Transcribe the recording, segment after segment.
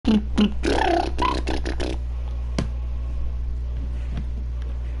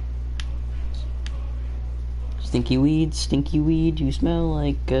Stinky weed, you smell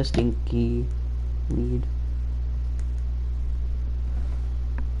like a stinky weed.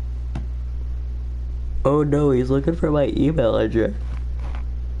 Oh no, he's looking for my email address.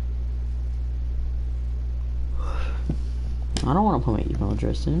 I don't want to put my email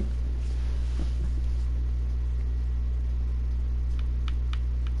address in.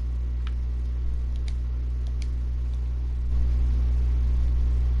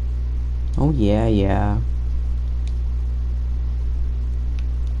 Oh yeah.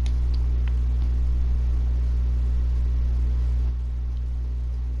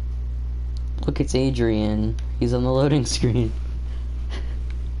 Look, it's Adrian. He's on the loading screen.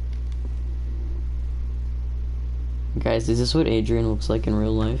 Guys, is this what Adrian looks like in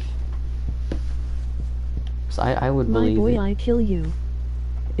real life? So I would believe My boy, it. I kill you.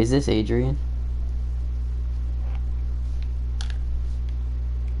 Is this Adrian?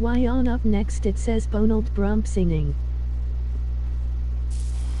 Why on up next it says Bonald Brump singing.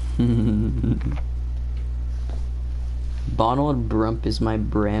 Bonald Brump is my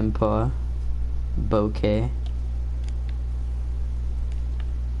grandpa. Bouquet.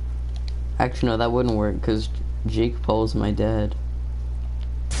 Actually, no, that wouldn't work because Jake Paul's my dad.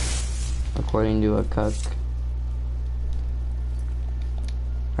 According to a cuck.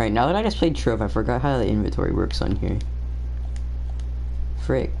 Alright, now that I just played Trove, I forgot how the inventory works on here.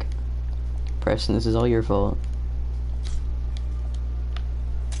 Frick. Preston, this is all your fault.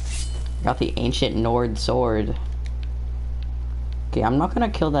 Got the ancient Nord sword. Okay, I'm not gonna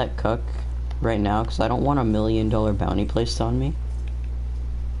kill that cuck right now because I don't want $1 million bounty placed on me.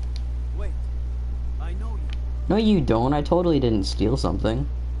 Wait, I know you. No, you don't. I totally didn't steal something.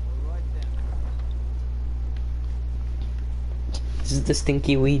 All right then. This is the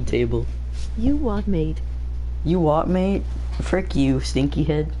stinky weed table. You what, mate? You what, mate? Frick you, stinky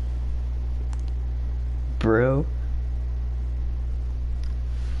head. Bro.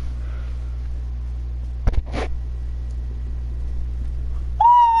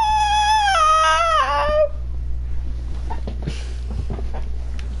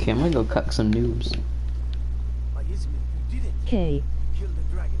 Okay, I'm gonna go cuck some noobs. By his men, you did it. K. Kill the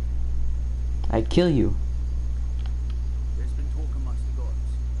dragon. I'd kill you. There's been talk amongst the gods.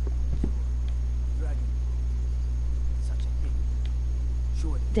 Dragon. Such a thing.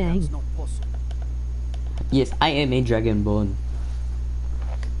 Surely Dang. that's not possible. Yes, I am a dragonborn.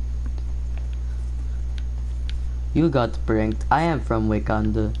 You got pranked. I am from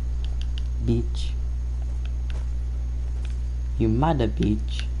Wakanda Beach. You mother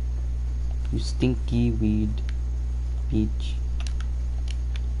beach. You stinky weed beach.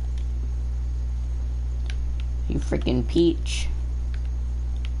 You freaking peach.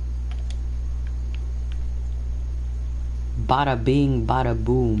 Bada bing, bada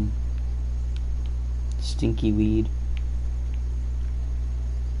boom. Stinky weed.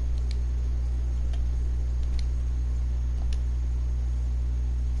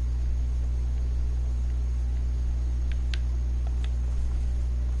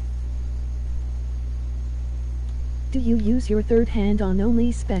 Do you use your third hand on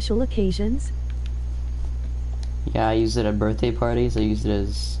only special occasions? Yeah, I use it at birthday parties. I use it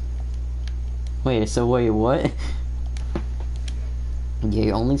as... Wait, so wait, what?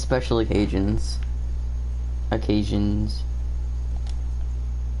 Yeah, only special occasions. And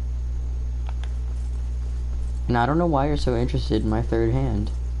I don't know why you're so interested in my third hand.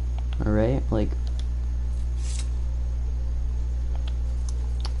 Alright? Like...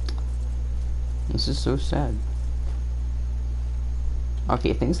 This is so sad.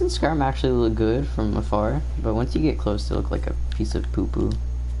 Okay, things in Skyrim actually look good from afar, but once you get close they look like a piece of poo-poo.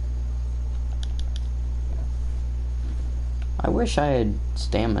 I wish I had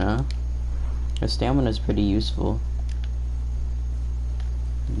stamina. Stamina is pretty useful.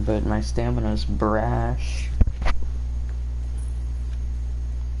 But my stamina is brash.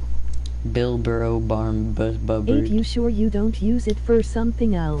 Bill Burrow Barn Buzzard. Ain't you sure you don't use it for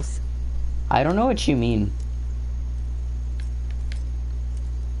something else? I don't know what you mean.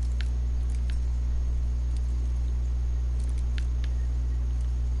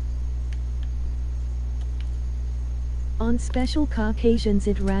 On special occasions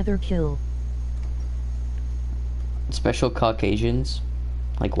it rather kill. Special Caucasians?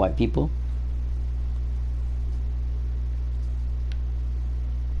 Like white people?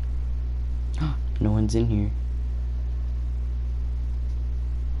 No one's in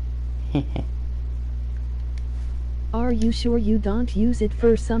here. Are you sure you don't use it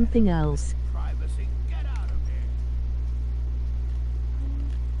for something else? Privacy, get out of here.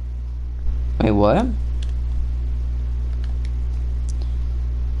 Wait, what?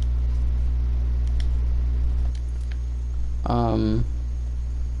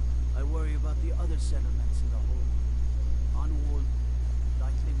 I worry about the other settlements in the whole unwalled,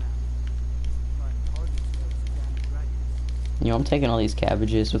 likely man. Trying hardest those damn dragons. You know, I'm taking all these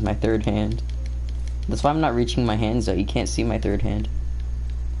cabbages with my third hand. That's why I'm not reaching my hands out. You can't see my third hand.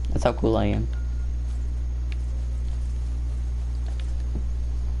 That's how cool I am.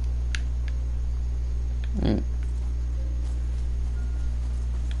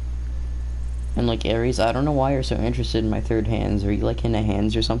 And like Aries, I don't know why you're so interested in my third hands. Are you like into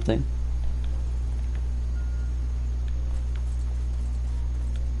hands or something?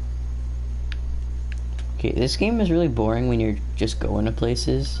 Okay, this game is really boring when you're just going to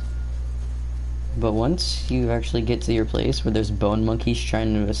places. But once you actually get to your place where there's bone monkeys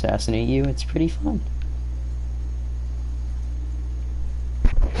trying to assassinate you, it's pretty fun.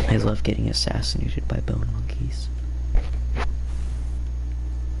 I love getting assassinated by bone monkeys.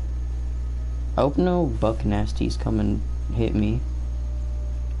 I hope no buck nasties come and hit me.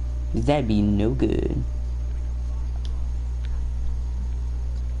 That'd be no good.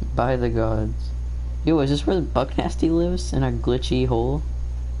 By the gods. Yo, is this where the buck nasty lives? In a glitchy hole?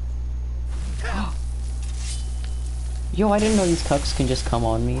 Yo, I didn't know these cucks can just come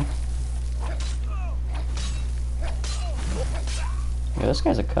on me. Yo, this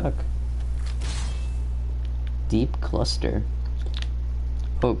guy's a cuck. Deep cluster.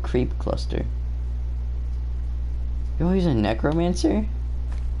 Oh, creep cluster. Yo, he's a necromancer?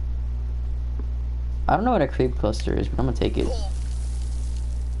 I don't know what a creep cluster is, but I'm gonna take it.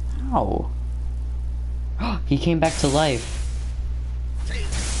 Ow. He came back to life.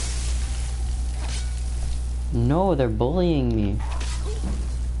 No, they're bullying me.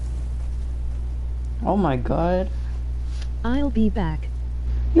 Oh my god. I'll be back.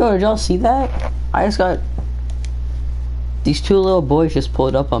 Yo, did y'all see that? I just got... These two little boys just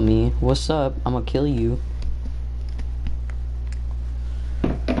pulled up on me. What's up? I'm gonna kill you.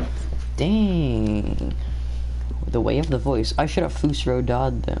 Dang. The way of the voice. I should have Fusro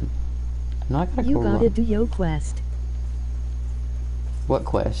Dodd them. I'm not gonna You go gotta wrong. do your quest. What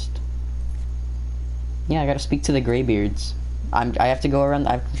quest? Yeah, I gotta speak to the Greybeards. I have to go around...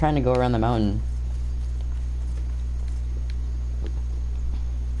 I'm trying to go around the mountain.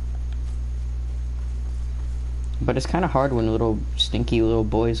 But it's kind of hard when little stinky little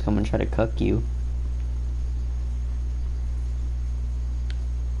boys come and try to cuck you.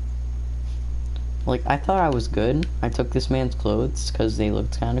 Like, I thought I was good. I took this man's clothes because they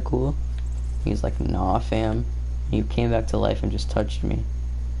looked kind of cool. He's like, nah, fam. He came back to life and just touched me.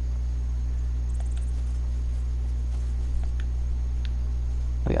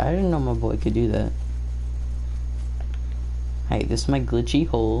 Wait, I didn't know my boy could do that. Hey, this is my glitchy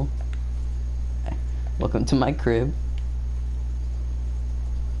hole. Welcome to my crib.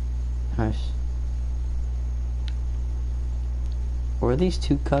 Nice. Where are these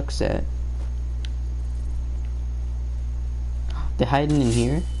two cucks at? They're hiding in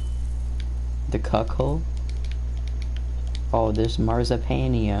here? The cuck hole? Oh, there's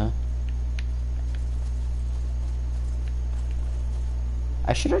Marzipania.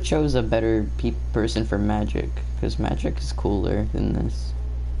 I should have chose a better person for magic, because magic is cooler than this.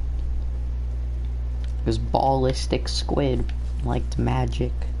 Because ballistic squid liked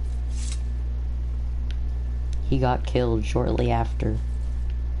magic. He got killed shortly after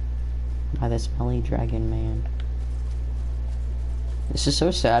by the smelly dragon man. This is so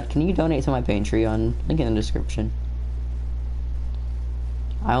sad. Can you donate to my Patreon? Link in the description.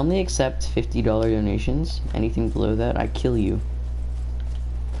 I only accept $50 donations. Anything below that, I kill you.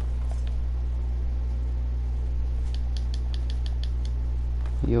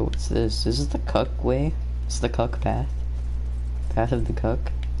 Yo, what's this? This is the cuck way. It's the cuck path. Path of the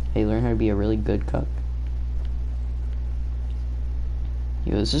cuck. Hey, learn how to be a really good cuck.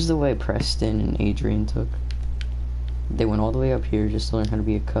 Yo, this is the way Preston and Adrian took. They went all the way up here just to learn how to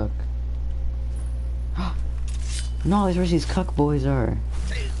be a cuck. No, that's where these cuck boys are.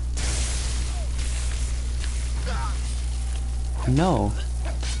 No.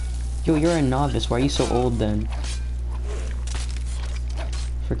 Yo, you're a novice. Why are you so old then?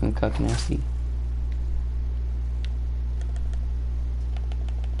 Freaking cuck nasty.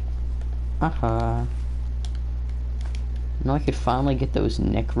 Aha. Now I could finally get those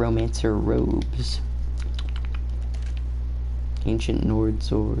necromancer robes. Ancient Nord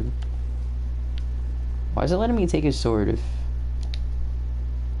sword. Why is it letting me take his sword if...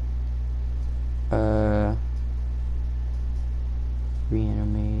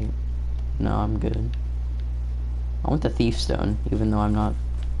 Reanimate. No, I'm good. I want the thief stone, even though I'm not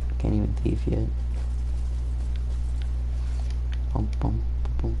Can't even thief yet. Boom, boom,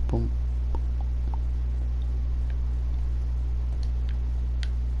 boom, boom.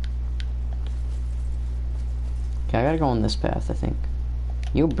 Okay, I gotta go on this path, I think.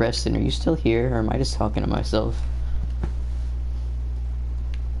 Yo, Breston, are you still here, or am I just talking to myself?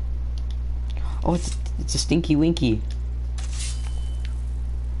 Oh, it's a Stinky Winky.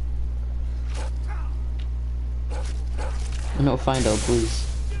 No, find out, please.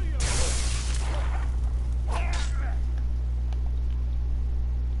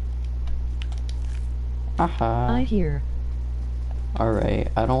 Aha. I hear.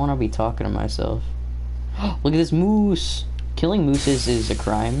 Alright, I don't want to be talking to myself. Look at this moose! Killing mooses is a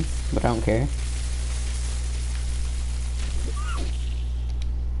crime, but I don't care.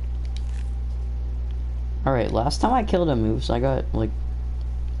 Alright, last time I killed a moose, I got, like...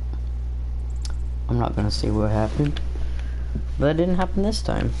 I'm not gonna say what happened. But that didn't happen this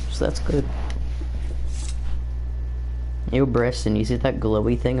time, so that's good. Yo, Breston, you see that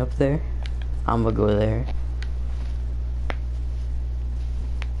glowy thing up there? I'm gonna go there.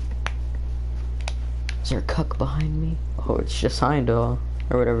 Is there a cuck behind me? Oh, it's just Heimdall,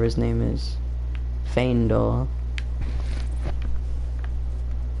 or whatever his name is. Feindall.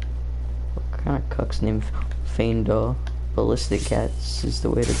 What kind of cuck's named Feindall? Ballistic cats is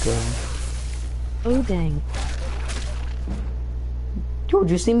the way to go. Oh dang. Yo,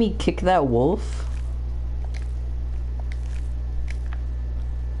 did you see me kick that wolf?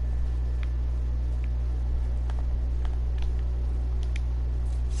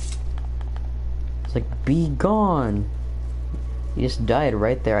 It's like, be gone. He just died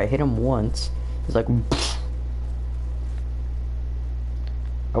right there. I hit him once. He's like, pfft.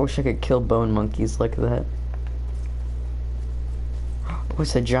 I wish I could kill bone monkeys like that. Oh,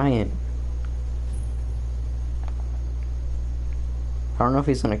 it's a giant. I don't know if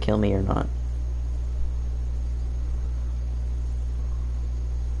he's gonna kill me or not.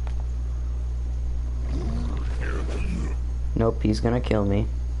 Nope, he's gonna kill me.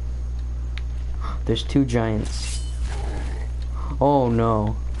 There's two giants. Oh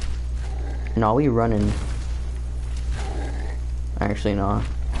no. No, we running. Actually, no.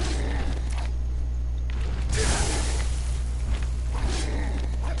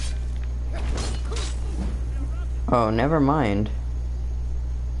 Oh, never mind.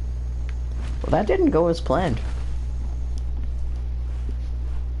 Well, that didn't go as planned.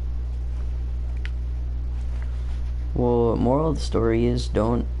 Well, moral of the story is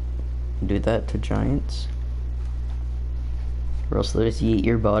don't do that to giants. Or else they'll just eat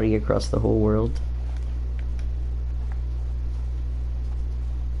your body across the whole world.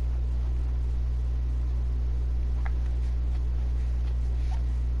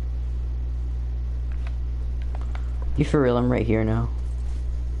 You for real? I'm right here now.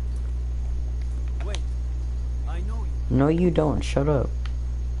 Wait, I know you. No, you don't. Shut up.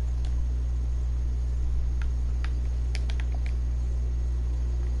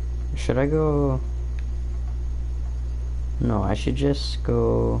 Should I go? No, I should just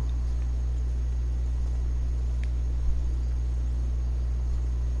go.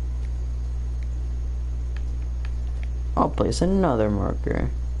 I'll place another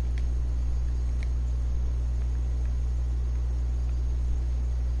marker.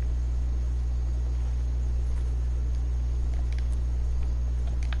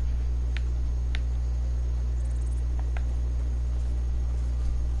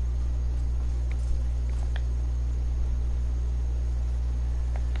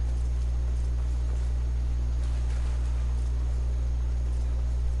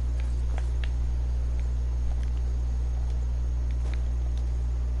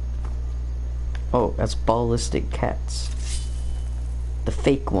 Oh, that's ballistic cats. The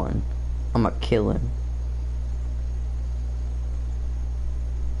fake one. I'ma kill him.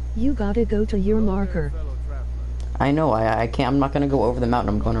 You gotta go to your marker. Fellow traveler, I know, I can't, I'm not gonna go over the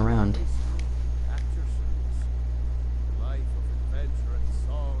mountain, I'm going around. at your service. The life of adventure and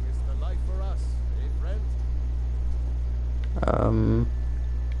song is the life for us, friend?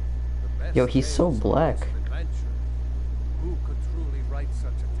 The best Yo, he's so tales of black. adventure. Who could truly write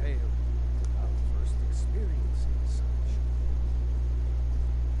such a tale without first experiencing such?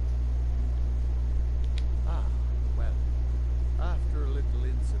 Ah, well, after a little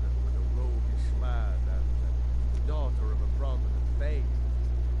incident with a roguish lad and the daughter of a prominent thane,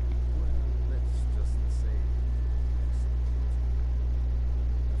 well, let's just say,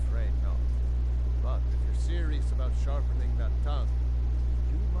 afraid not. But if you're serious about sharpening that tongue,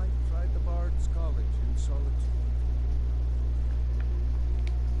 you might try the Bard's College in solitude.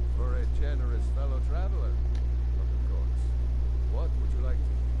 For a generous fellow traveler, but of course. What would you like to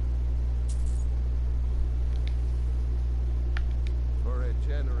eat?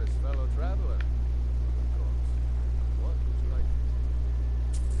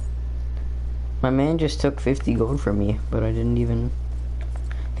 My man just took 50 gold from me, but I didn't even...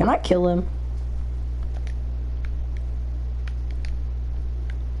 Can I kill him?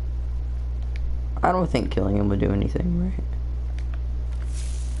 I don't think killing him would do anything, right?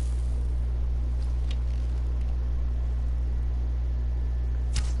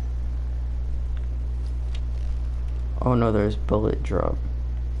 Oh no, there's bullet drop.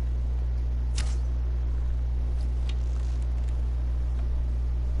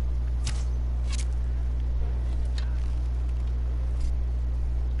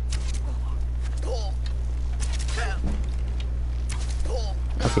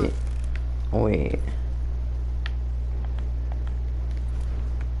 Okay, wait.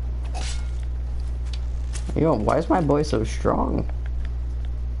 Yo, why is my boy so strong?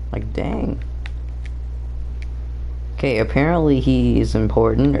 Like, dang. Okay, apparently he's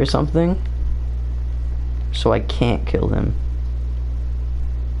important or something. So I can't kill him.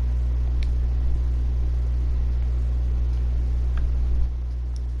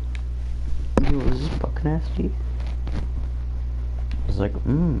 Yo, is this buck nasty? It's like,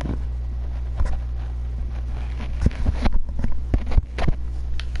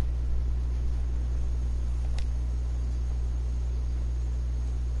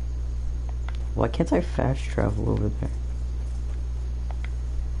 Why can't I fast travel over there?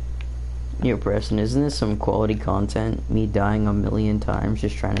 Yo, Preston, isn't this some quality content? Me dying a million times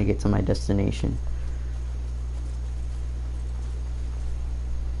just trying to get to my destination.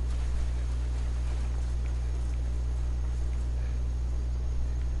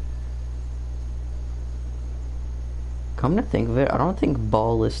 Come to think of it, I don't think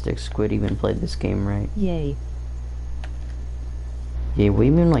Ballistic Squid even played this game right. Yay. Yeah, what do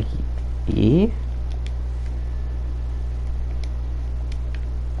you mean, like, E?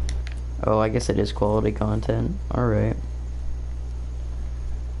 Oh, I guess it is quality content. Alright.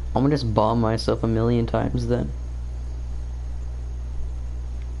 I'm gonna just bomb myself a million times then.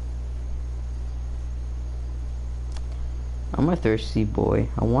 I'm a thirsty boy.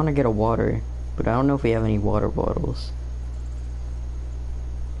 I want to get a water, but I don't know if we have any water bottles.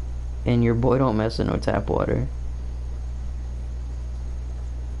 And your boy don't mess with no tap water.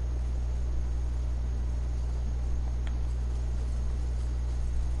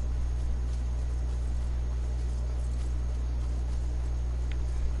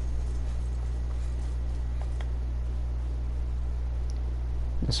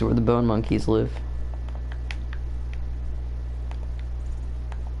 This is where the bone monkeys live.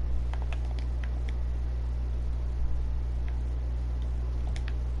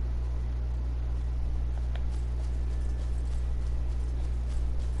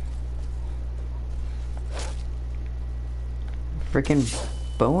 Freaking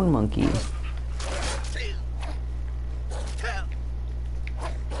bone monkey.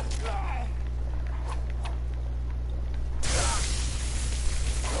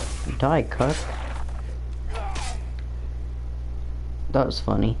 Die, cuck. That was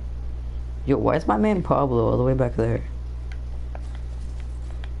funny. Yo, why is my man Pablo all the way back there?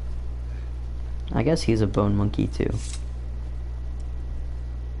 I guess he's a bone monkey too.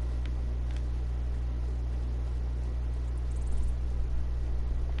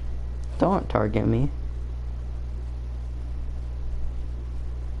 Don't target me.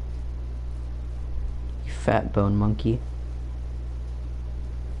 You fat bone monkey.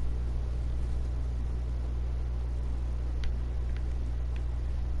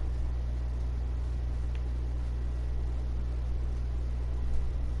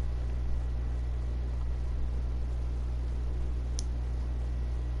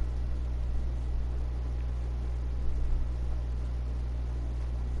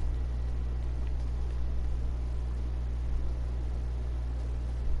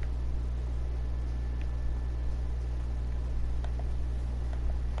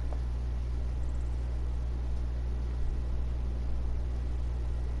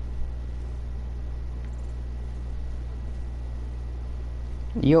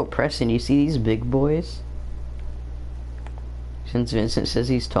 Yo, Preston, you see these big boys? Since Vincent says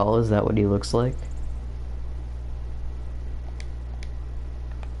he's tall, is that what he looks like?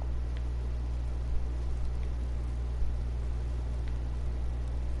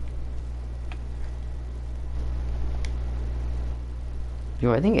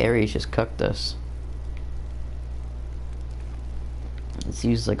 Yo, I think Ares just cucked us.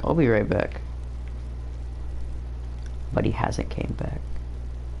 He's like, I'll be right back. But he hasn't came back.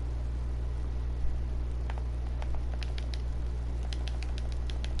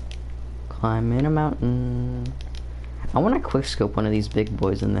 Climbing a mountain. I want to quickscope one of these big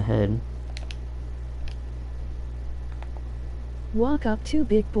boys in the head. Walk up to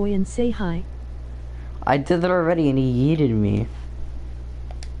Big Boy and say hi. I did that already and he yeeted me.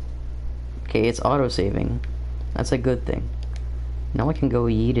 Okay, it's auto-saving. That's a good thing. Now I can go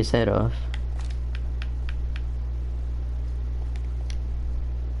yeet his head off.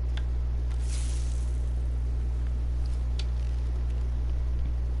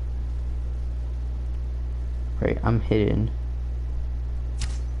 Right, I'm hidden.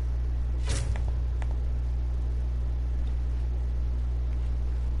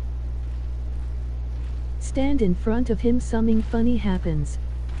 Stand in front of him, something funny happens.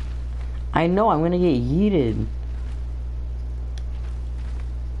 I know, I'm gonna get yeeted.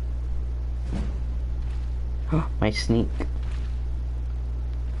 My sneak.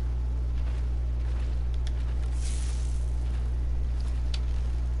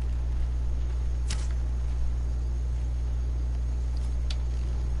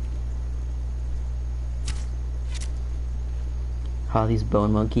 How these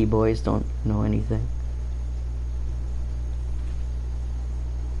bone monkey boys don't know anything.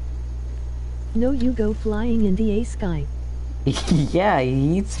 No, you go flying in the sky. Yeah,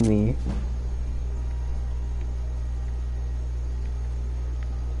 he eats me.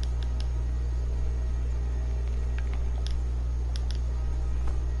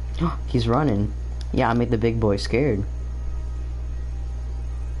 He's running. Yeah, I made the big boy scared.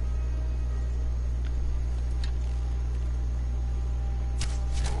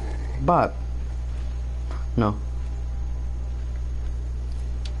 But no.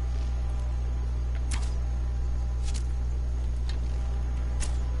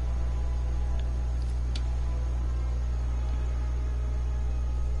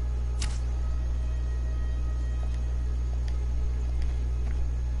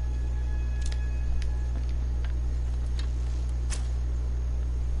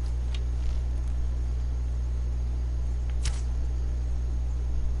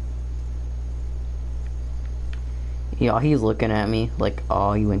 Yeah, he's looking at me like,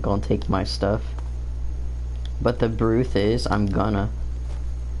 oh, you ain't gonna take my stuff. But the truth is, I'm gonna.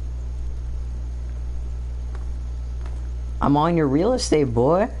 I'm on your real estate,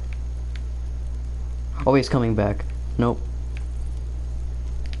 boy. Oh, he's coming back. Nope.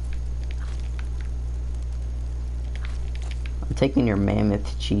 I'm taking your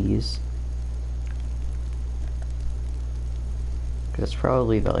mammoth cheese. Because it's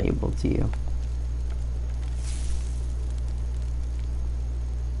probably valuable to you.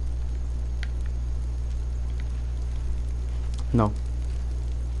 No.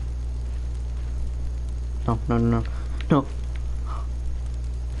 No, no, no, no. No.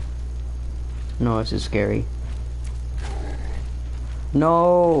 No, this is scary.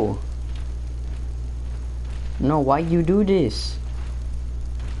 No. No, why you do this?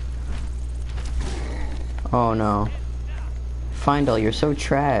 Oh no. Findall, you're so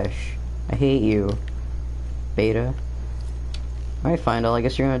trash. I hate you. Beta. Alright, Findall, I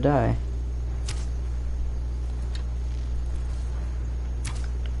guess you're gonna die.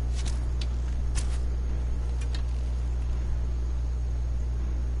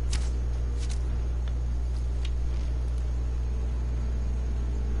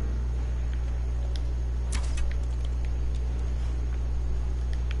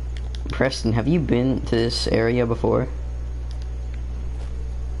 Preston, have you been to this area before?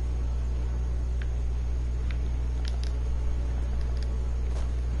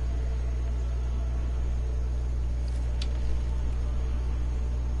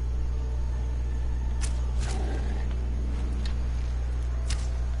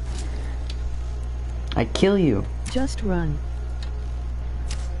 I'd kill you. Just run.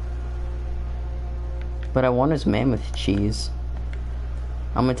 But I want his mammoth cheese.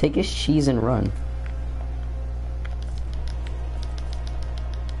 I'm gonna take his cheese and run.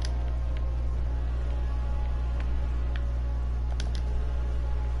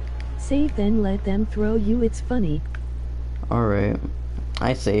 Save, then let them throw you, it's funny. Alright.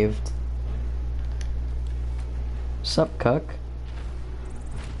 I saved. Sup, cuck?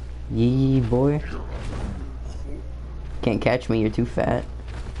 Yee, boy. Can't catch me, you're too fat.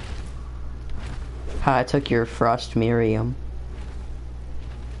 Ha, I took your Frost Miriam.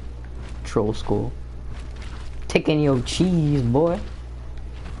 Troll school. Taking your cheese, boy.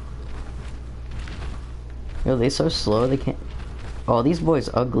 Yo, they so slow, they can't... Oh, these boys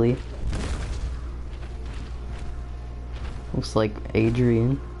ugly. Looks like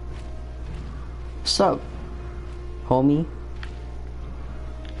Adrian. Sup, homie?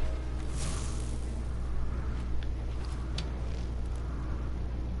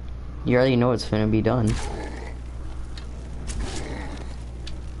 You already know it's finna be done.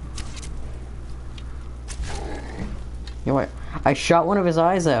 You know what? I shot one of his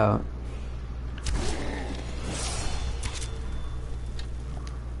eyes out.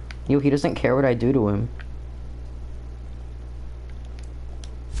 Yo, he doesn't care what I do to him.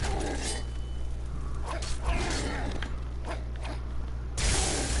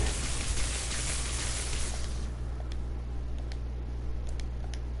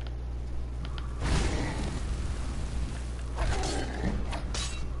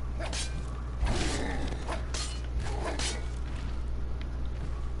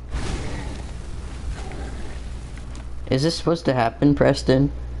 Is this supposed to happen,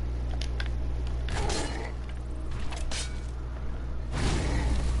 Preston?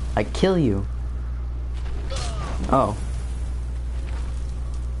 I kill you. Oh.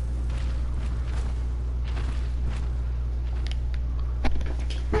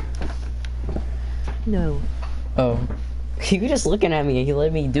 No. Oh. He was just looking at me and he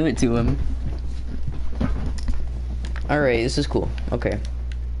let me do it to him. Alright, this is cool. Okay.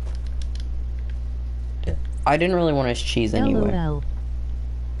 I didn't really want his cheese anyway. LOL.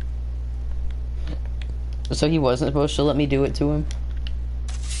 So he wasn't supposed to let me do it to him?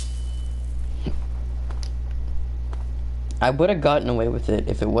 I would have gotten away with it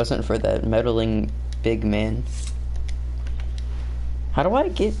if it wasn't for that meddling big man. How do I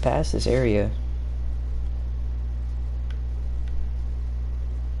get past this area?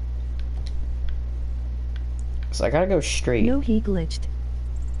 So I gotta go straight. No, he glitched.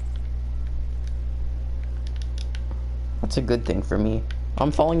 That's a good thing for me.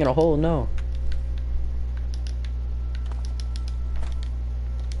 I'm falling in a hole, no.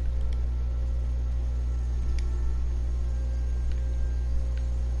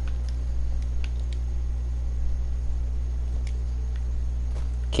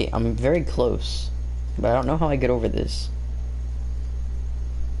 Okay, I'm very close, but I don't know how I get over this.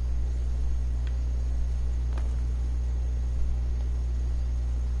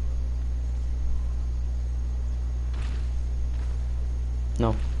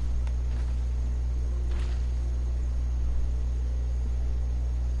 No.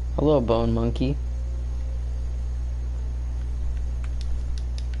 Hello, bone monkey.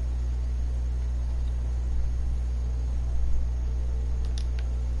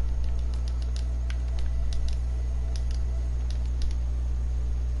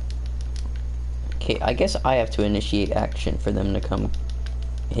 Okay, I guess I have to initiate action for them to come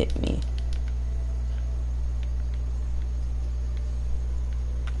hit me.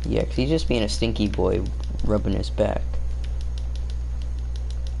 Yeah, 'cause he's just being a stinky boy rubbing his back.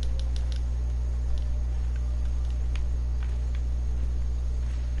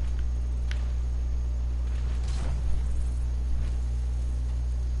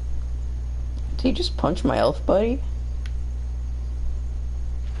 Did he just punch my elf buddy?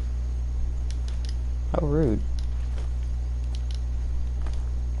 How rude.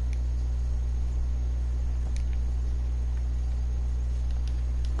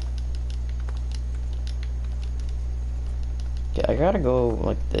 Okay, I gotta go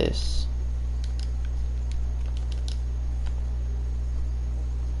like this.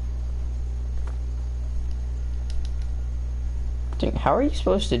 Dang, how are you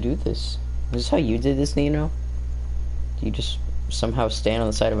supposed to do this? Is this how you did this, Nino? Do you just somehow stand on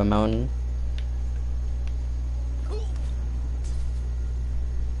the side of a mountain?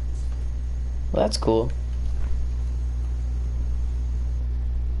 Well, that's cool.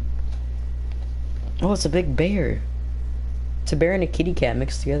 Oh, it's a big bear. It's a bear and a kitty cat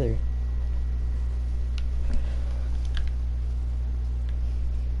mixed together.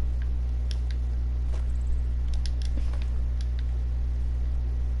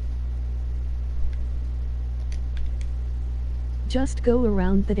 Just go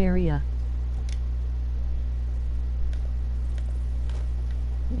around that area.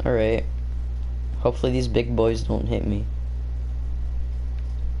 Alright. Hopefully these big boys don't hit me.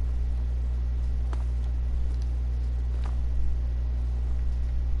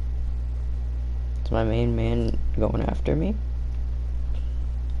 Is my main man going after me?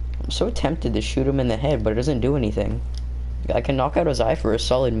 I'm so tempted to shoot him in the head, but it doesn't do anything. I can knock out his eye for a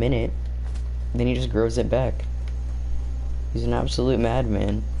solid minute, then he just grows it back. He's an absolute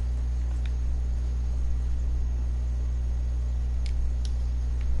madman.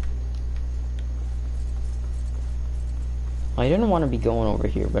 I didn't want to be going over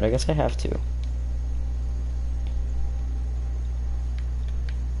here, but I guess I have to.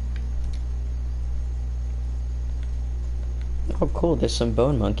 Oh cool, there's some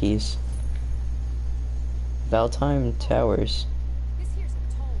bone monkeys. Valtime Towers. This here's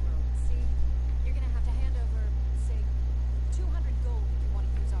a toll road, see? You're gonna have to hand over, say, 200 gold if you want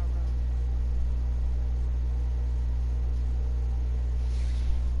to use our road.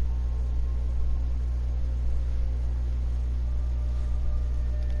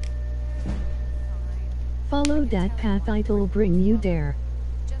 Follow that path, it'll bring you there.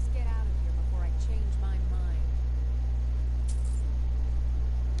 Just get out of here before I change my mind.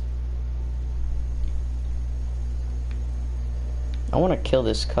 I want to kill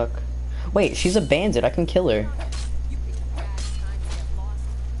this cuck. Wait, she's a bandit. I can kill her. You pick a bad time to get lost.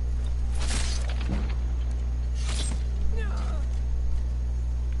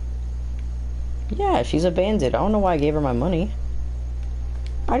 Yeah, she's a bandit. I don't know why I gave her my money.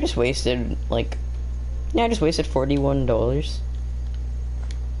 I just wasted, like... Yeah, I just wasted $41.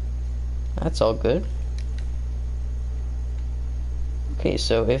 That's all good. Okay,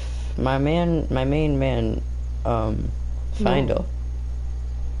 so if my main man, Findle.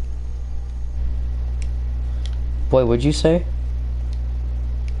 Boy, what'd you say?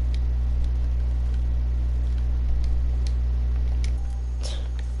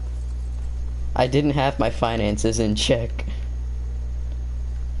 I didn't have my finances in check.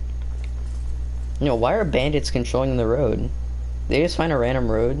 No, why are bandits controlling the road? They just find a random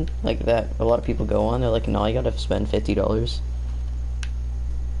road like that a lot of people go on. They're like, no, you gotta spend $50.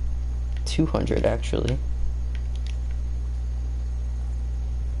 200 actually.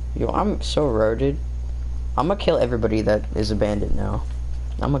 Yo, I'm so roaded. I'm gonna kill everybody that is a bandit now.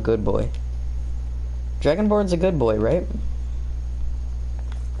 I'm a good boy. Dragonborn's a good boy, right?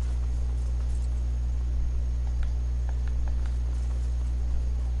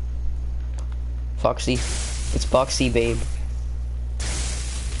 Foxy. It's Boxy, babe.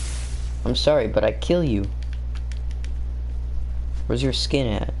 I'm sorry, but I kill you. Where's your skin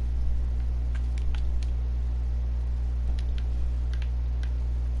at?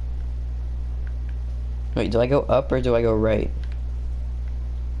 Wait, do I go up or do I go right?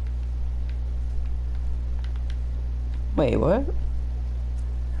 Wait, what?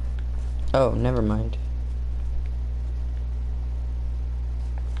 Oh, never mind.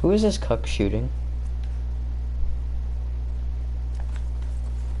 Who is this cuck shooting?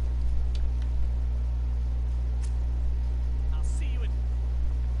 I'll see you in...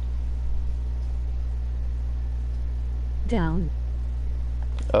 Down.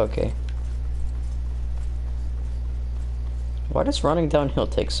 Okay. Why does running downhill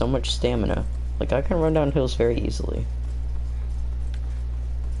take so much stamina? Like, I can run down hills very easily.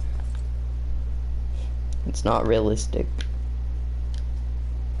 It's not realistic.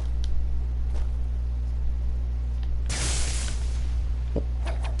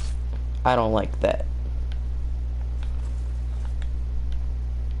 I don't like that.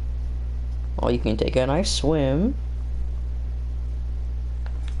 Oh, you can take a nice swim.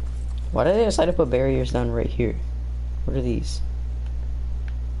 Why did they decide to put barriers down right here? What are these?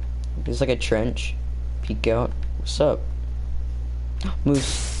 There's like a trench. Peek out. What's up?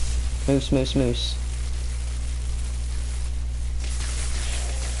 Moose. Moose, moose, moose.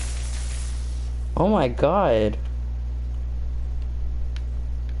 Oh my god.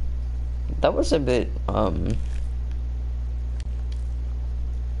 That was a bit, I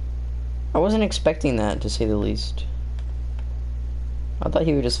wasn't expecting that, to say the least. I thought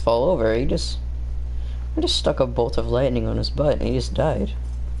he would just fall over. I just stuck a bolt of lightning on his butt and he just died.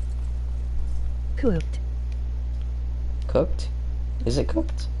 Cooked. Cooked? Is it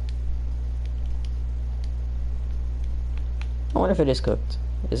cooked? I wonder if it is cooked.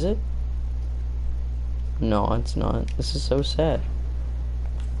 Is it? No, it's not. This is so sad.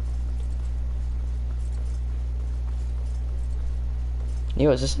 Yo,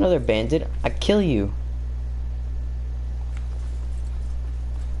 is this another bandit? I kill you.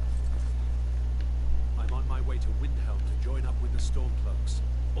 I'm on my way to Windhelm to join up with the Stormcloaks.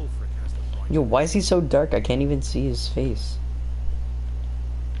 Ulfric has them right. Yo, why is he so dark? I can't even see his face.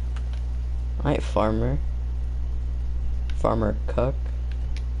 Alright, farmer. Farmer cuck.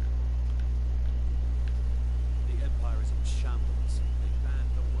 The Empire is in shambles. They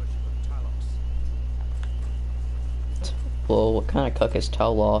banned the worship of Talos. Well, what kind of cuck is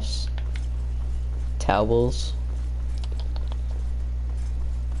Talos? Towels?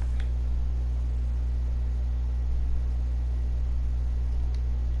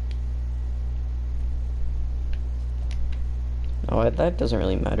 Oh, that doesn't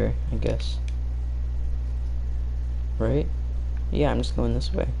really matter, I guess. Right? Yeah, I'm just going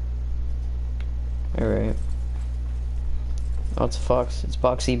this way. Alright. Oh, it's a fox. It's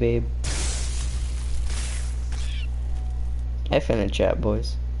Boxy, babe. F in the chat,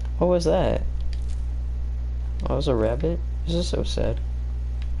 boys. What was that? Oh, it was a rabbit? This is so sad.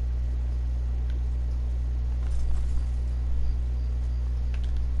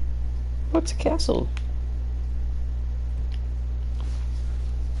 What's a castle?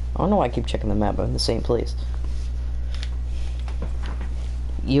 I don't know why I keep checking the map, but I'm in the same place.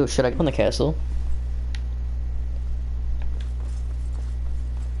 Yo, should I go in the castle?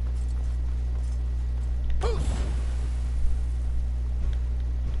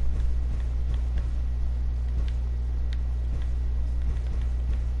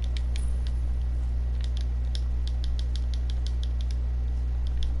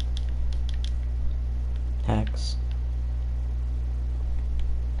 max.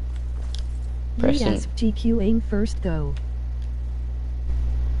 Yes, Preston, GQ aim first though.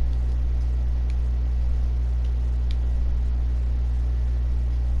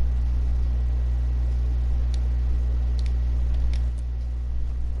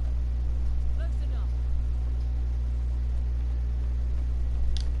 Close enough.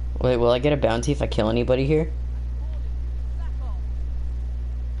 wait, will I get a bounty if I kill anybody here? Back off.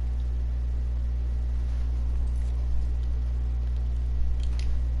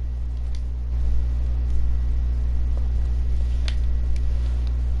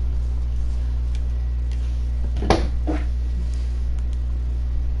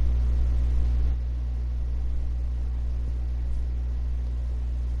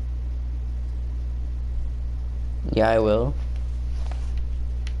 Yeah, I will.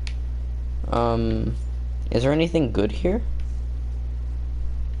 Is there anything good here?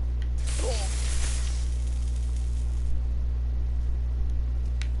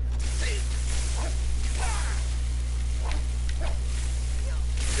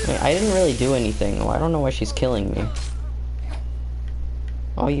 Wait, I didn't really do anything. Well, I don't know why she's killing me.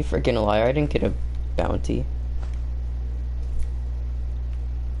 Oh, you freaking liar. I didn't get a bounty.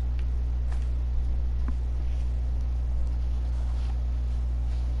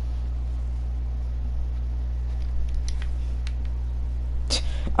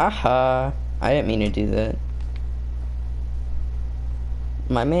 Aha! I didn't mean to do that.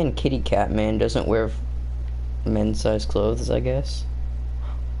 My man Kitty Cat Man doesn't wear men's size clothes, I guess.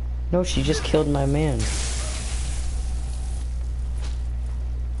 No, she just killed my man.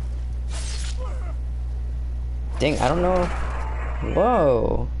 Dang, I don't know.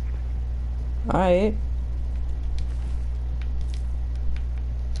 Whoa. Alright.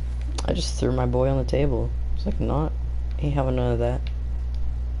 I just threw my boy on the table. It's like, not. Ain't having none of that.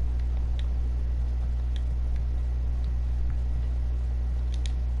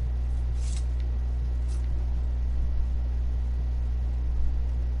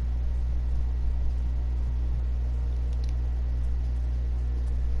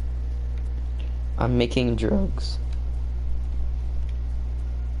 I'm making drugs.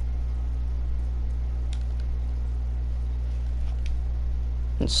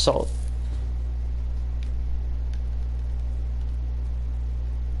 And salt.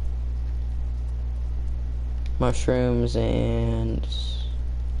 Mushrooms and...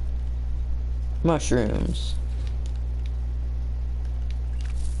 mushrooms.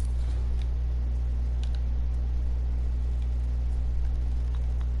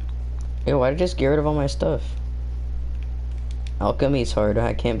 Ew, why did I just get rid of all my stuff? Alchemy's hard.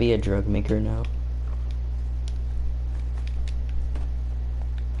 I can't be a drug maker now.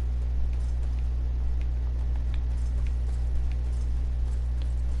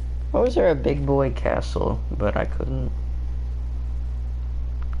 Why was there a big boy castle, but I couldn't?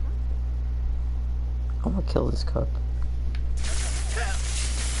 I'm gonna kill this cup.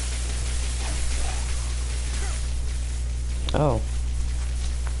 Oh.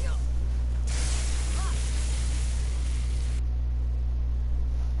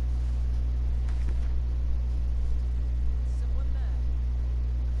 Someone there.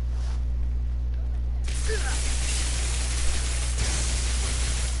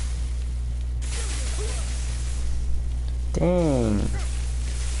 Dang.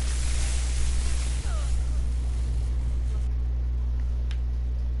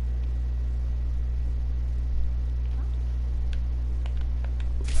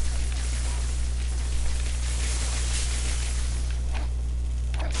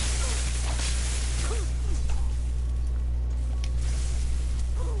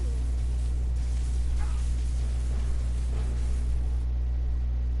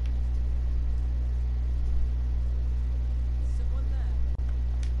 Someone there.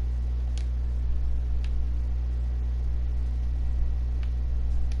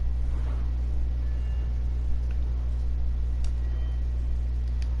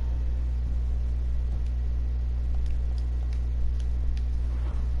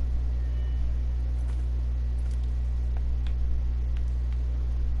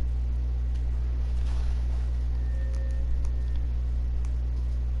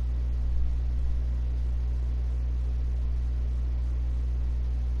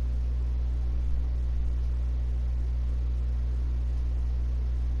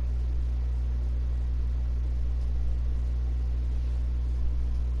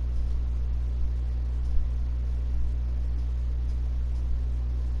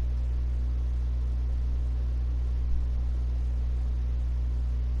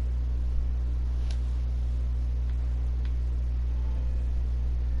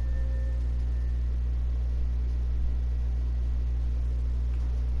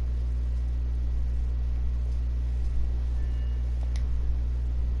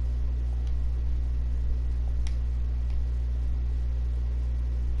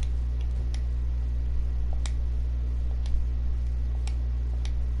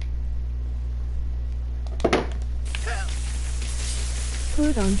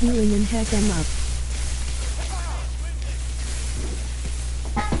 Put on healing and heck em up.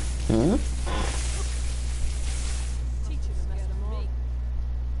 Hmm? Teachers get 'em all.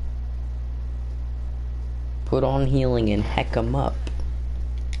 Put on healing and heck 'em up.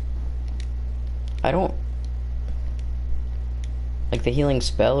 I don't... Like the healing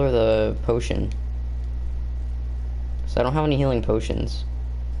spell or the potion? So I don't have any healing potions.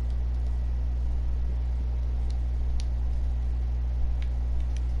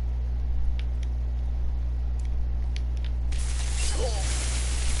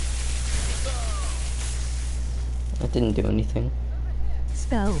 That didn't do anything.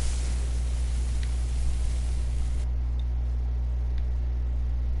 Spell.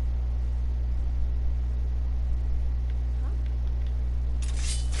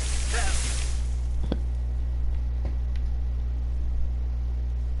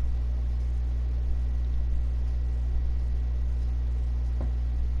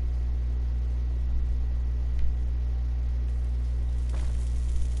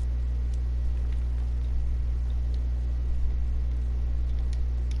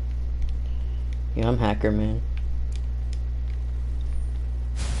 Yeah, I'm hacker, man.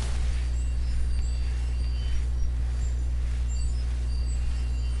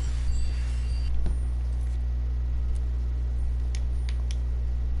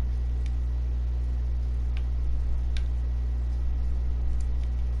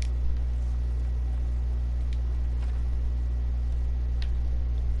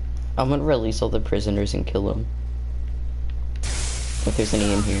 I'm gonna release all the prisoners and kill them. If there's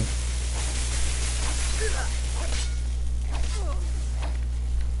any in here.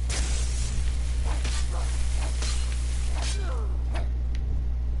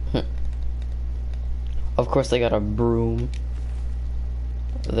 Of course they got a broom.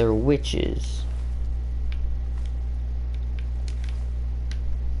 They're witches.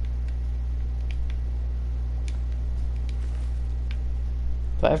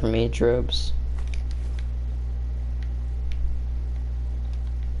 Do I have mage robes?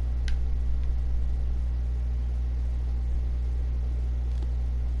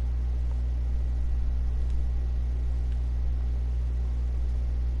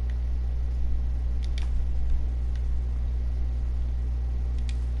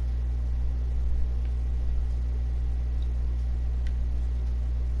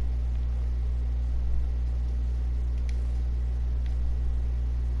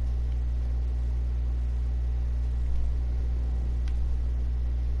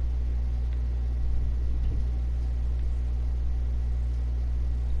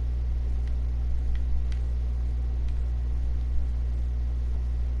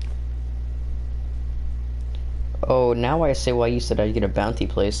 Oh, now I say why you said I'd get a bounty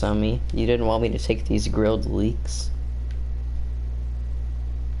placed on me. You didn't want me to take these grilled leeks.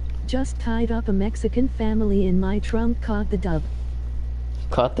 Just tied up a Mexican family in my trunk. Caught the dub.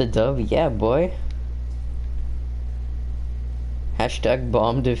 Caught the dove? Yeah, boy. Hashtag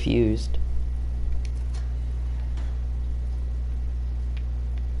bomb defused.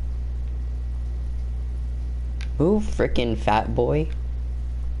 Move, frickin' fat boy.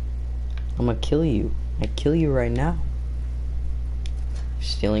 I'm gonna kill you. I kill you right now.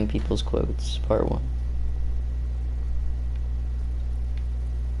 Stealing people's clothes, part 1.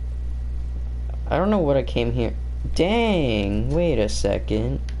 I don't know what I came here. Dang, wait a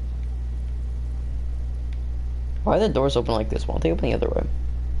second. Why are the doors open like this? Why don't they open the other way?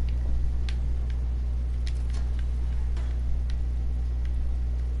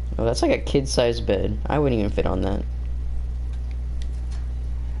 Oh, that's like a kid-sized bed. I wouldn't even fit on that.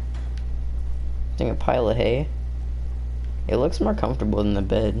 A pile of hay. It looks more comfortable than the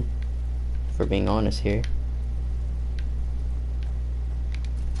bed, for being honest here.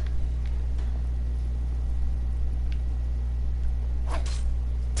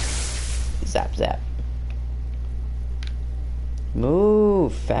 Zap zap.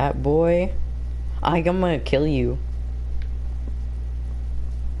 Move, fat boy. I'm gonna kill you.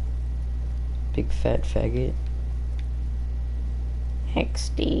 Big fat faggot.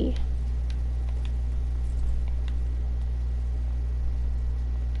 Hexty.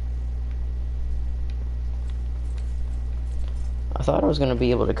 I thought I was gonna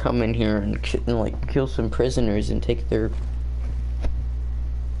be able to come in here and like kill some prisoners and take their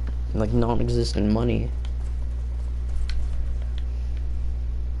like non-existent money.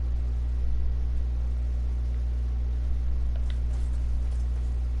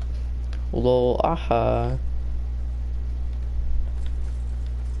 Lol, aha.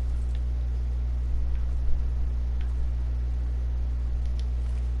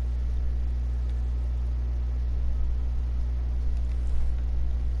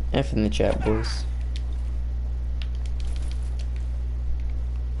 F in the chat, boys.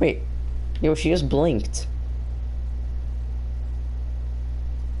 Wait. Yo, she just blinked.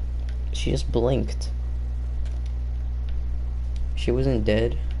 She just blinked. She wasn't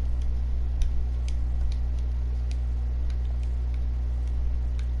dead.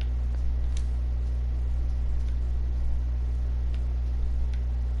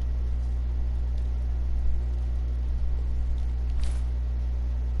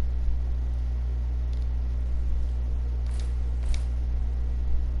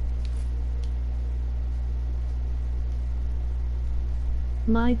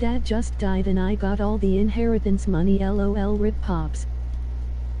 My dad just died and I got all the inheritance money. LOL, rip pops.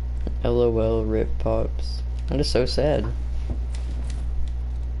 LOL, rip pops. That is so sad.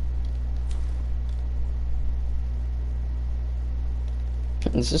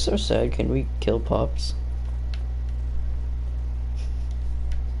 This is so sad. Can we kill Pops?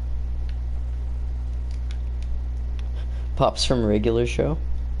 Pops from regular show?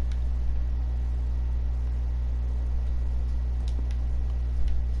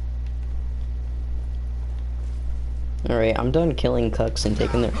 Alright, I'm done killing cucks and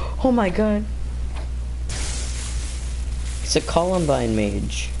taking their— Oh my god! It's a Columbine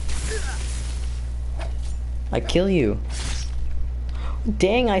mage. I kill you.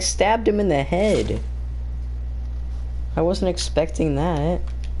 Dang, I stabbed him in the head. I wasn't expecting that.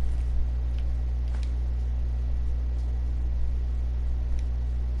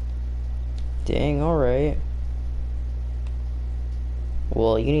 Dang, alright.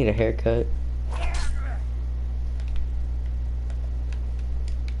 Well, you need a haircut.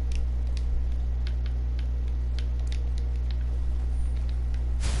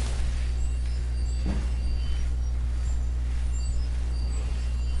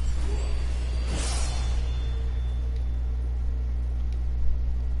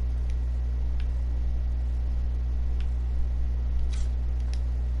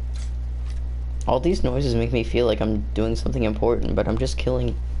 All these noises make me feel like I'm doing something important, but I'm just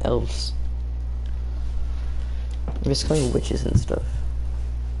killing elves. I'm just killing witches and stuff.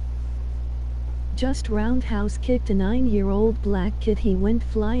 Just roundhouse kicked a 9-year-old black kid. He went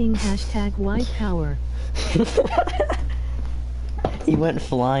flying. Hashtag white power. He went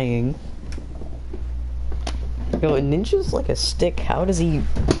flying. Yo, a ninja's like a stick. How does he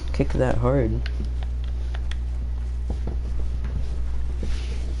kick that hard?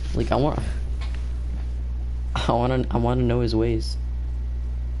 Like, I want to know his ways.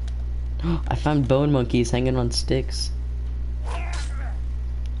 I found bone monkeys hanging on sticks.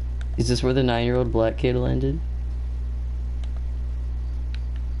 Is this where the 9-year-old black kid landed?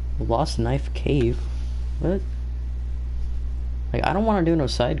 Lost Knife Cave? What? Like, I don't want to do no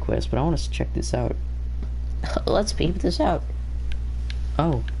side quest, but I want to check this out. Let's peep this out.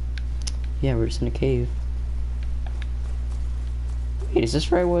 Oh. Yeah, we're just in a cave. Wait, is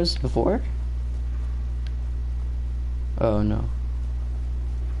this where I was before? Oh no.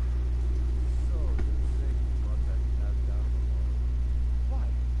 So, you're saying you brought that cat down alone? Why?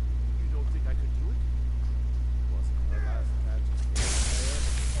 You don't think I could do it? Wasn't her last cat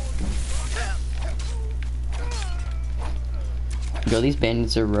just Yo, these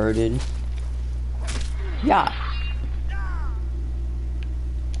bandits are rotted. Yeah.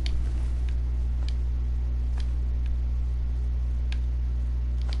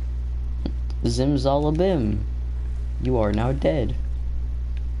 Zimzalabim. You are now dead.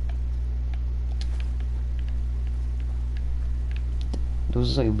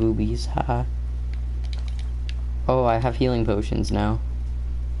 Those are like boobies, haha. Oh, I have healing potions now.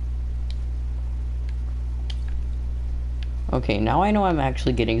 Okay, now I know I'm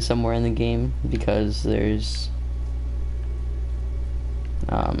actually getting somewhere in the game because there's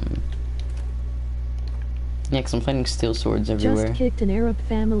yeah, because I'm finding steel swords everywhere. Just kicked an Arab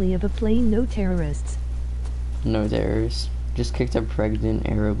family of a plane. No terrorists. No terrorists. Just kicked a pregnant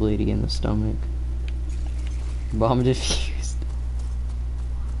Arab lady in the stomach. Bomb defused.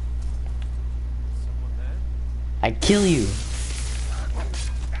 someone there? I kill you.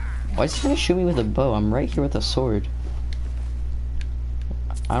 Why is he trying to shoot me with a bow? I'm right here with a sword.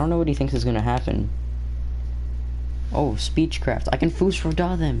 I don't know what he thinks is gonna happen. Oh, speechcraft. I can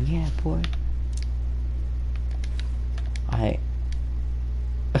Fusroda them. Yeah, boy.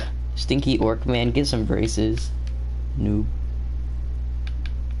 Stinky orc man, get some braces. Noob.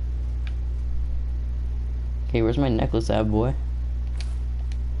 Okay, where's my necklace at, boy?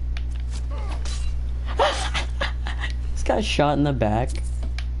 This got shot in the back.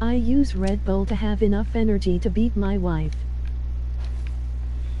 I use Red Bull to have enough energy to beat my wife.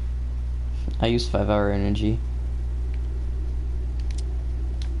 I use 5-hour energy.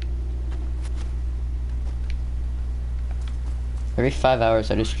 Every 5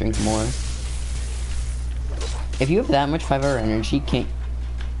 hours I just drink more. If you have that much 5-hour energy, can't...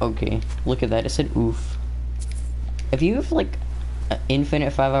 Okay, look at that, it said oof. If you have like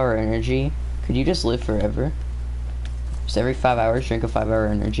infinite 5-hour energy, could you just live forever? Just every 5 hours drink a 5-hour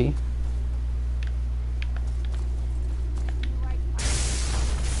energy?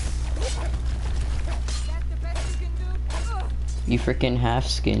 You freaking half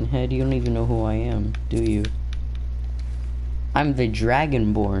skinhead, you don't even know who I am, do you? I'm the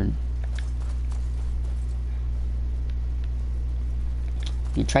Dragonborn.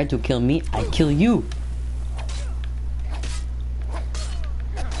 You tried to kill me, I kill you.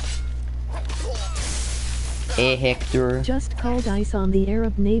 Hey Hector. Just called ice on the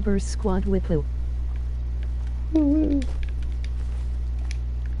Arab neighbors squad with who?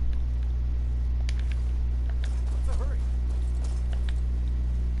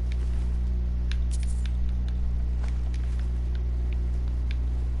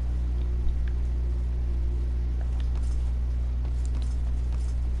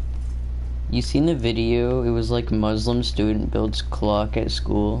 You seen the video? It was like Muslim student builds clock at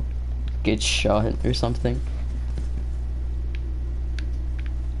school, gets shot or something.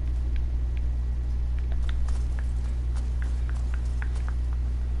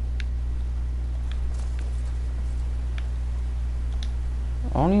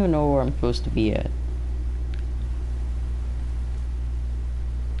 I don't even know where I'm supposed to be at.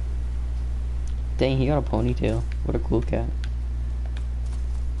 Dang, he got a ponytail. What a cool cat.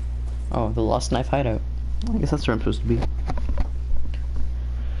 Oh, the Lost Knife Hideout. I guess that's where I'm supposed to be.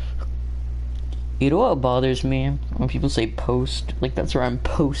 You know what bothers me? When people say post, like that's where I'm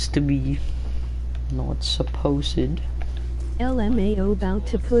supposed to be. No, it's supposed. LMAO about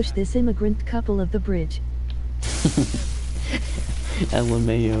to push this immigrant couple of the bridge.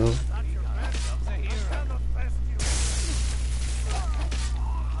 LMAO.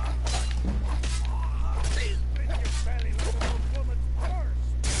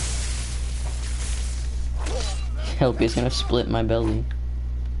 Help, he's gonna split my belly.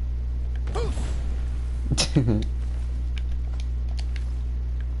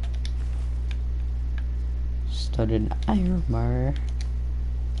 Studded armor.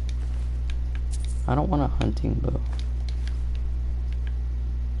 I don't want a hunting bow.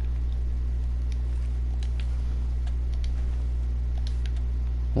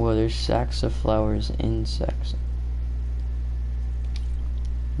 Well, there's sacks of flowers in sacks.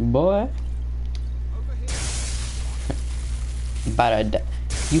 Boy. But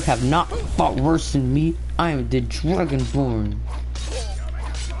you have not fought worse than me. I am the Dragonborn.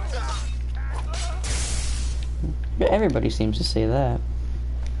 Everybody seems to say that.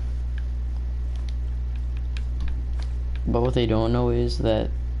 But what they don't know is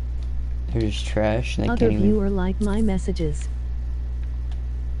that they're just trash and they Other can't even... viewer like my messages.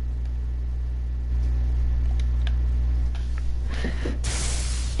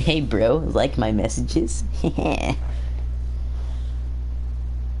 Hey bro, like my messages?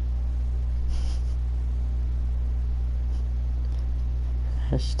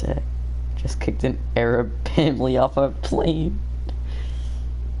 Hashtag just kicked an Arab family off a plane.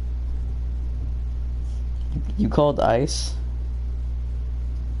 You called ICE?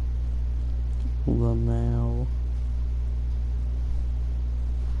 Lamau.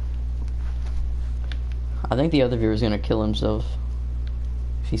 I think the other viewer's gonna kill himself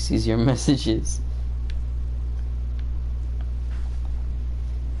if he sees your messages.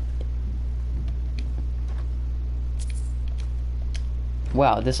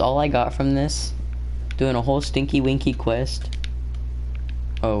 Wow, this all I got from this? Doing a whole stinky winky quest?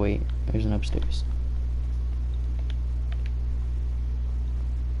 Oh wait, there's an upstairs.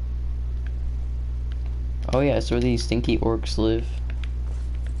 Oh yeah, it's where these stinky orcs live.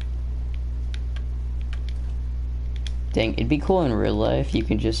 Dang, it'd be cool in real life, you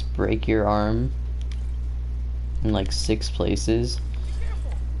can just break your arm in like 6 places.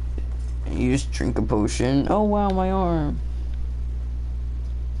 And you just drink a potion. Oh wow, my arm.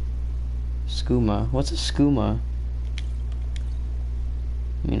 Skooma. What's a skooma?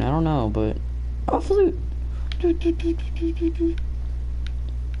 I mean, I don't know, but... Oh, flute!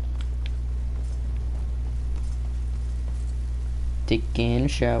 Take in a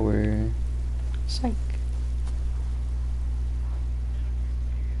shower. Psych.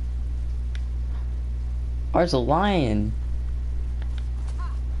 Oh, there's a lion.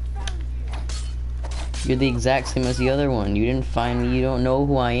 You're the exact same as the other one. You didn't find me. You don't know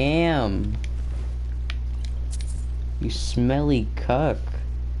who I am. You smelly cuck.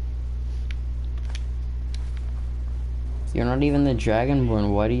 You're not even the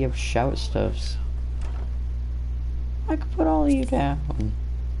Dragonborn. Why do you have shout stuffs? I could put all of you down.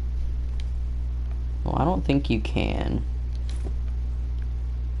 Well, I don't think you can.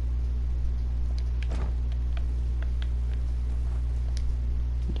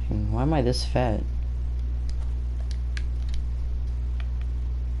 Dang, why am I this fat?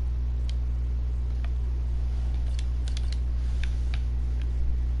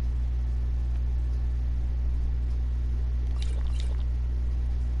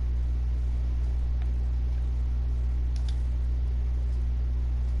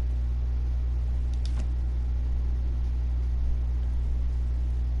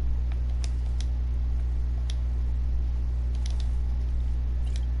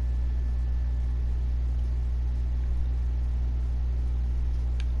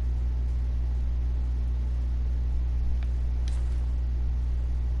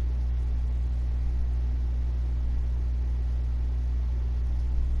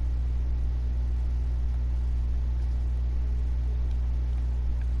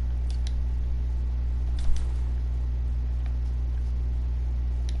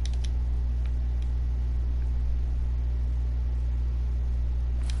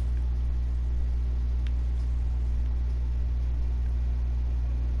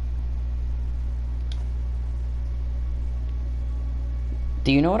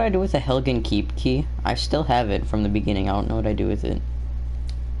 Do you know what I do with the Helgen Keep key? I still have it from the beginning. I don't know what I do with it.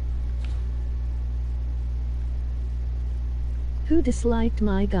 Who disliked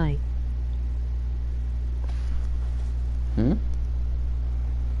my guy? Hmm?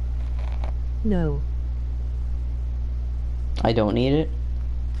 No. I don't need it?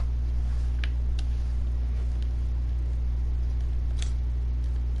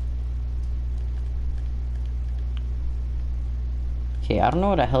 Okay, I don't know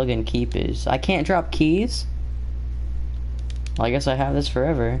what a Helgen Keep is. I can't drop keys? Well, I guess I have this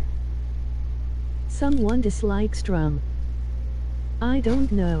forever. Someone dislikes drum. I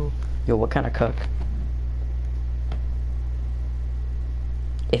don't know. Yo, what kind of cook?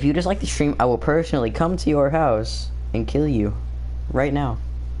 If you dislike the stream, I will personally come to your house and kill you. Right now.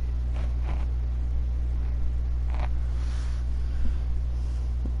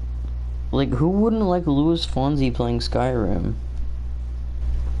 Like, who wouldn't like Louis Fonsi playing Skyrim?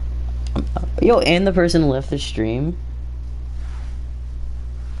 Yo, and the person left the stream.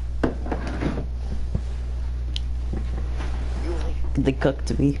 They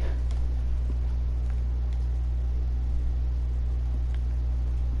cooked me.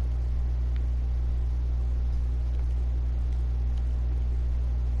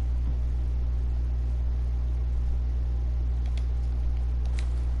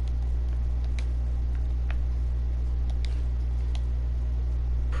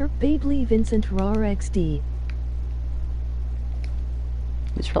 Probably Vincent Rar XD.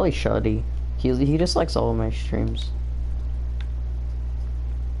 He's probably shoddy. He just likes all of my streams.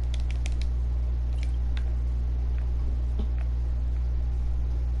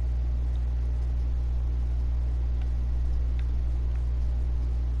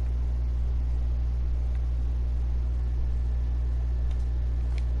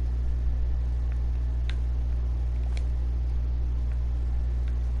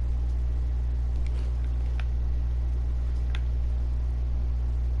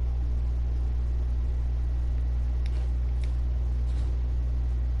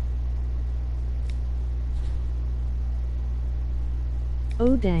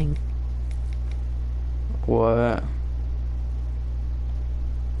 Oh dang. What?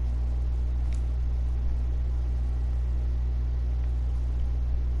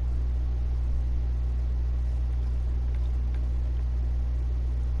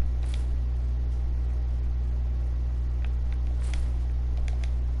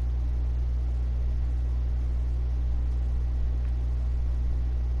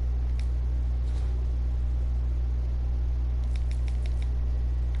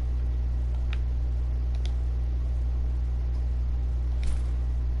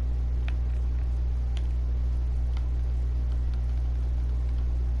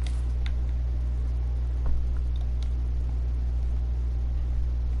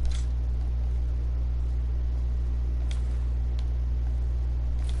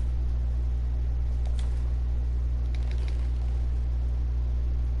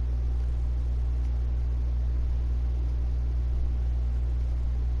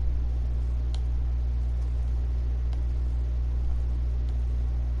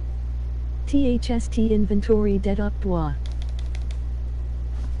 THST inventory dead up dwa.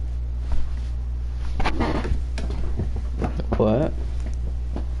 What?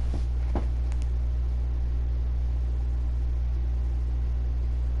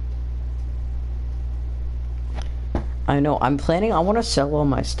 I know. I'm planning. I want to sell all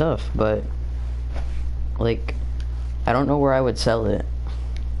my stuff, but like, I don't know where I would sell it.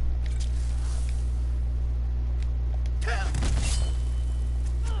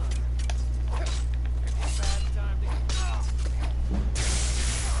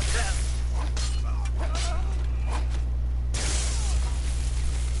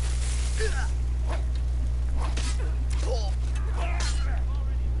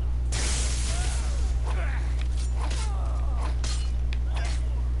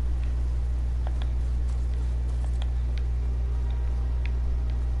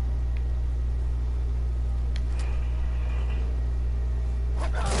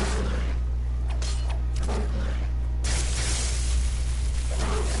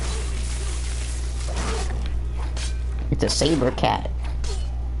 It's a saber cat.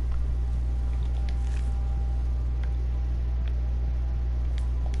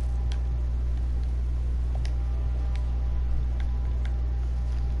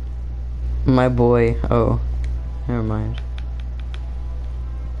 My boy. Oh, never mind.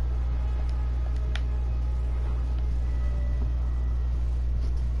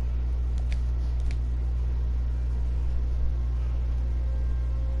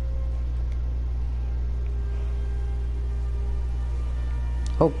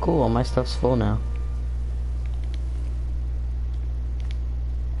 Oh, cool. My stuff's full now.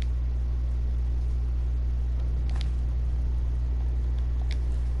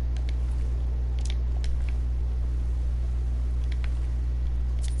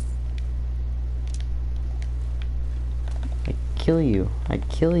 I kill you. I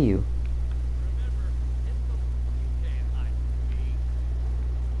kill you.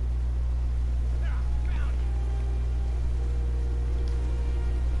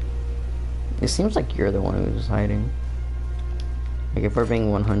 It seems like you're the one who's hiding. Like, if we're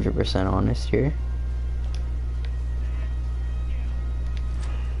being 100% honest here.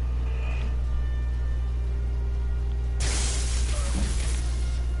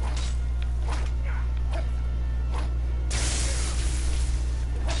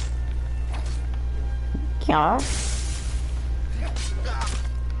 Yeah.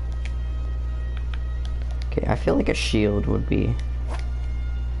 Okay, I feel like a shield would be...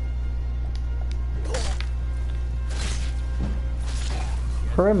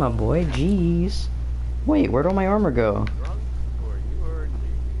 Hurry, my boy, jeez. Wait, where'd all my armor go? Drunk or you were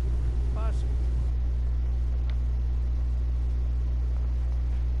leaving? Possibly.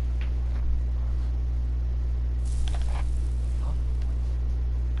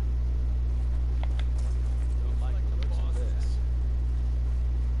 Don't like the looks of this.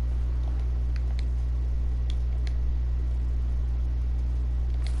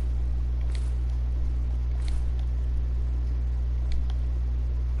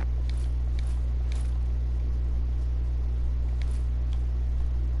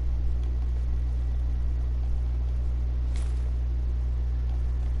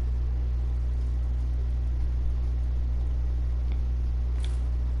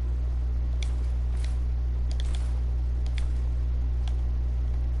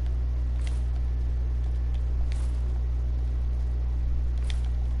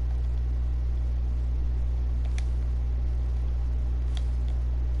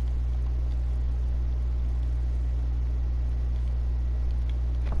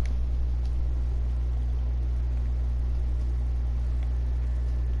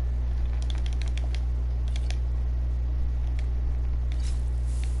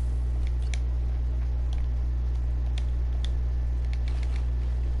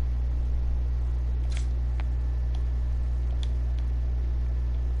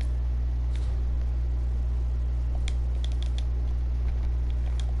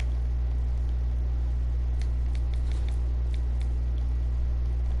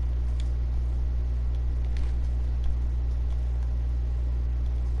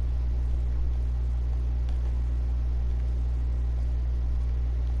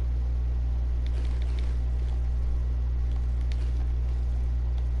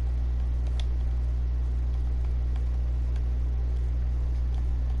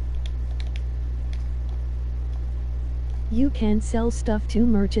 You can sell stuff to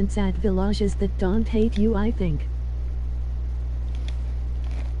merchants at villages that don't hate you, I think.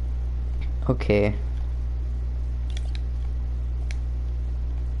 Okay.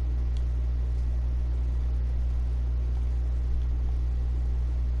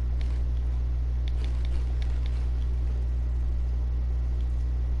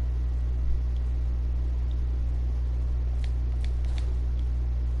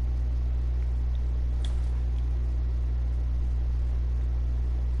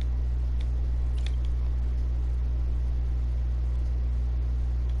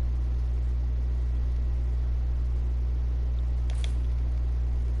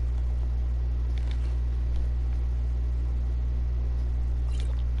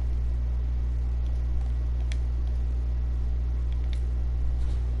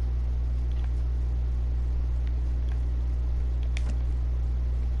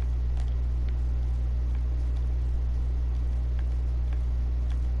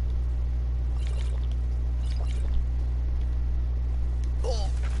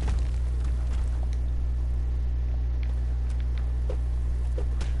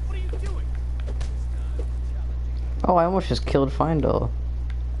 Oh, I almost just killed Findall.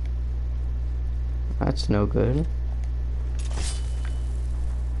 That's no good.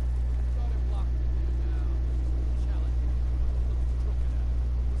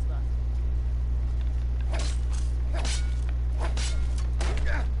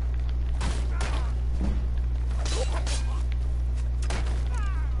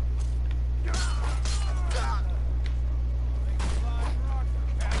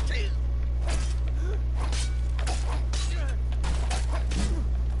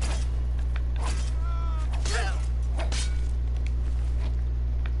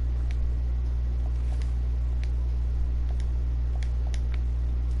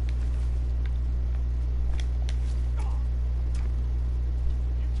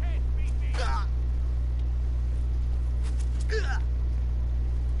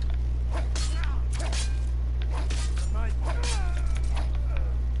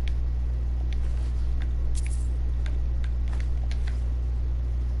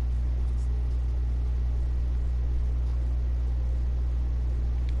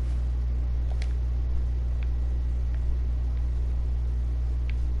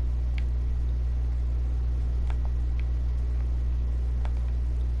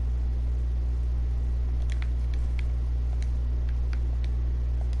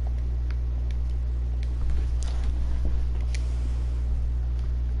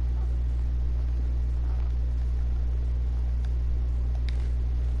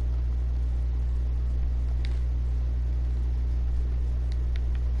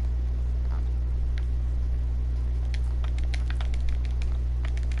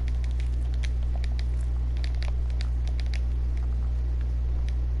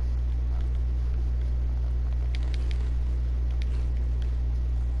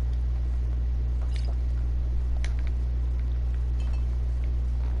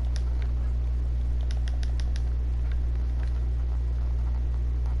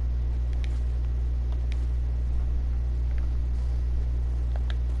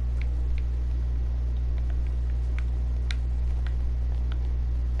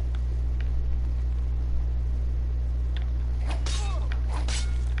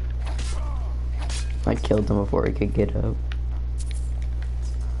 I killed him before he could get up.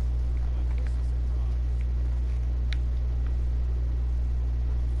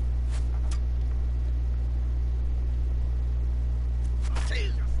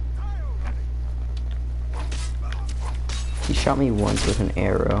 He shot me once with an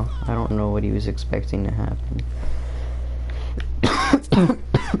arrow. I don't know what he was expecting to happen.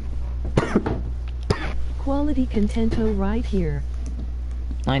 Quality contento right here.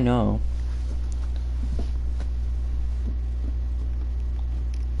 I know.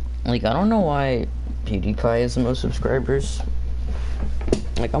 Like, I don't know why PewDiePie has the most subscribers.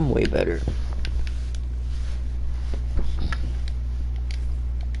 Like, I'm way better.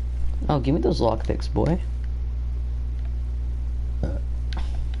 Oh, give me those lockpicks, boy. I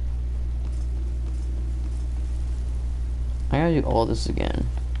gotta do all this again.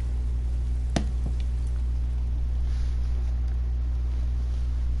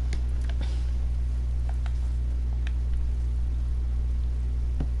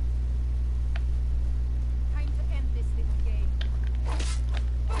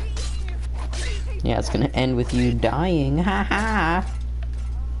 Yeah, it's gonna end with you dying. Ha ha.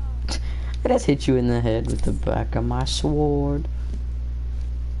 I just hit you in the head with the back of my sword.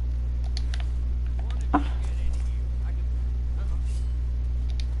 Ah.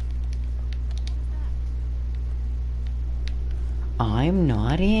 I'm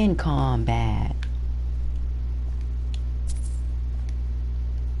not in combat.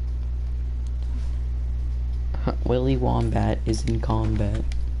 Willy Wombat is in combat.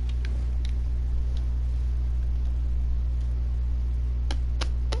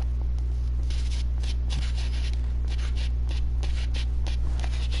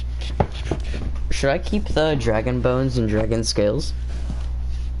 Should I keep the dragon bones and dragon scales?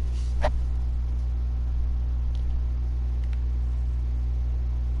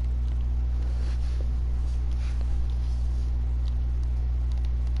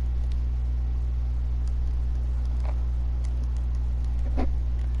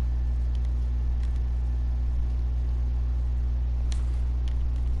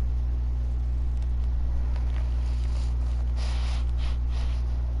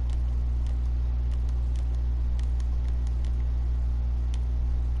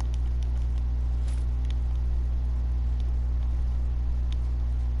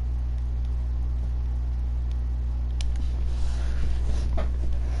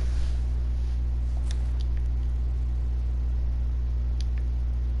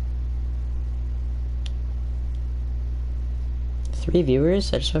 3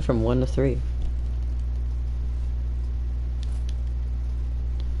 viewers? I just went from 1 to 3.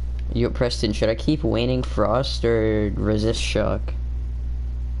 Yo, Preston, should I keep waning frost or resist shock?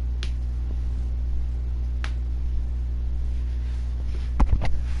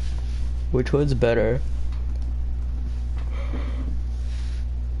 Which one's better?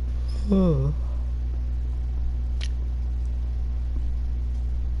 Oh.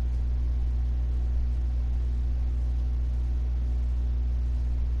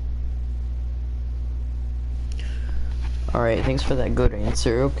 Alright, thanks for that good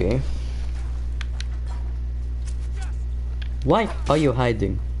answer, okay. Why are you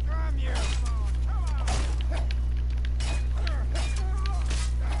hiding?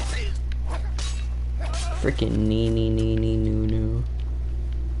 Freaking nee.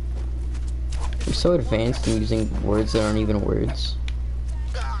 I'm so advanced in using words that aren't even words.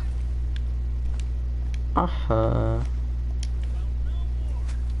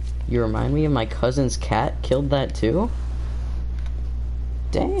 You remind me of my cousin's cat. Killed that too?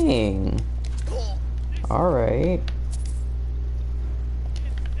 Dang. Alright.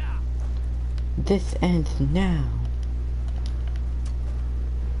 This ends now.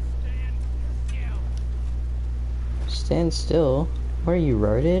 Stand still. What are you,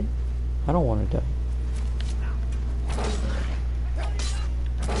 retarded? I don't want to die.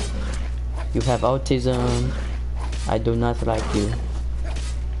 You have autism. I do not like you.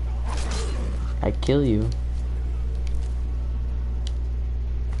 I kill you.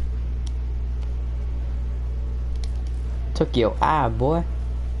 Took your eye, boy.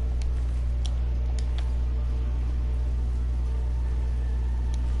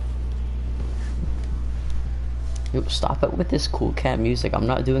 Yo, stop it with this cool cat music. I'm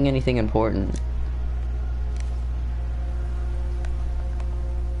not doing anything important.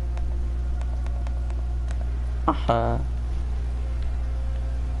 I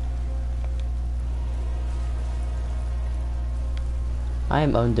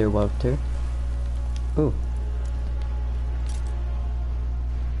am underwater. Ooh.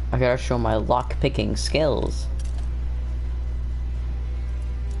 I gotta show my lock-picking skills.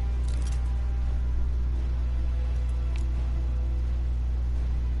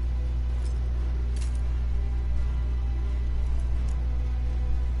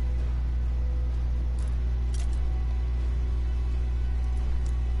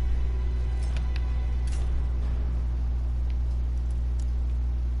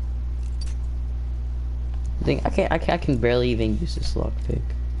 I can barely even use this lockpick.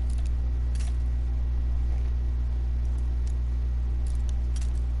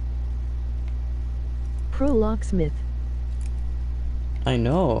 Pro locksmith. I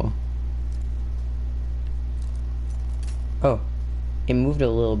know. Oh, it moved a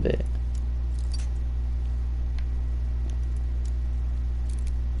little bit.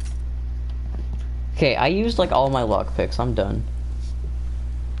 Okay, I used like all my lockpicks. I'm done.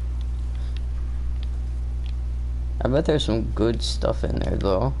 I bet there's some good stuff in there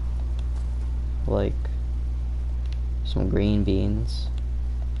though. Like some green beans.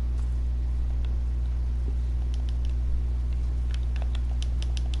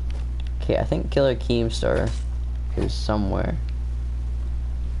 Okay, I think Killer Keemstar is somewhere.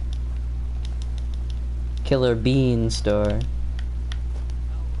 Killer Beanstar.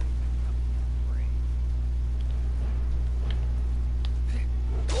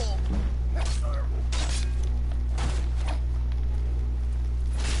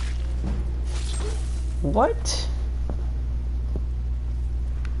 What?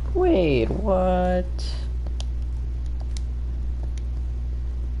 Wait, what?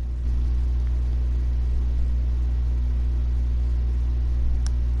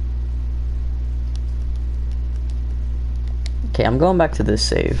 Okay, I'm going back to this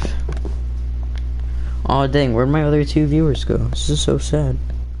save. Aw, dang, where'd my other 2 viewers go? This is so sad.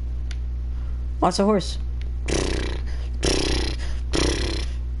 Oh, it's a horse.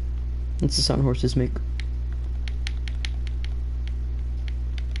 That's the sound horses make.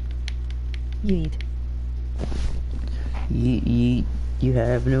 Yeet. Yeet, yeet, you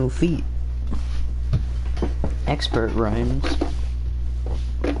have no feet. Expert rhymes.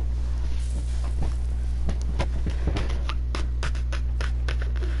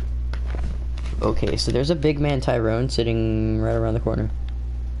 Okay, so there's a big man Tyrone sitting right around the corner.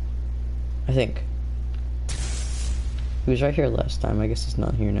 I think. He was right here last time. I guess he's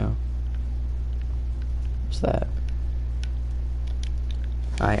not here now. What's that?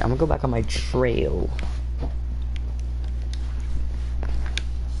 Alright, I'm gonna go back on my trail.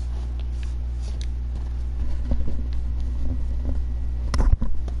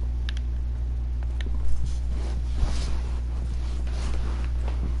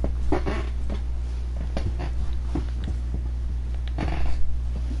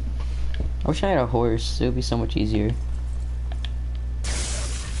 Wish I had a horse. It would be so much easier.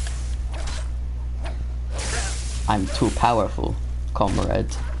 I'm too powerful,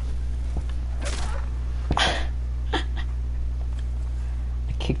 comrade. I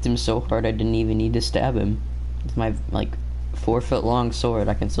kicked him so hard I didn't even need to stab him. With my, like, 4-foot long sword,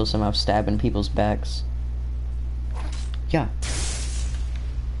 I can still somehow stab in people's backs. Yeah.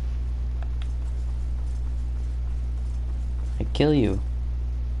 I kill you.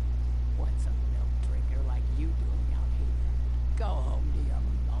 What's a milk drinker like you doing out here? Go home to your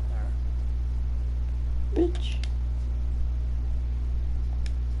mother. Bitch.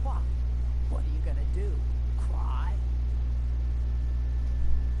 What? What are you gonna do? Cry?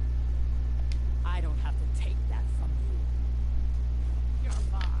 I don't have to take that from you. You're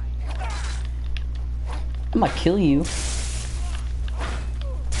mine. I'm gonna kill you.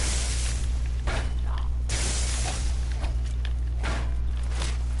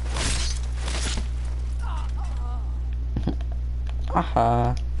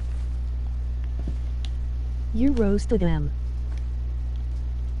 Aha. You roasted him.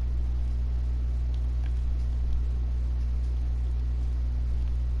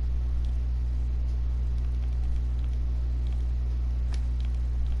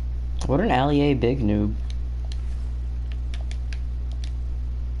 What an allié big noob.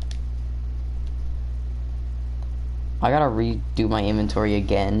 I gotta redo my inventory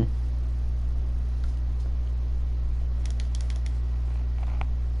again.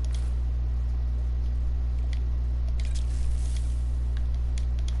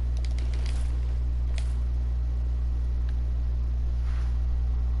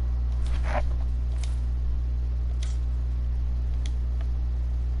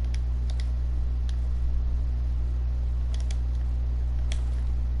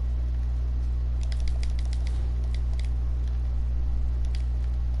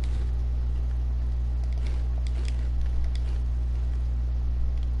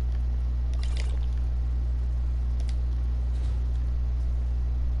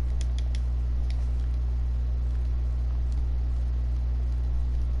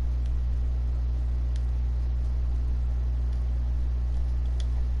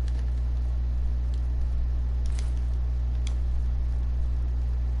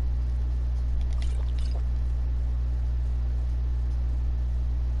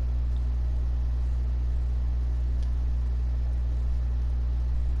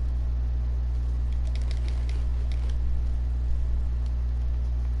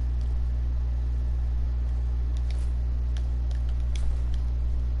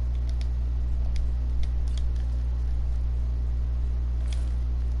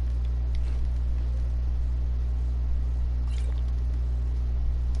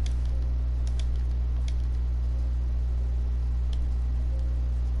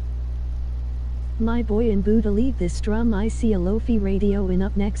 My boy and Boo, delete this drum. I see a Lofi radio in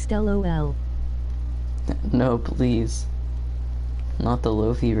up next, lol. No, please. Not the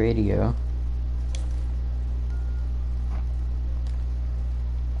Lofi radio.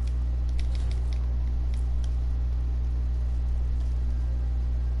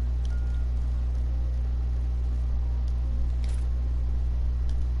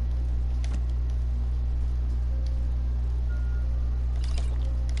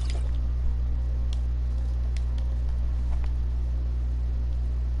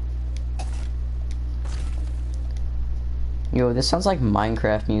 Yo, this sounds like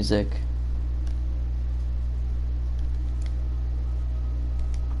Minecraft music.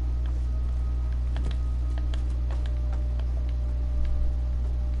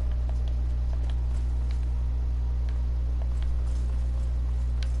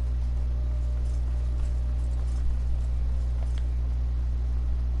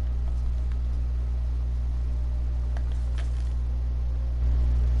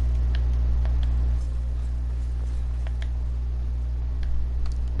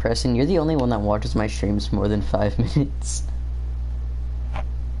 Preston, you're the only one that watches my streams more than 5 minutes.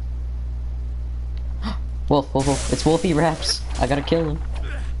 Wolf, wolf, wolf. It's Wolfie Raps. I gotta kill him.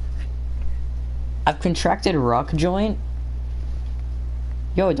 I've contracted rock joint.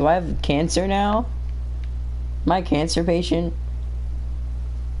 Yo, do I have cancer now? Am I a cancer patient?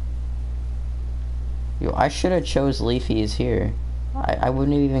 Yo, I should have chose Leafy's here. I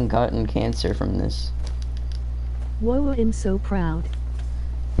wouldn't have even gotten cancer from this. Whoa, I'm so proud.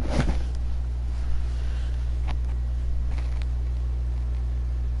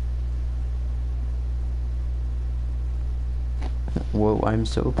 Whoa, I'm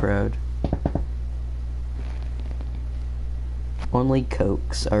so proud. Only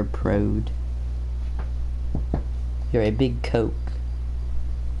cokes are proud. You're a big coke.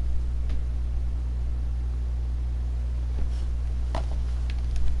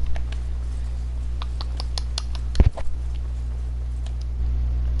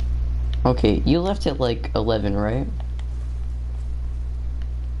 Okay, you left at like 11, right?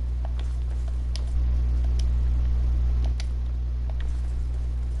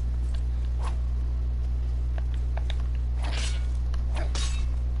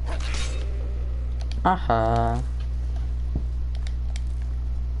 Aha.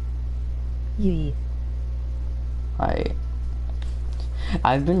 Yee.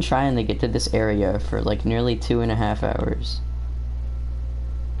 I've been trying to get to this area for like nearly 2.5 hours.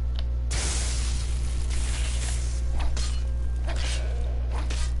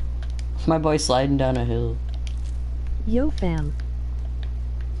 My boy sliding down a hill. Yo fam.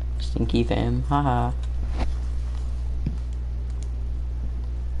 Stinky fam. Haha.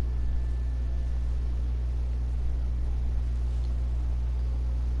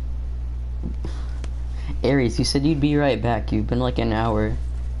 Aries, you said you'd be right back. You've been like an hour.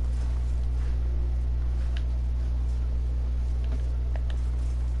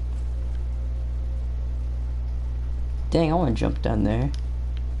 Dang, I want to jump down there.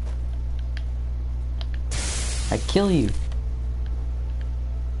 I kill you.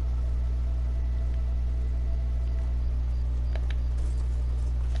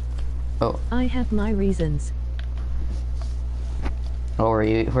 Oh. I have my reasons. Oh, were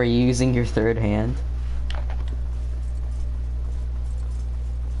you using your third hand?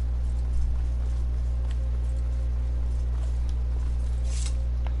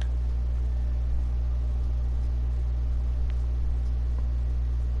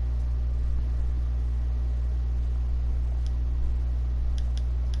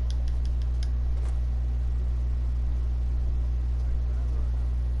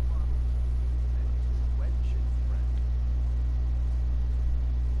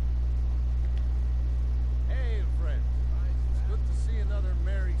 Hey, friend. It's good to see another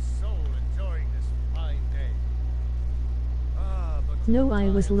merry soul enjoying this fine day. But No, I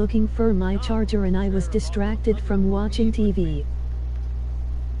was looking for my charger and I was distracted from watching TV.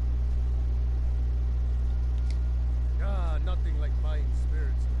 Nothing like fine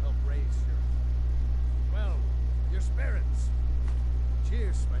spirits to help raise your spirits.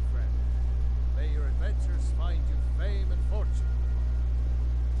 Cheers, my friend. May your adventures find you fame and fortune.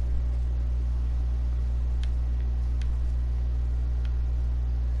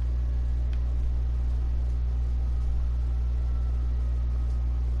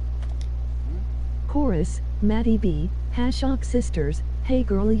 Chorus, Maddie B, Hashok Sisters, hey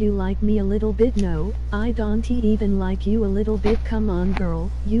girl you like me a little bit, no, I don't even like you a little bit, come on girl,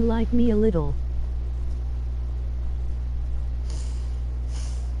 you like me a little.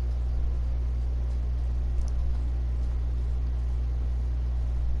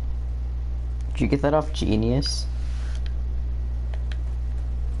 Did you get that off Genius?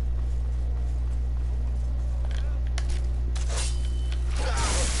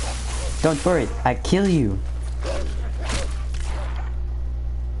 Don't worry, I kill you. No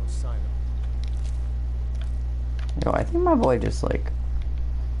sign of Yo, I think my boy just like...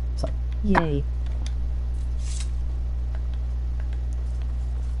 It's like, Yay.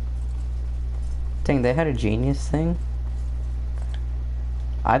 dang, they had a Genius thing?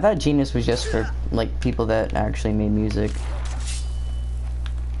 I thought Genius was just for, like, people that actually made music.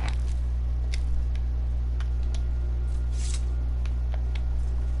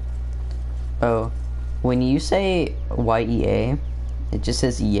 Oh, when you say YEA, it just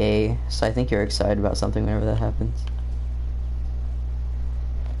says yay, so I think you're excited about something whenever that happens.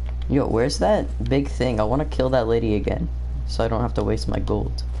 Yo, where's that big thing? I want to kill that lady again, so I don't have to waste my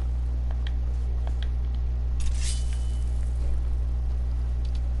gold.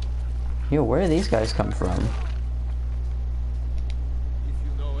 Yo, where do these guys come from? If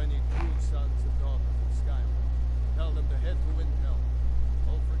you know any true sons and daughters of Skyrim, tell them to head to Windhelm.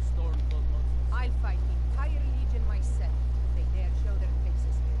 Ulfric Stormblood must I'll fight the entire legion myself if they dare show their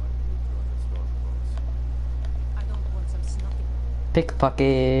faces here. join the Stormcloaks. I don't want some snuffing.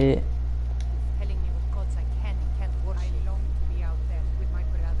 Pickpocket. Telling me what gods I can and can't worship. I long to be out there with my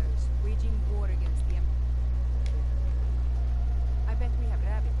brothers, waging war against the Empire. I bet we have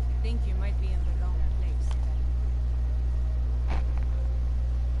rabbits. Think you might be in the wrong place.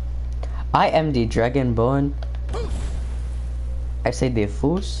 I am the Dragonborn. I say the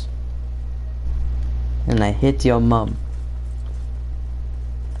foos. And I hit your mum.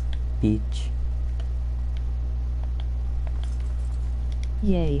 Bitch.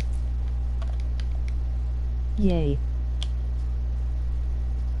 Yay. Yay.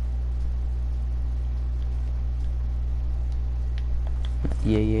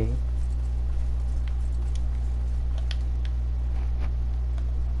 Yeah, yeah.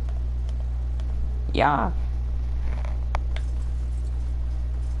 Yeah.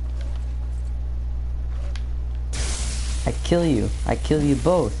 I kill you. I kill you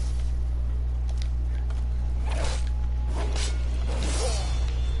both.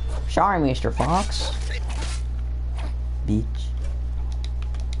 Sorry, Mr. Fox. Beach.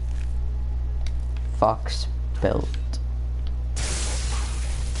 Fox belt.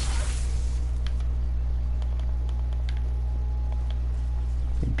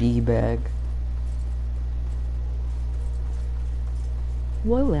 Bee bag.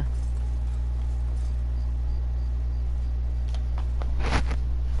 Whoa.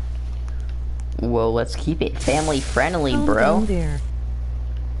 Well, let's keep it family friendly, Calm bro. down there.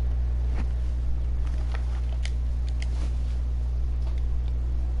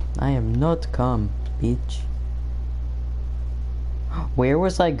 I am not calm, bitch. Where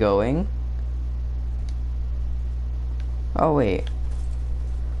was I going? Oh, wait.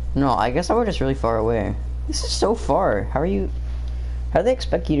 No, I guess I was just really far away. This is so far. How do they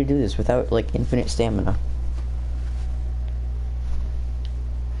expect you to do this without, like, infinite stamina?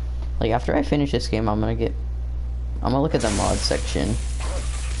 Like, after I finish this game, I'm gonna look at the mod section.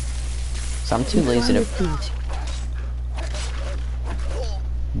 So I'm too lazy to...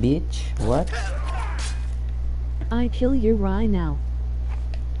 Bitch, what? I kill you right now.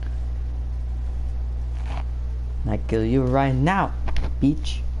 I kill you right now,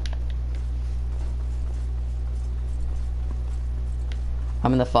 bitch.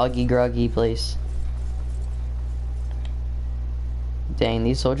 I'm in the foggy, groggy place. Dang,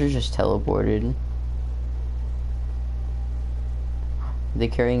 these soldiers just teleported. Are they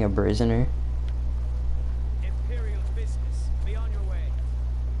carrying a prisoner? Imperial business. Be on your way.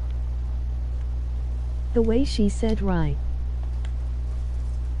 The way she said right.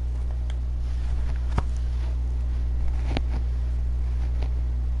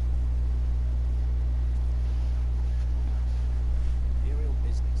 Imperial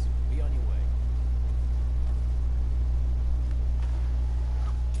business. Be on your way.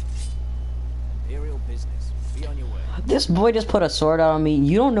 Imperial business. Be on your way. This boy just put a sword out on me.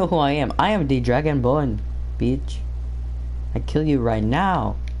 You don't know who I am. I am the Dragonborn, bitch. I kill you right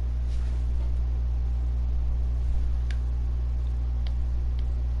now.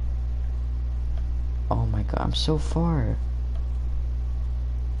 Oh my god, I'm so far.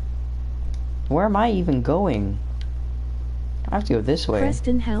 Where am I even going? I have to go this way.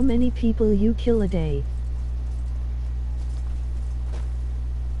 Preston, how many people you kill a day?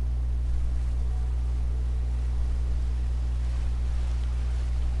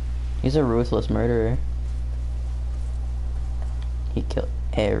 He's a ruthless murderer. He killed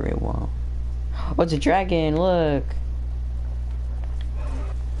everyone. Oh, it's a dragon, look!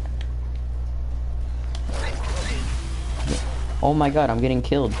 Oh my god, I'm getting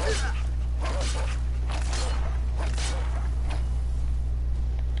killed.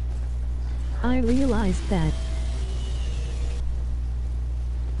 I realized that.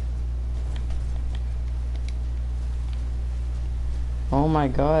 Oh my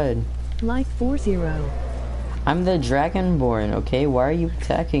god. Like 40. I'm the Dragonborn, okay? Why are you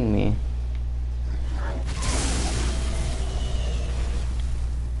attacking me?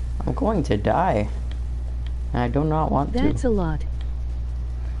 I'm going to die. And I do not want to. That's a lot.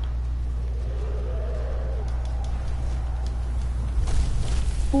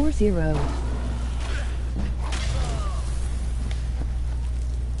 Four zero.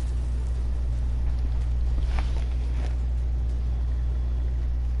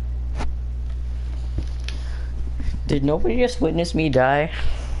 Did nobody just witness me die?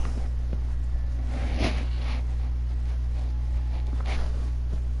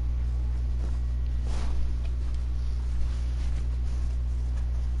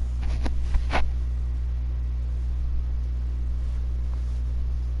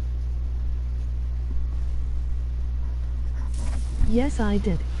 Yes, I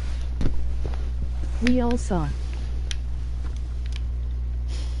did. We all saw.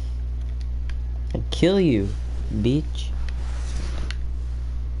 I'd kill you, bitch.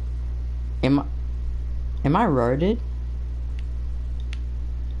 Am I retarded?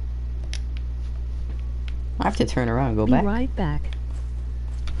 I have to turn around and go Be back. right back.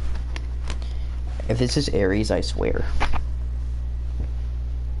 If this is Ares, I swear.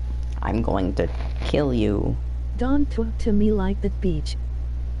 I'm going to kill you. Don't talk to me like that, bitch.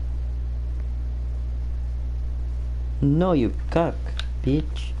 No, you cuck,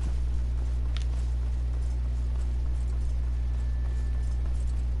 bitch.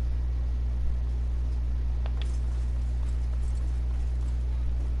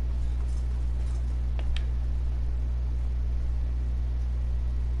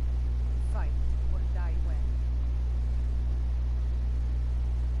 Fight or die when.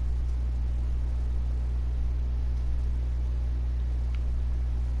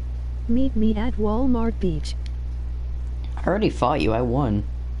 Meet me at Walmart Beach. I already fought you. I won.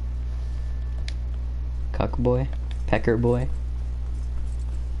 Cuck boy. Pecker boy.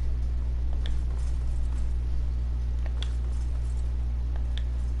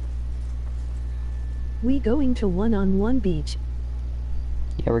 We going to one-on-one beach.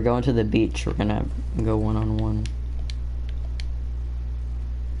 Yeah, we're going to the beach. We're gonna go one-on-one.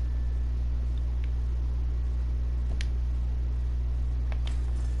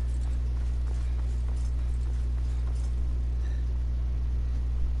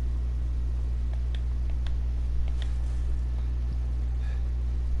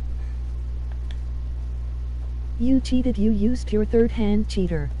 You cheated, you used your third hand,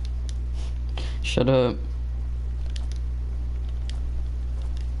 cheater. Shut up.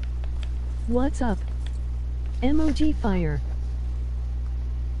 What's up? Emoji fire.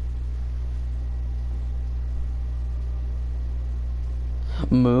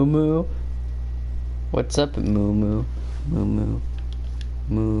 Moo moo. What's up, moo moo? Moo moo.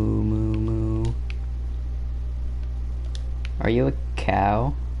 Moo moo moo. Are you a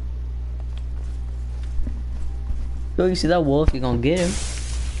cow? Yo, you see that wolf? You gonna get him.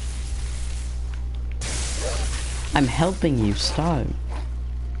 I'm helping you. Stop.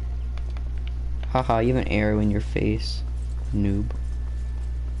 Haha, you have an arrow in your face. Noob.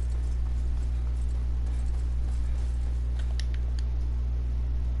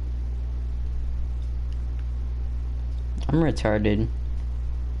 I'm retarded.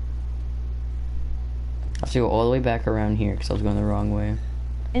 I have to go all the way back around here because I was going the wrong way.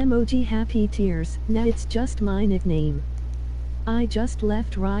 Emoji happy tears. Nah, it's just my nickname. I just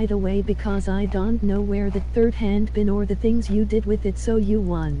left right away because I don't know where the third hand been or the things you did with it, so you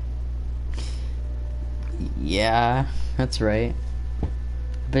won. Yeah, that's right.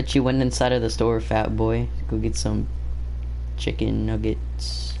 Bet you went inside of the store, fat boy. Go get some chicken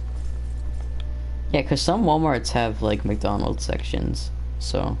nuggets. Yeah, because some Walmarts have, like, McDonald's sections,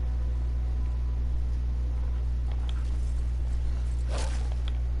 so...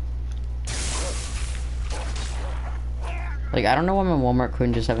 Like, I don't know why my Walmart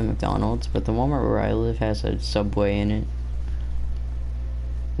couldn't just have a McDonald's, but the Walmart where I live has a Subway in it.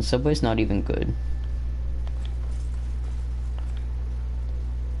 And Subway's not even good.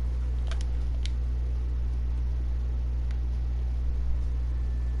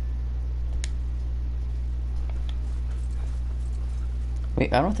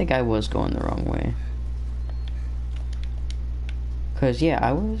 Wait, I don't think I was going the wrong way. 'Cause, yeah,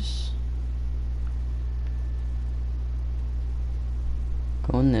 I was...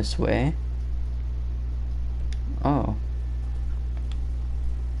 going this way. Oh.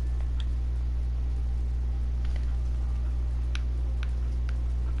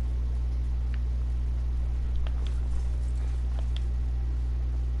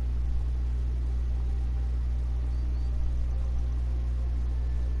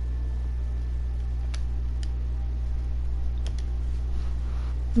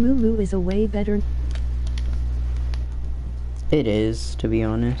 Moo Moo is a way better. It is, to be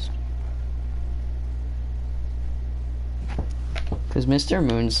honest. Because Mr.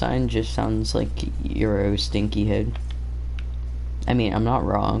 Moonsign just sounds like you're a stinky head. I mean, I'm not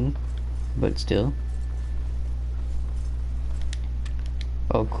wrong, but still.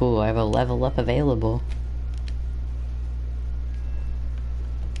 Oh, cool, I have a level up available.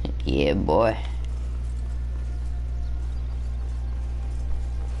 Yeah, boy.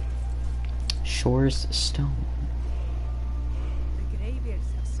 Shore's Stone. The Greybeards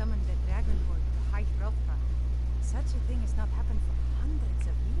have summoned the Dragonborn to hide Hrothgar. Such a thing has not happened for hundreds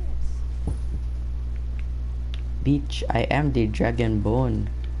of years. Beach, I am the Dragonborn.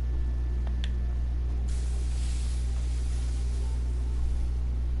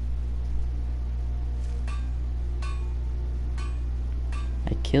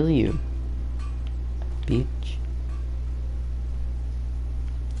 I kill you. Beach.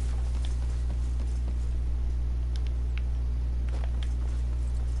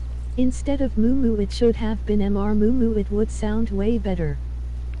 Instead of Moo Moo, it should have been MR Moo Moo. It would sound way better.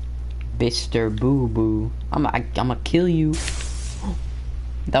 Mr. Boo Boo. I'ma kill you.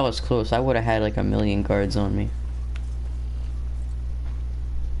 That was close. I would have had like a million cards on me.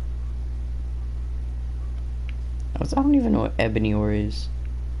 I don't even know what ebony ore is.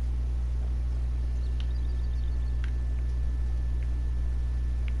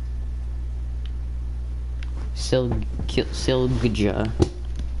 Silgja.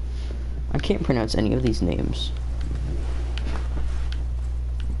 I can't pronounce any of these names.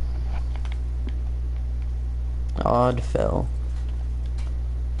 Oddfell.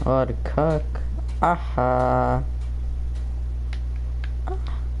 Odd cuck. Aha.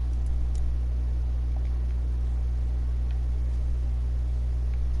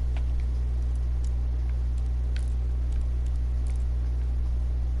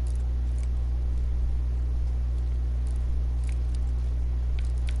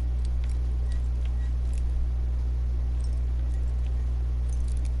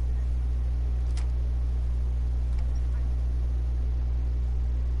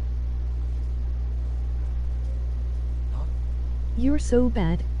 You're so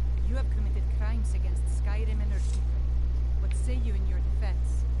bad. You have committed crimes against Skyrim and her people. What say you in your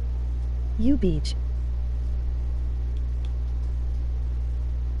defense? You beach.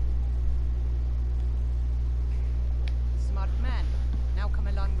 Smart man. Now come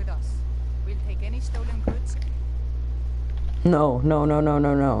along with us. We'll take any stolen goods. No, no, no, no,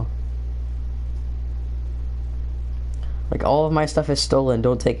 no, no. Like, all of my stuff is stolen.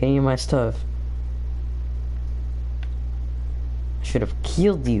 Don't take any of my stuff. I should have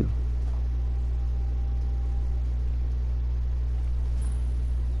killed you.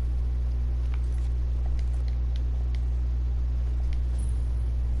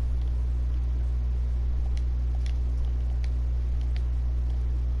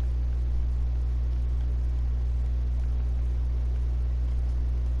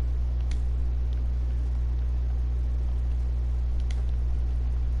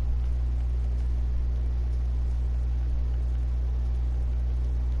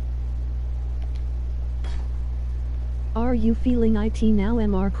 Are you feeling it now,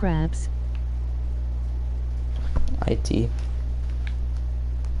 MR Crabs? IT.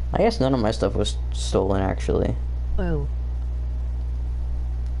 I guess none of my stuff was stolen, actually. Oh.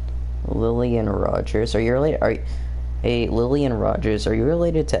 Lillian Rogers. Are you related? Hey, Lillian Rogers, are you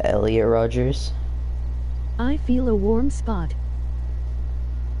related to Elliot Rogers? I feel a warm spot.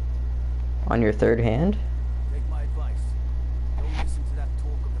 On your third hand? Take my advice. Don't listen to that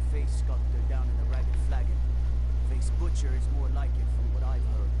talk of the face sculptor down in the Ragged Flagon. Face butcher is more like it from what I've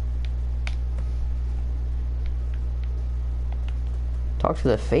heard. Talk to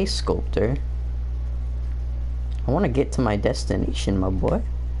the face sculptor. I want to get to my destination, my boy.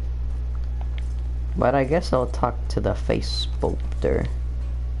 But I guess I'll talk to the face sculptor.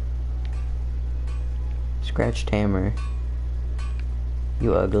 Scratched hammer.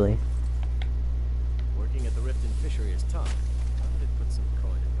 You ugly. Working at the Rift and Fishery is tough. I would have put some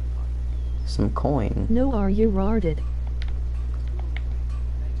coin in my pocket. Some coin. No, are you rarded?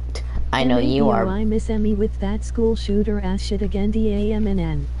 I know you are. I miss Emmy with that school shooter ass shit again.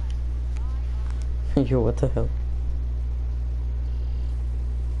 DAMNN. Yo, what the hell?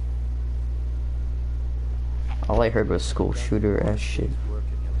 All I heard was school shooter ass shit.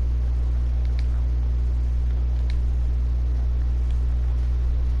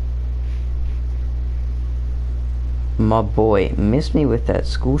 My boy, miss me with that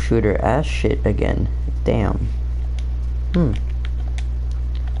school shooter ass shit again. Damn. Hey man,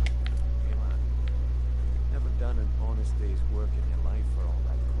 never done an honest day's work in your life for all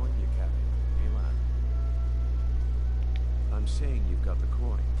that coin you carry. Hey man. I'm saying you've got the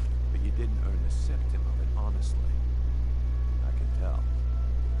coin, but you didn't earn a septim of it honestly. I can tell.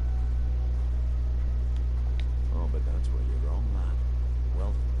 Oh, but that's where you're wrong, lad.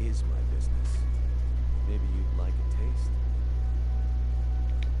 Wealth is my business. Maybe you'd like a taste.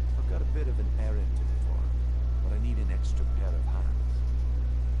 I've got a bit of an errand to perform, but I need an extra pair of hands.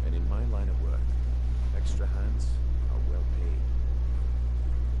 And in my line of work, extra hands are well paid.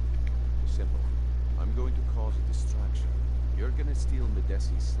 Simple. I'm going to cause a distraction. You're gonna steal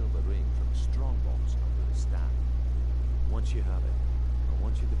Medesi's silver ring from a strongbox under the staff. Once you have it, I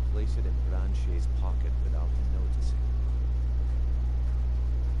want you to place it in Branche's pocket without him noticing.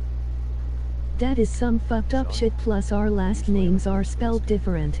 That is some fucked up shit, plus our last names are spelled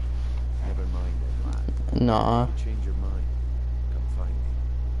different. Never mind it, lad. Nah. If you change your mind, come find me.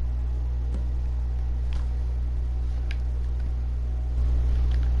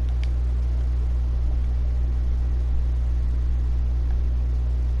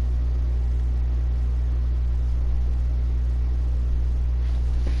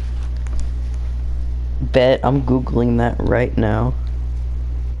 Bet I'm googling that right now.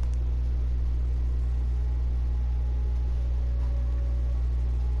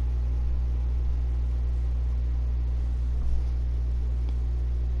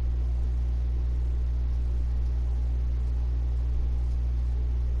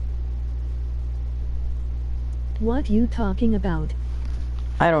 What you talking about?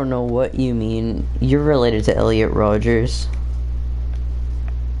 I don't know what you mean. You're related to Elliot Rogers.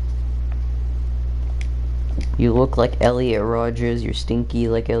 You look like Elliot Rogers. You're stinky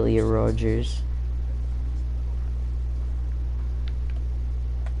like Elliot Rogers.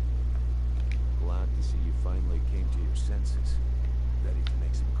 Glad to see you finally came to your senses. Ready to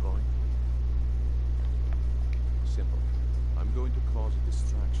make some coin? Simple. I'm going to cause a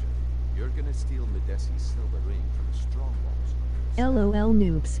distraction. You're gonna steal Medesi's silver ring from a strongbox. LOL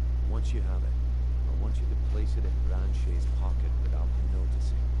noobs. Once you have it, I want you to place it in Branche's pocket without him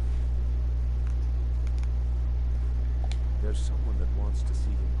noticing. There's someone that wants to see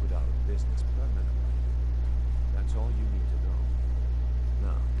him put out of business permanently. That's all you need to know.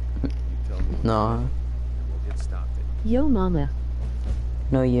 No. And we'll get started. Yo mama.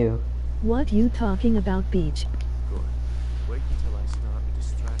 No, you. What you talking about, beach? Good. Wait until I start the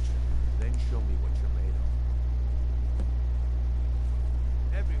distraction, then show me what you're made of.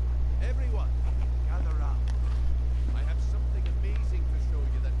 Everyone, gather round. I have something amazing to show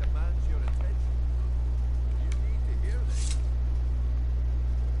you that demands your attention. You need to hear this.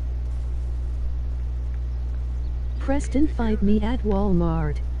 Preston, find me at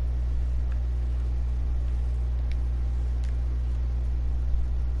Walmart.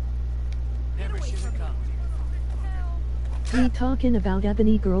 Never should have come. We talking about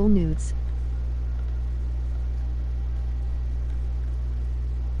ebony girl nudes.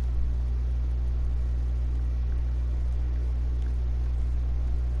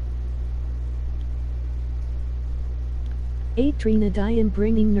 Trina Diane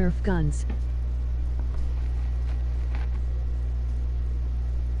bringing Nerf guns.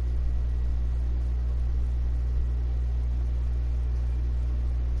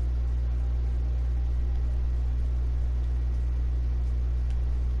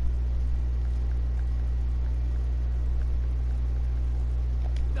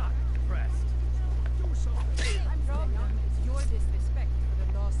 Not impressed. Do something. Problem is your disrespect for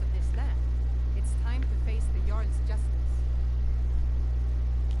the laws of this land. It's time to face the Jarl's justice.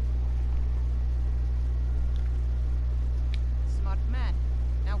 Smart man.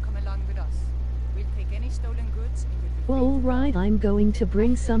 Now come along with us. We'll take any stolen goods and you'll be free to Alright, go. I'm going to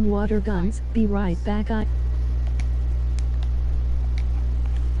bring some water guns. Be right back.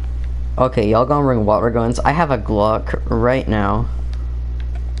 Okay, y'all gonna bring water guns? I have a Glock right now.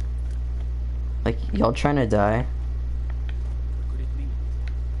 Like, y'all trying to die? Could it be?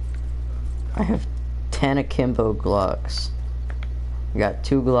 I have 10 akimbo Glocks. I got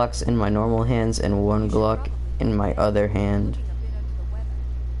 2 Glocks in my normal hands and 1 Glock in my other hand. Looking a bit under the weather.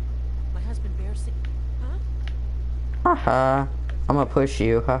 My husband bears sick. Huh? Haha. I'ma push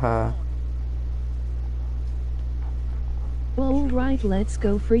you, haha. Alright, let's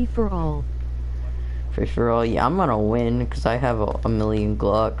go free for all. For sure, yeah, I'm gonna win because I have a million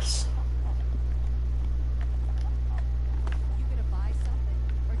Glocks. You gonna buy something,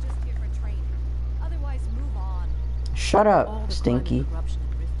 or just here for training? Otherwise, move on. Shut All up, the crime and Stinky. corruption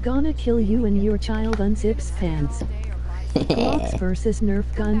and risk. Gonna kill you and your child unzips pants. All day or buy some Glocks versus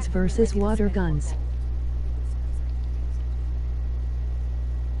Nerf guns versus water guns.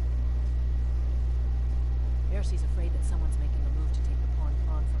 Bercy's afraid that someone's making a move to take the pawn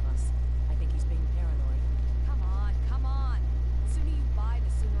from us. I think he's being paranoid. Come on, come on. The sooner you buy, the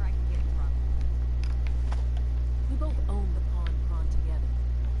sooner I can get drunk. We both own the pawn together.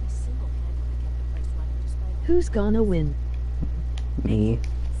 He single-handedly kept the place running despite Who's gonna win? Me.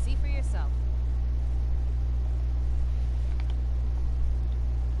 See for yourself.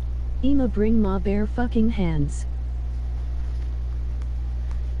 Ema, bring my bare fucking hands.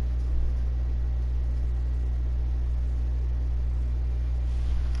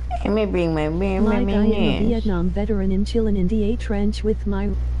 Me being my Like I am a Vietnam veteran and chillin' in the trench with my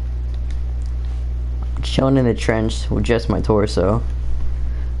Chilling in the trench with just my torso.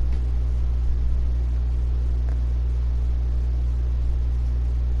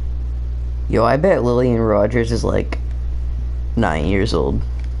 Yo, I bet Lillian Rogers is like 9 years old.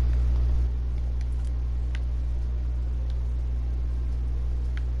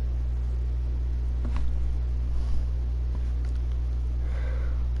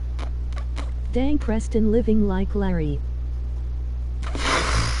 dang Preston living like Larry.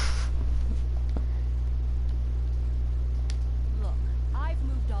 Look, I've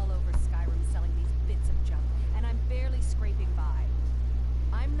moved all over Skyrim selling these bits of junk, and I'm barely scraping by.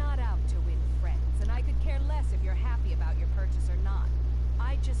 I'm not out to win friends, and I could care less if you're happy about your purchase or not.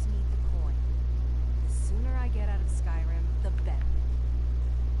 I just need the coin. The sooner I get out of Skyrim, the better.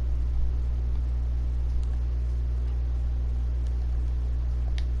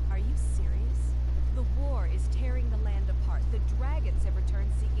 Are you serious? The war is tearing the land apart. The dragons have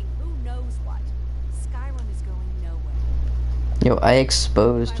returned seeking who knows what. Skyrim is going nowhere. Yo, I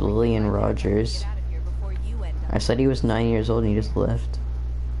exposed If I were you, Lillian I'd get Rogers. out of here before you end up I said he was 9 years old and he just left.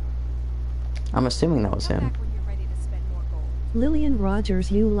 I'm assuming that was Come him. back when you're ready to spend more gold. Lillian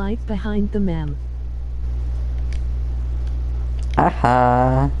Rogers, you like behind the mem.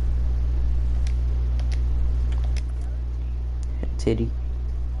 Aha. Titty.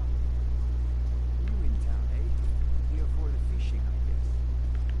 New in town, eh? Here for the fishing, I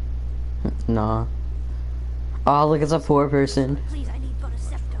guess. Nah. Oh, look, it's a poor person. Please, I need but a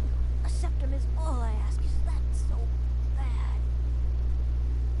septum. A septum is all I ask. Is that so bad?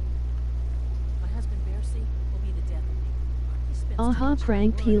 My husband Bercy will be the death of me. He spends too Aha, much time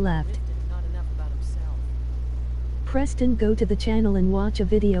pranked, he worrying left. about it and not enough Preston, go to the channel and watch a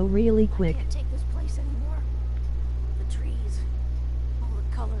video really quick. Can't take this place anymore. The trees, all the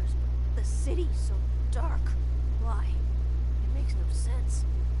colors, but the city's so dark. Why? It makes no sense.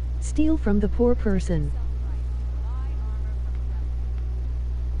 Steal from the poor person.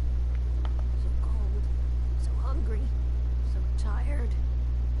 So cold, so hungry, so tired.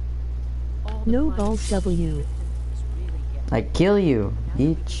 All the No climate balls W. is really getting I kill you,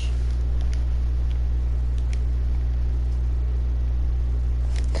 each.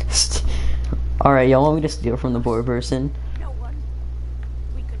 Alright, y'all want me to steal from the poor person? No one.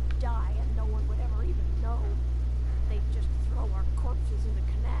 We could die and no one would ever even know. They'd just throw our corpses in the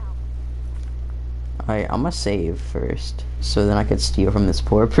canal. Alright, I'm gonna save first, so then I could steal from this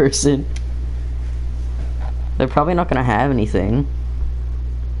poor person. They're probably not gonna have anything.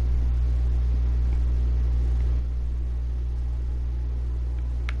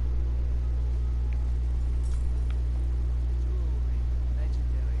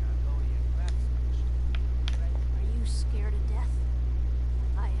 Are you scared of death?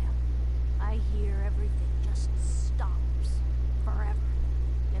 I am. I hear everything just stops forever.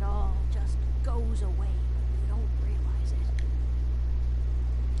 It all just goes away. You don't realize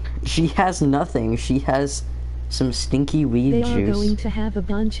it. She has nothing. She has some stinky weed They are juice. going to have a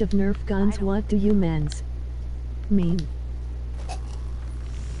bunch of Nerf guns. What do you mans mean?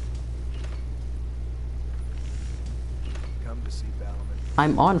 Come to see Ballerman.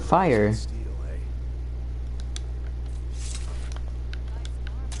 I'm on fire. Steel, eh?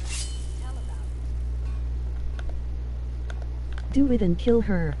 Do it and kill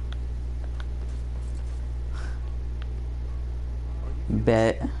her.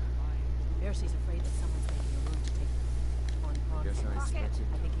 Bet. Percy's afraid that someone's making a move to take on Guess I expected.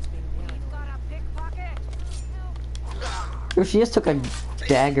 I think he's being paranoid. Yo, she just took a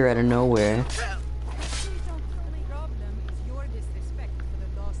dagger out of nowhere. The problem is your disrespect for the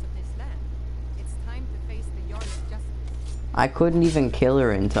laws of this land. It's time to face the yard of justice. I couldn't even kill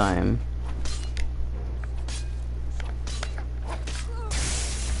her in time.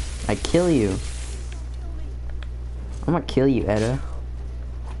 I kill you. I'm gonna kill you, Etta.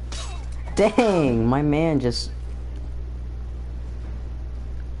 Dang, my man just...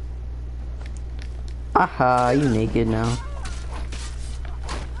 Aha, you naked now.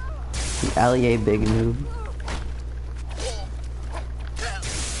 You allier big noob.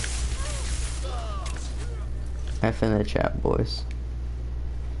 F in the chat, boys.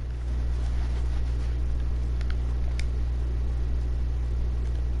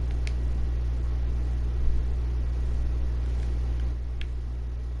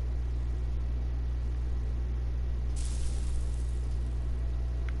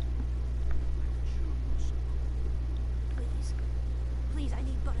 Please. Please, I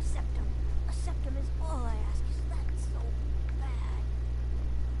need but a septum. A septum is all I ask. Is that so bad?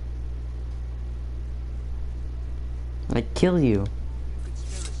 I kill you.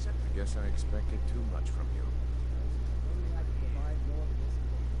 I guess I expected too much from you.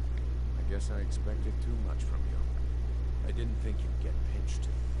 I guess I expected too much from you. I didn't think you'd get pinched.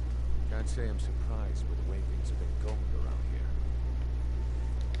 Can't say I'm surprised with the way things have been going around here.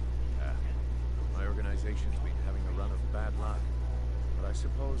 My organization's been having a run of bad luck, but I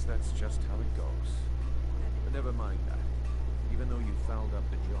suppose that's just how it goes. But never mind that. Even though you fouled up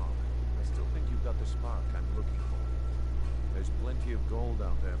the job, I still think you've got the spark I'm looking for. There's plenty of gold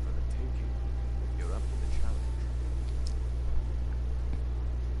out there for the taking, if you're up to the challenge.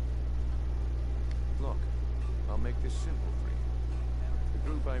 Look, I'll make this simple for you. The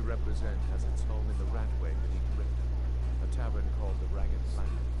group I represent has its home in the Ratway beneath Ripton, a tavern called the Ragged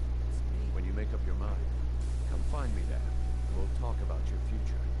Planet. When you make up your mind, come find me there, and we'll talk about your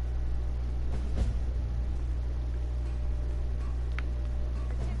future.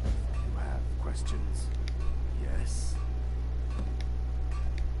 You have questions? Yes?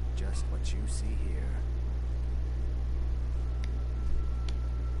 Just what you see here.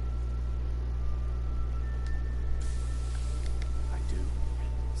 I do.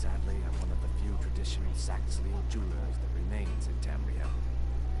 Sadly, I'm one of the few traditional Saxony jewelers that remains in Tamriel.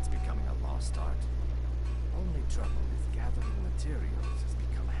 It's becoming a lost art. Only trouble is gathering materials has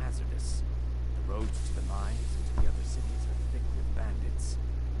become hazardous. The roads to the mines and to the other cities are thick with bandits.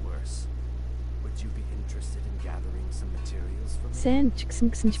 Worse. Would you be interested in gathering some materials for me? San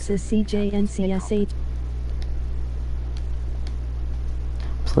CJNCSH.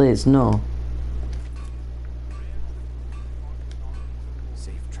 Please, no.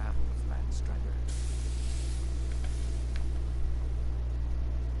 Safe travels, Landstrider.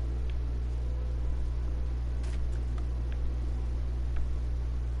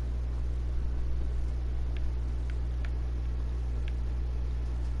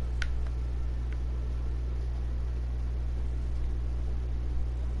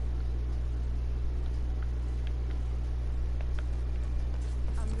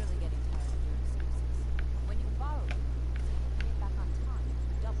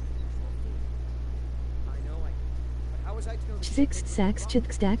 was I to know that Six sacks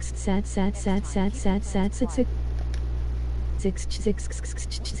chit stacks sat sat sat sat sat sat sat six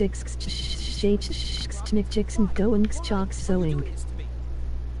nick chicks and doings chalks sewing. this to me?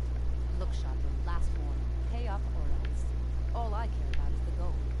 Look, Shotgun, last warning. Pay up or else. All I care about is the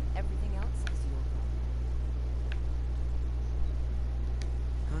gold. Everything else is your problem.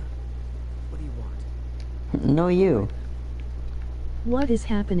 Huh? What do you want? No, you. What is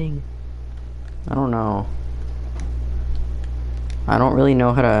happening? I don't know. I don't really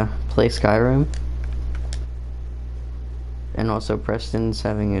know how to play Skyrim. And also Preston's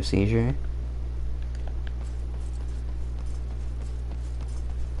having a seizure.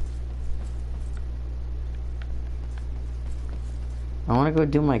 I want to go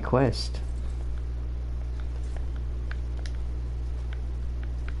do my quest.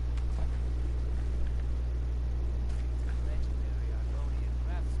 Legendary Argonian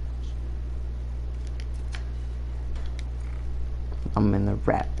craftsmanship. I'm in the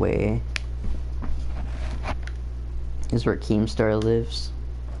rat way. This is where Keemstar lives.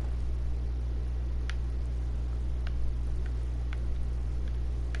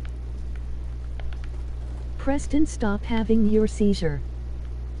 Preston, stop having your seizure.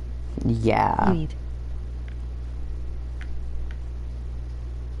 Yeah. Read.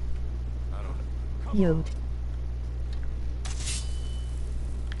 Yod.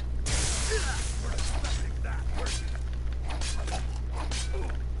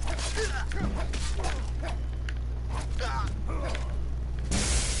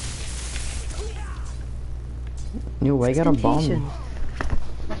 Yo, I got a Stintation. bomb.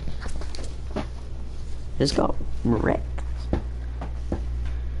 Just got wrecked.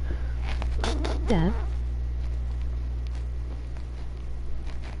 Dev.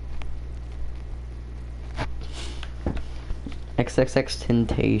 XXX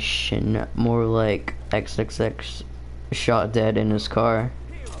Temptation. More like XXX shot dead in his car.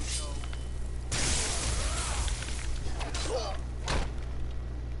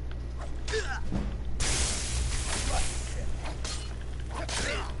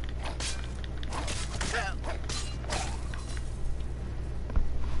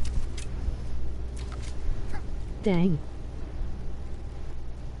 Dang.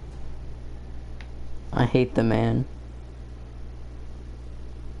 I hate the man.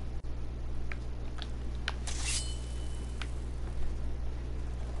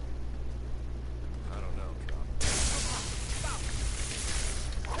 I don't know, Drop.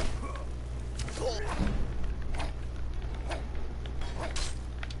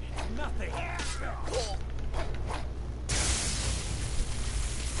 Nothing.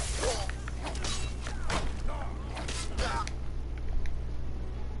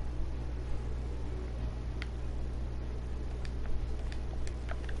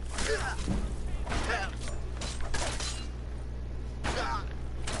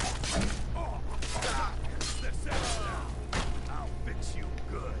 I'll fix you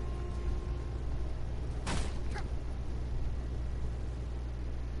good.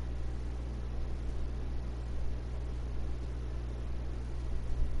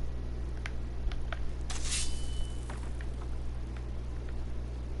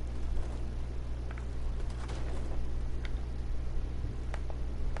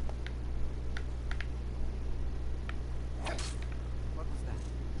 What was that?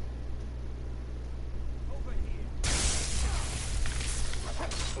 Over here.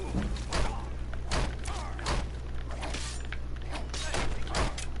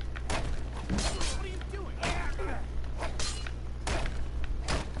 What are you doing?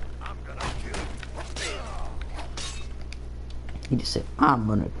 I'm gonna kill you. He just said, I'm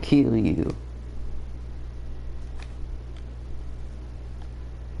gonna kill you.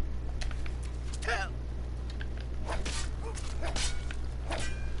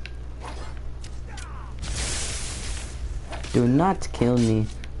 Do not kill me.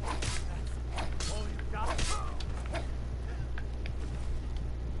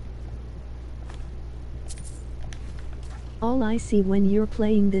 All I see when you're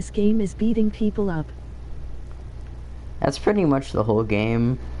playing this game is beating people up. That's pretty much the whole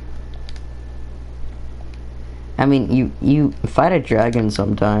game. I mean, you fight a dragon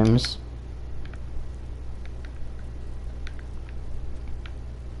sometimes.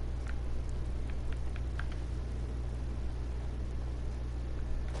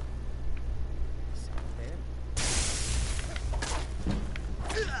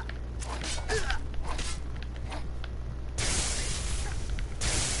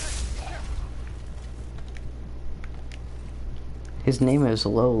 His name is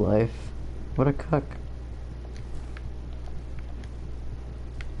Lowlife. What a cuck.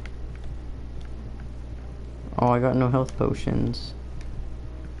 Oh, Oh, I got no health potions.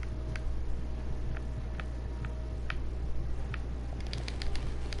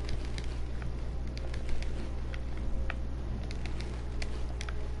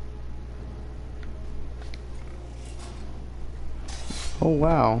 Oh,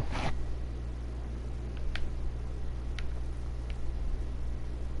 wow.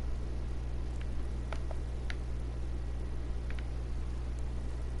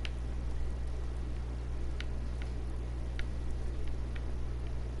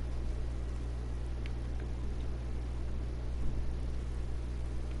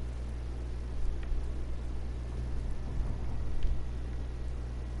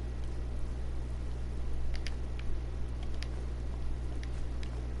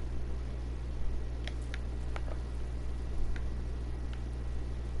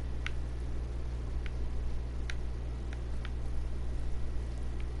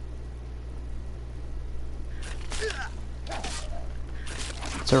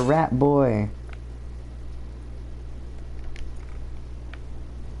 It's a rat boy.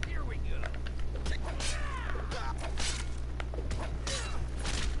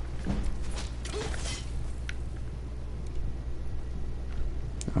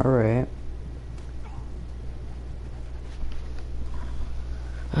 Alright.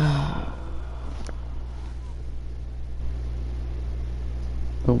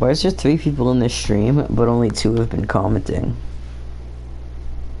 Why is there 3 people in this stream, but only 2 have been commenting?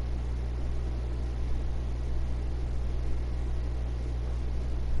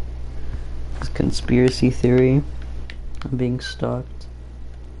 It's conspiracy theory. I'm being stalked.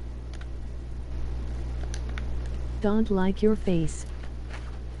 Don't like your face.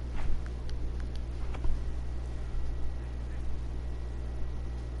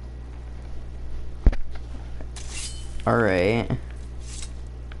 Alright.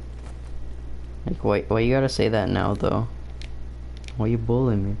 Like, why you gotta say that now, though? Why you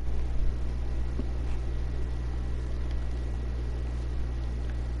bullying me?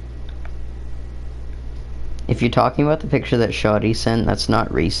 If you're talking about the picture that Shoddy sent, that's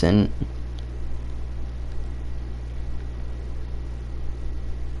not recent.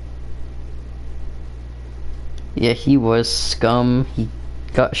 Yeah, he was scum. He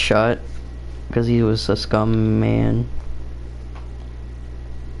got shot because he was a scum man.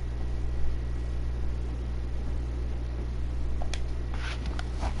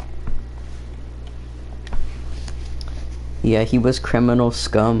 Yeah, he was criminal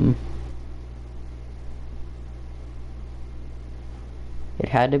scum. It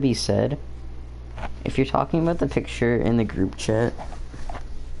had to be said. If you're talking about the picture in the group chat,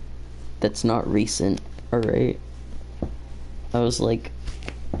 that's not recent, alright? That was like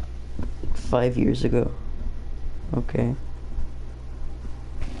 5 years ago. Okay.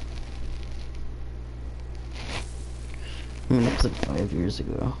 I mean, it was like 5 years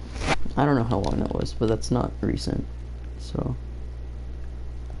ago. I don't know how long that was, but that's not recent. So,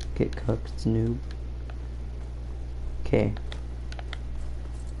 get cucked, noob. Okay.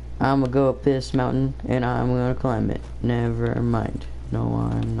 I'm gonna go up this mountain and I'm gonna climb it. Never mind. No,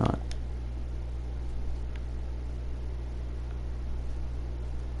 I'm not.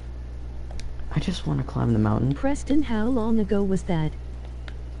 I just want to climb the mountain. Preston, how long ago was that?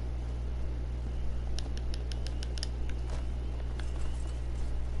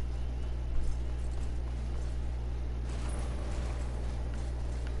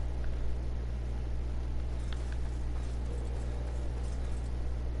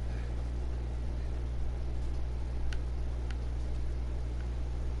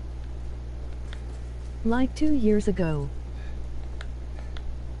 Like 2 years ago.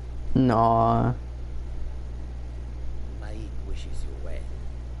 Nah. Mike wishes you well.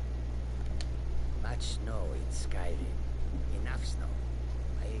 Much snow in Skyrim. Enough snow.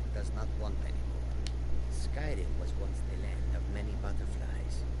 Mike does not want anymore. Skyrim was once the land of many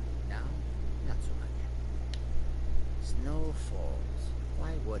butterflies. Now, not so much. Snow falls.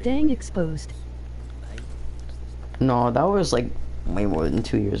 Why worry? Dang exposed. No, that was like way more than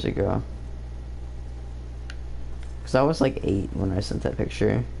 2 years ago. Cause I was like 8 when I sent that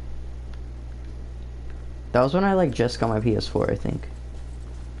picture. That was when I like just got my PS4, I think.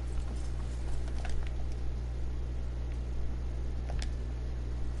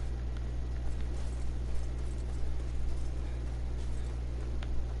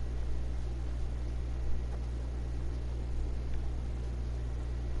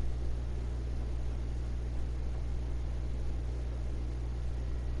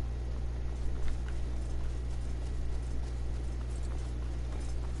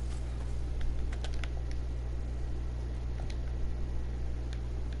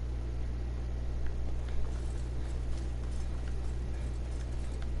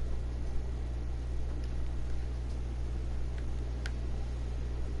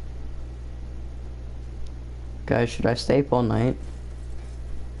 Guys, should I stay up all night?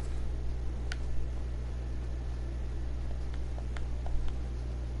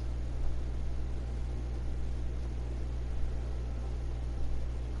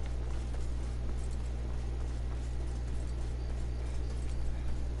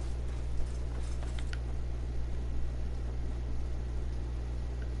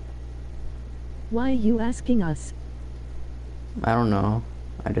 Why are you asking us? I don't know.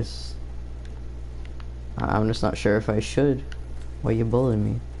 I'm just not sure if I should. Why you bullying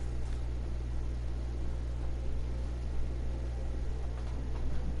me?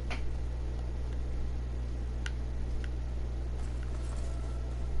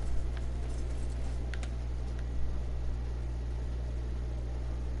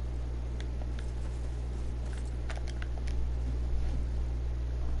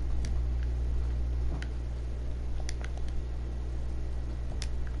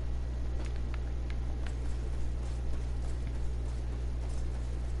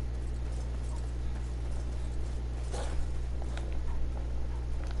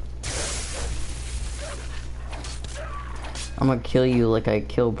 I'm gonna kill you like I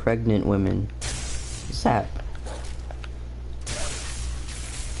kill pregnant women. Zap.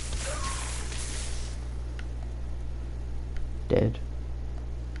 Dead.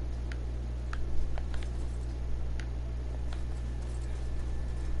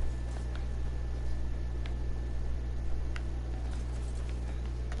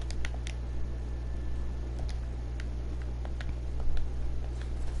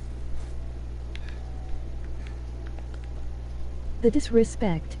 The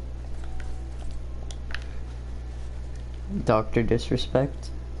disrespect. Dr. Disrespect.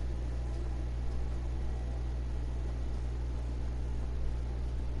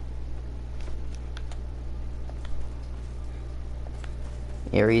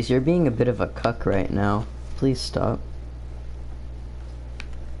 Aries, you're being a bit of a cuck right now. Please stop.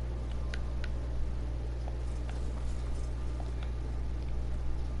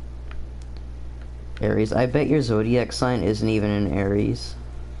 Aries, I bet your zodiac sign isn't even an Aries.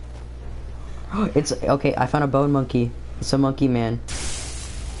 It's okay, I found a bone monkey. It's a monkey man.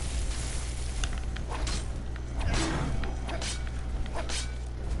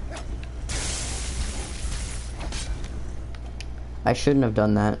 I shouldn't have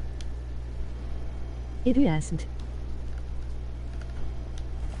done that. It isn't.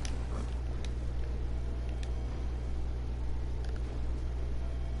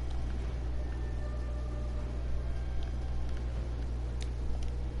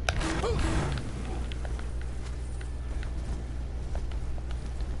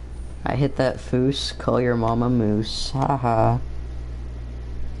 I hit that foos, call your mama moose, haha.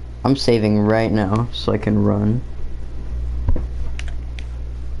 I'm saving right now so I can run.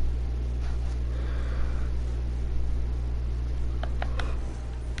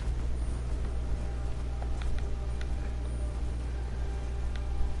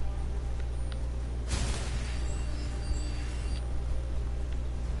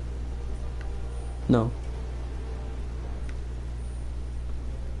 No.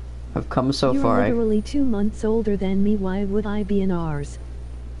 I've come so You're far. literally 2 months older than me. Why would I be in ours?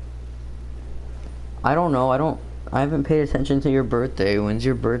 I don't know. I haven't paid attention to your birthday. When's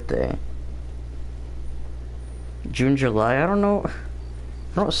your birthday? June, July? I don't know.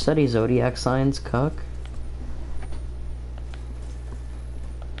 I don't study zodiac signs, cuck.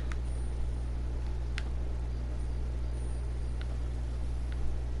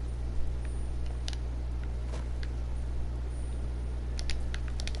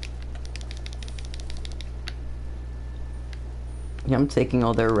 Yeah, I'm taking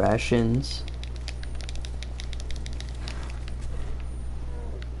all their rations.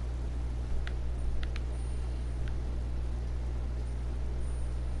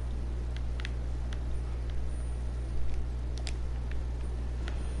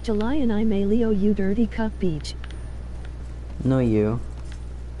 July and I'm a Leo, you dirty cuck beach. No, you.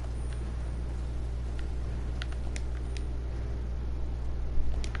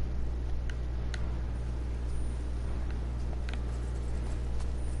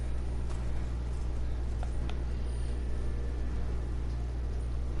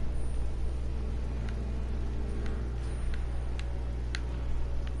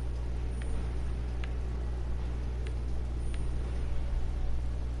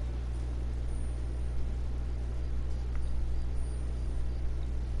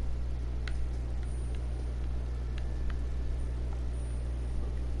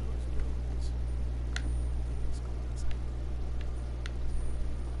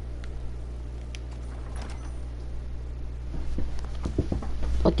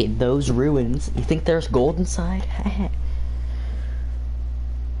 Look at those ruins. You think there's gold inside?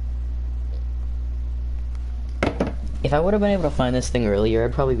 If I would have been able to find this thing earlier,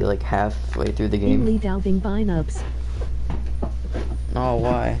 I'd probably be like halfway through the game. Only doubting binubs. Oh,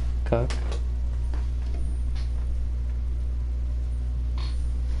 why? Cuck.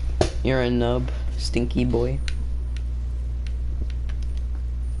 You're a nub, stinky boy.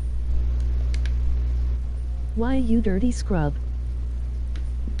 Why you dirty scrub?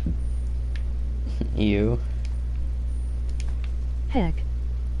 You. Heck.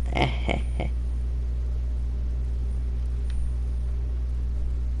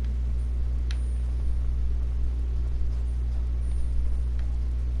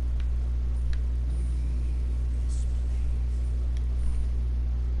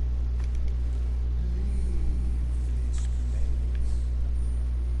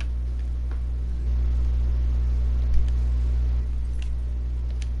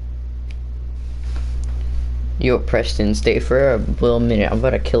 Yo, Preston, stay for a little minute. I'm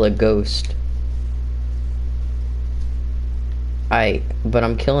about to kill a ghost. But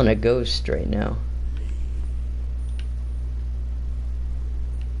I'm killing a ghost right now.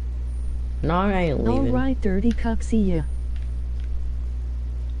 No, I ain't leaving. Alright, dirty cuck, see ya.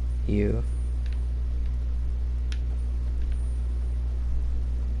 You.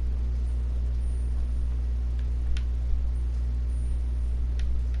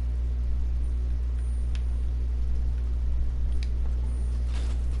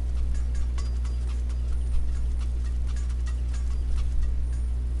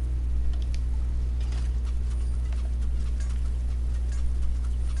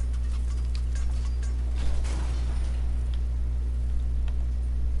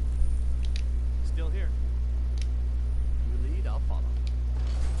 Still here. You lead, I'll follow.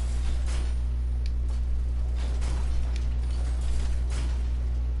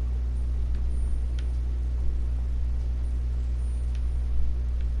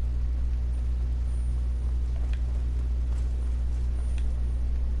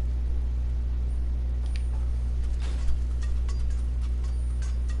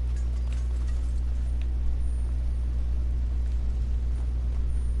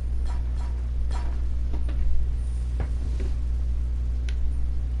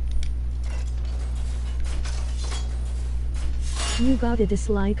 You got a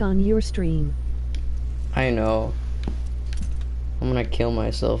dislike on your stream. I know. I'm gonna kill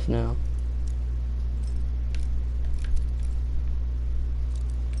myself now.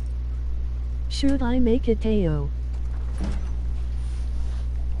 Should I make it Teo?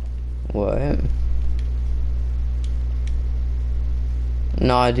 What?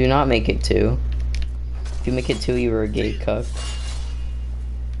 No, do not make it 2. If you make it 2, you are a gay cuck.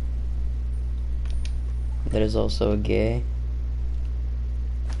 That is also a gay.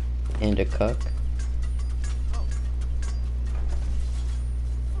 And a cuck.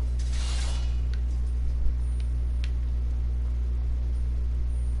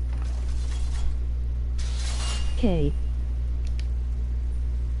 K.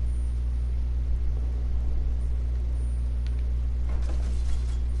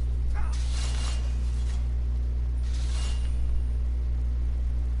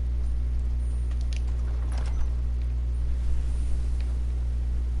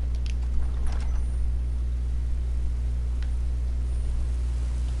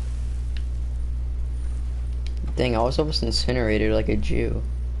 Dang, I was almost incinerated like a Jew.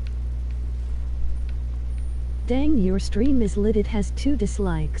 Dang, your stream is lit, it has 2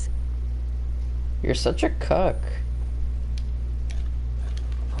 dislikes. You're such a cuck.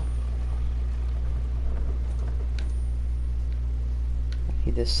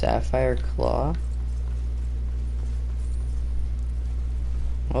 Need the sapphire claw.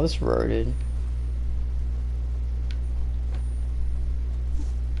 Oh, this rotted.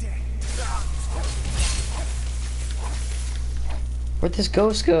 Where'd this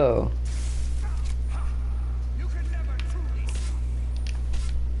ghost go?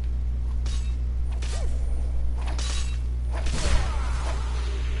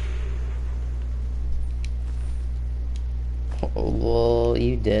 Oh, well,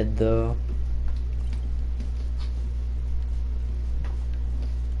 you dead though.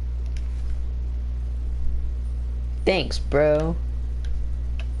 Thanks, bro.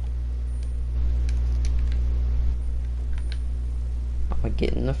 I'ma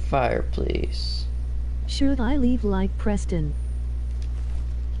get in the fireplace. Should I leave like Preston?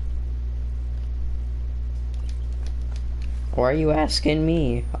 Why are you asking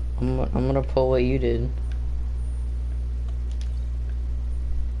me? I'm gonna pull what you did.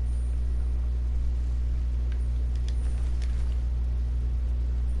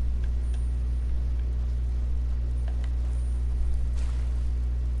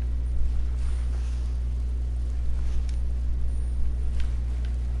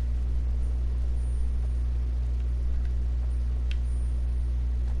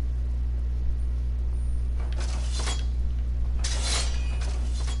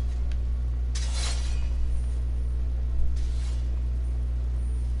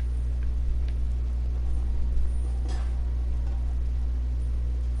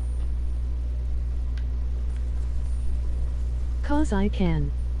 'Cause I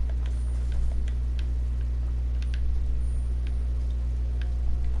can.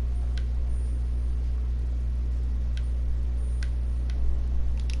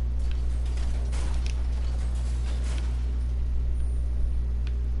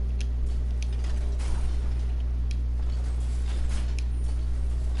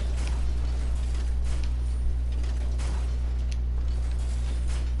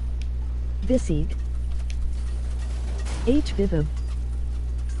 Viseed. H. Viviv.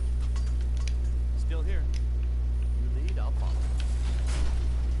 Still here. You lead, I'll follow.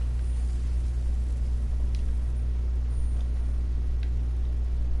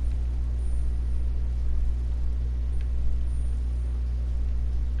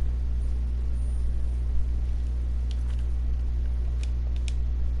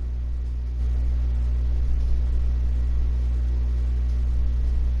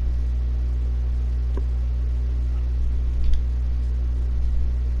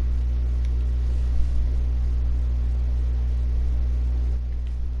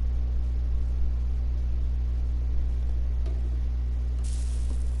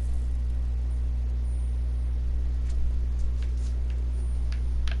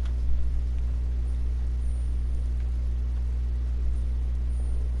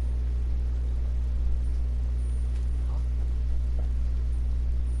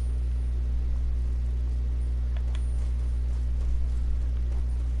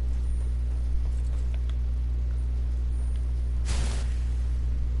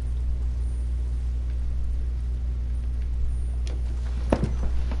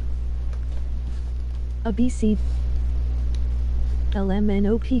 A BC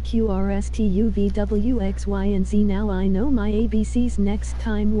LMNOPQRSTUVWXY and Z. Now I know my ABCs. Next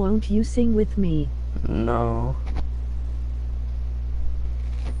time won't you sing with me? No.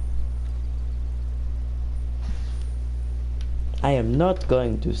 I am not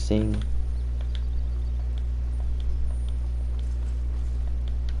going to sing.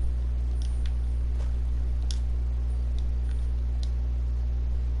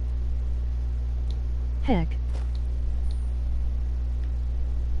 Heck.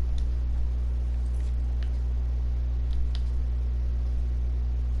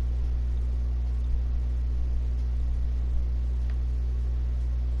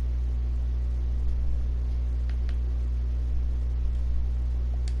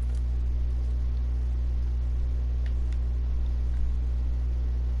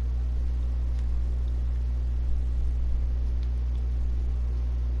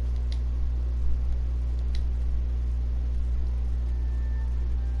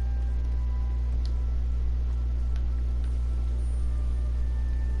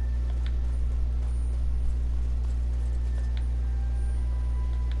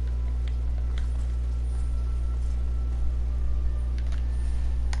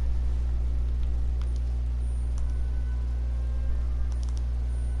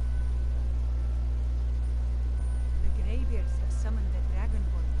 The Greybeards have summoned the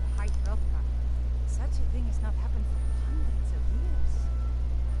Dragonborn to hide Hrothgar. Such a thing has not happened for hundreds of years.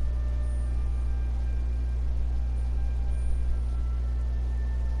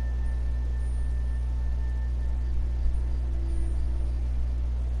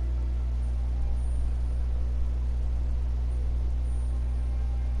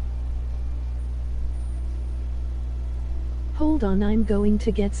 Hold on, I'm going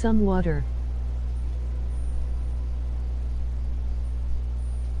to get some water.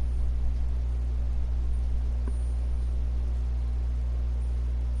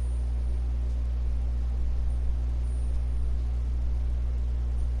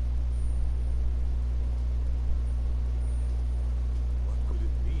 What could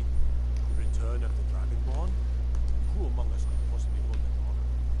it mean? The return of the Dragonborn? Who among us could possibly hold that honor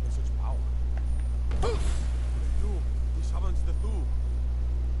with such power? Thu! He summons the Thu!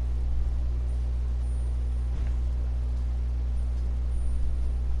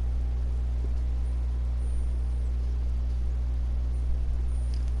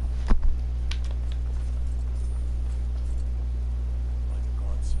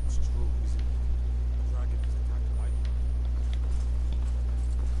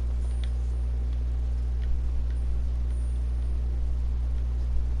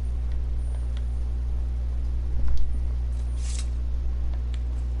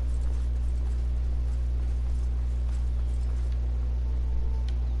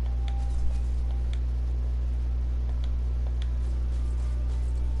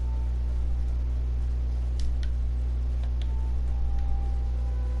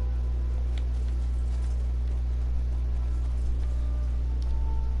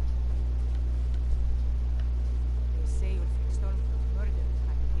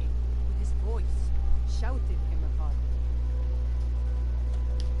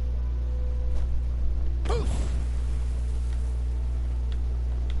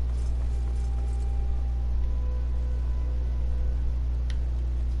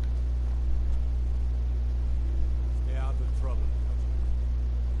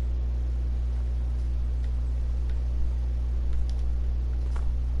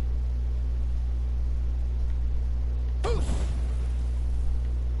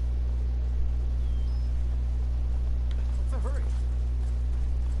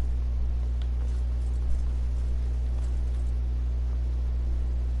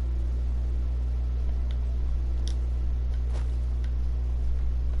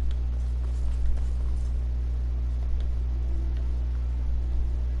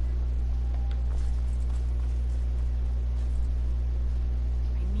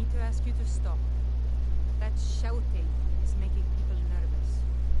 shouting is making people nervous.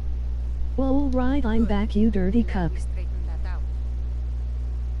 Well, alright, I'm Good. back, you dirty Glad cuck. we straightened that out.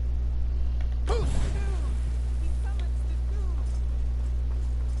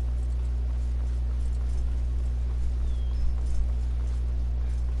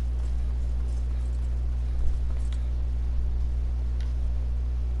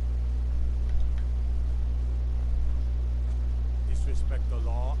 Disrespect the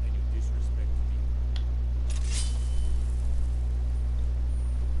law and you disrespect me.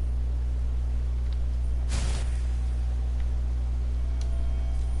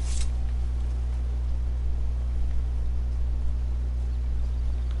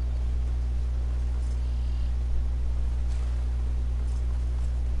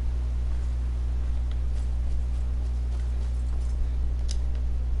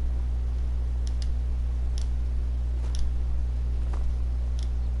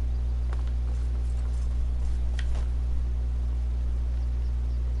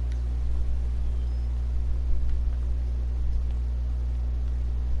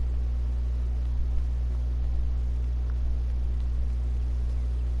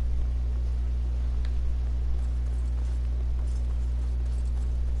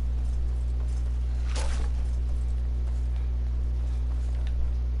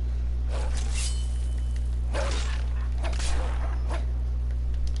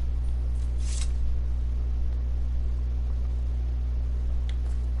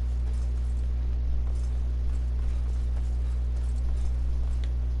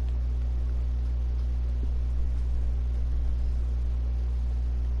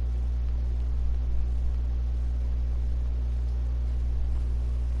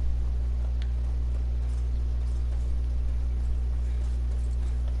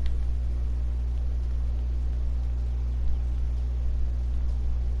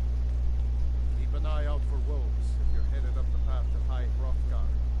 Keep an eye out for wolves if you're headed up the path to High Hrothgar.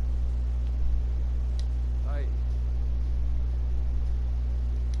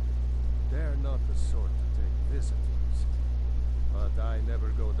 They're not the sort to take visitors, but I never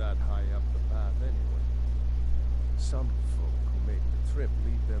go that high up the path anyway. Some folk who make the trip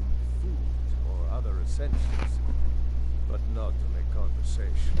leave them food or other essentials, but not to make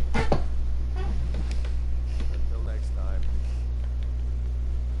conversation. Until next time.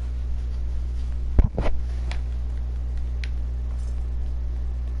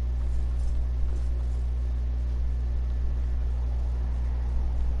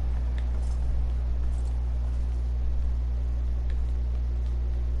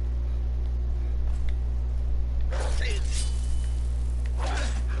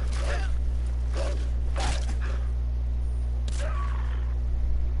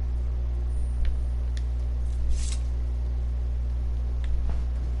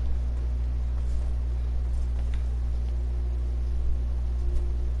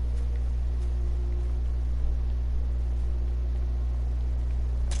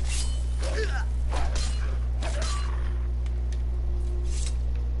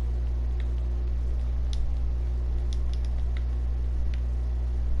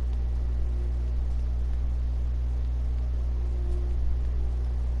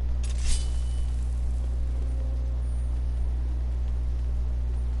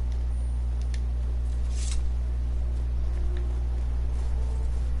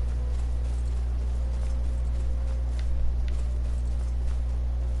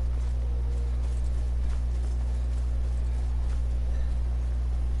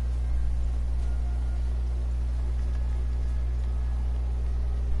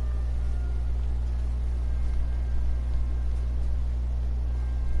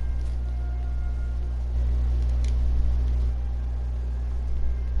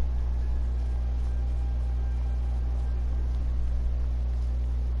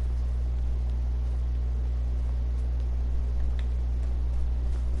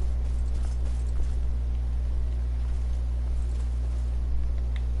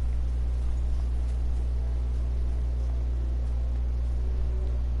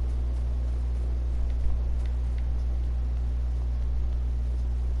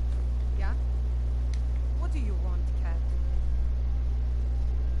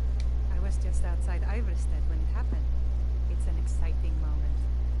 just outside Iverstead when it happened. It's an exciting moment.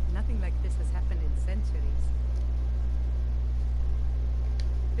 Nothing like this has happened in centuries.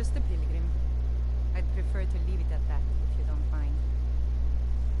 Just a pilgrim. I'd prefer to leave it at that, if you don't mind.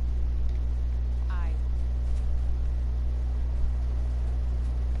 I...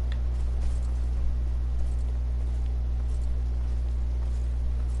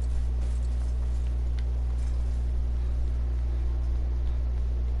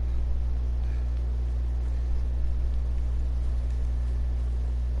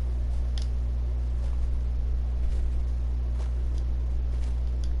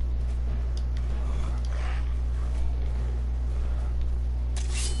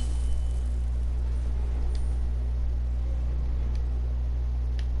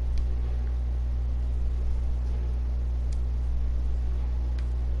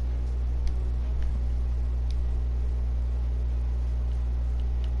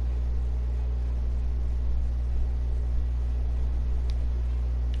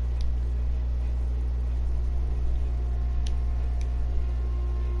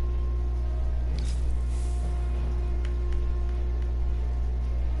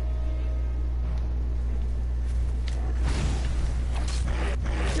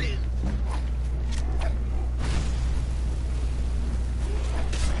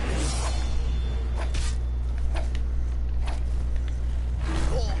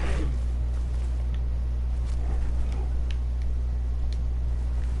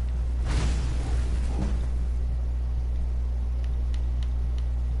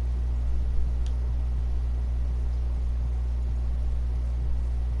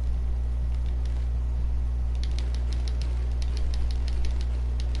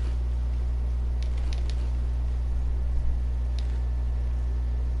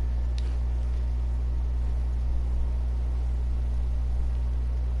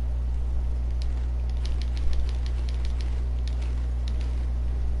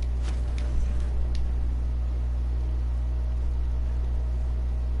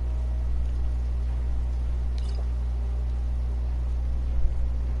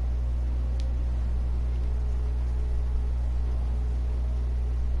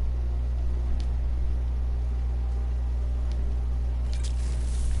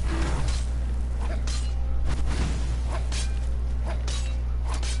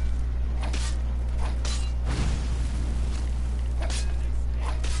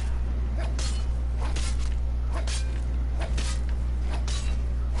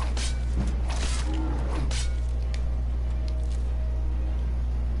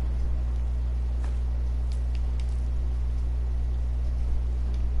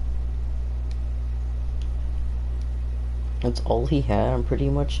 That's all he had. I'm pretty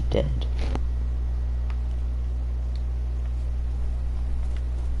much dead.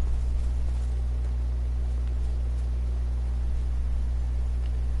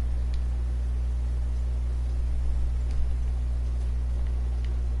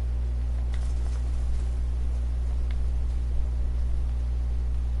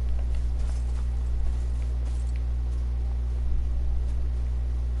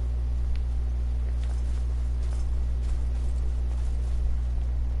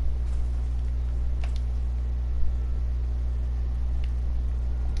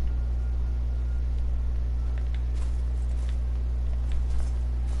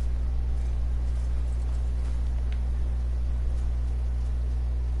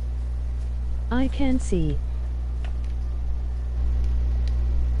 I can see.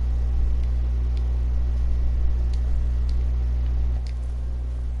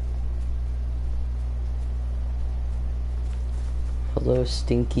 Hello,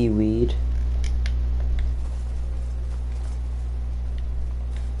 stinky weed.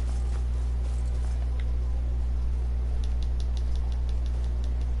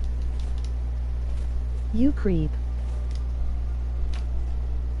 You creep.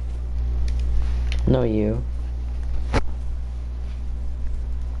 No, you.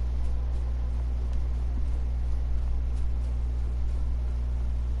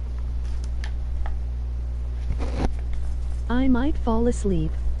 I might fall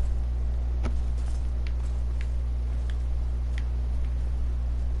asleep.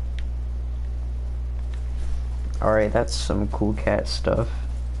 Alright, that's some cool cat stuff.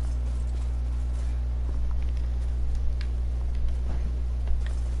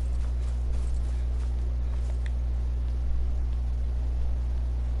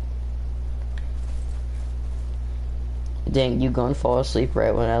 Dang, you gonna fall asleep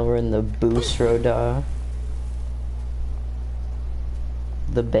right when we're in the Boosroda.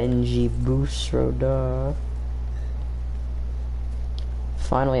 The Benji Boosroda.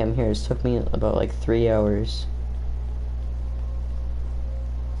 Finally, I'm here. It took me about like 3 hours.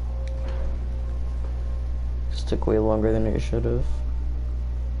 This took way longer than it should have.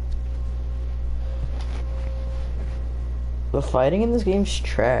 The fighting in this game's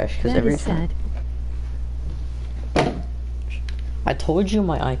trash because That every is time. sad. I told you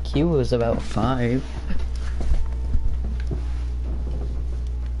my IQ was about 5.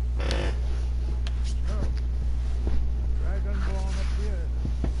 Dragonborn appeared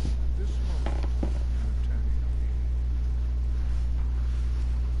this moment in the turning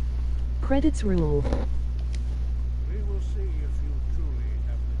of Credits rule. we will see if you truly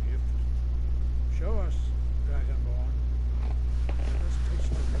have the gift. Show us, Dragonborn. Let us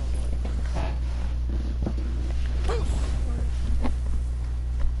taste of your life.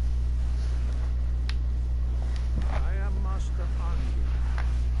 I am Master Anki.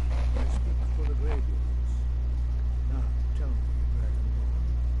 I speak for the Greybeards. Now, tell me, Dragonborn,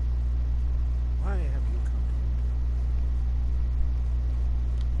 why have you come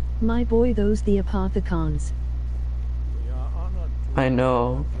to My boy, those the Apothecons. We are honored to I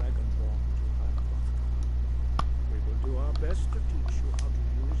know. have Dragonborn to Akbathka. We will do our best to teach you how to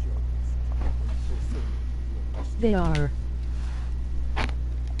use your gift and fulfill your destiny. They are.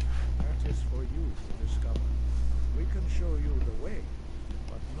 That is for you to discover. We can show you the way,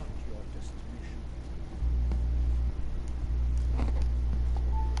 but not your destination.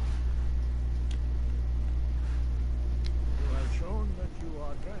 You have shown that you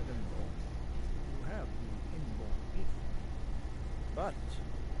are Dragonborn. You have the inborn gift. But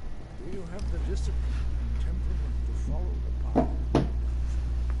do you have the discipline and temperament to follow the path?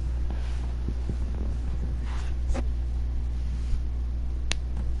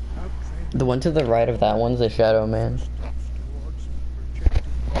 How trained The one to the right of that one's the Shadow Man. steps towards projecting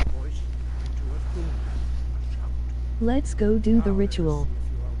your voice into a thum, a shout. Let's go do Now the let us ritual. see if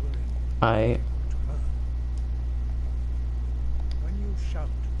you are willing I to learn. When you shout,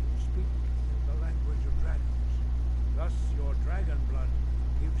 you speak in the language of dragons. Thus, your dragon blood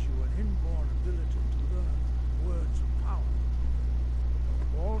gives you an inborn ability to learn words of power.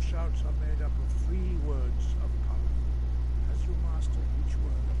 All shouts are made up of 3 words of power. As you master each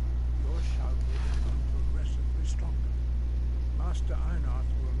word, your shout will become progressively stronger. Master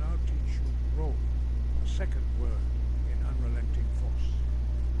Einarth will now teach you roll, the second word in unrelenting force.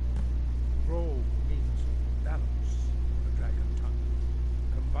 Roll means balance in the dragon tongue.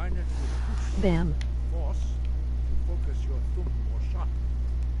 Combine it with push, Bam. force, to focus your thumb more sharply.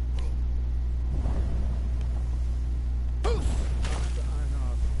 Master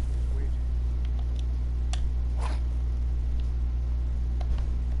Einarth is waiting.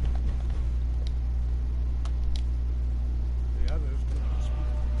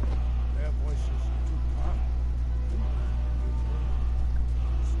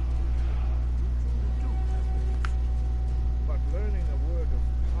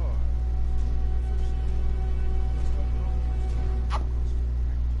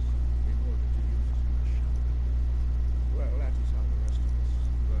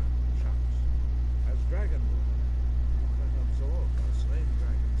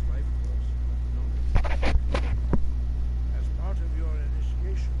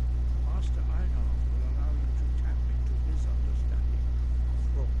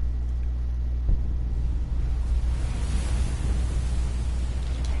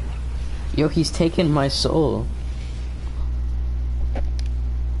 Yo, he's taken my soul.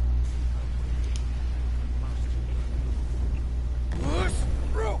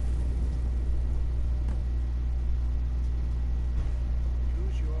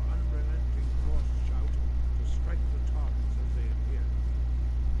 Use your unrelenting force shout to strike the targets as they appear.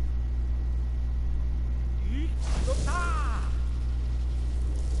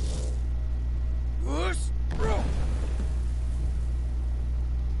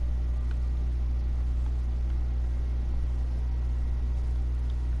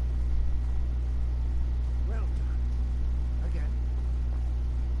 Well done. Again.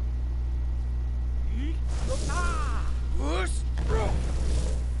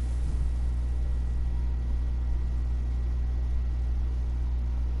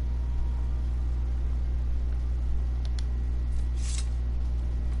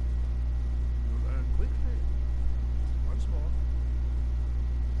 You learn quickly. Once more.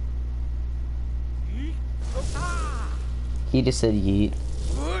 He just said yeet.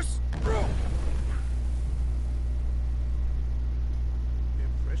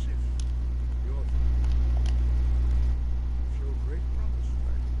 Impressive. You show great promise,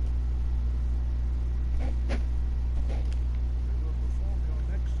 friend. We will perform your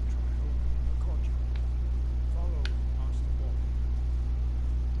next trial in the courtyard. Follow Master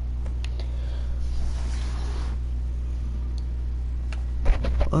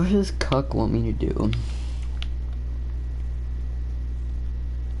Ball. What does Cuck want me to do?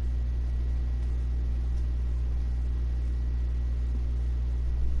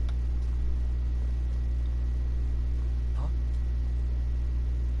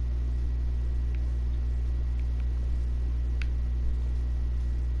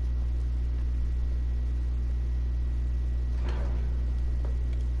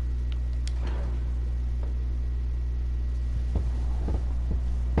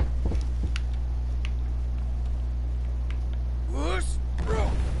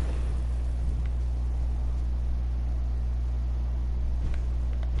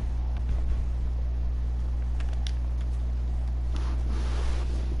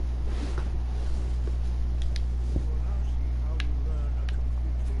 You will now see how you learn a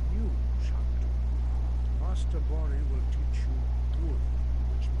completely new shout. Master Bori will teach you wood,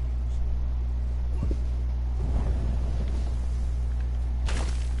 which means wood.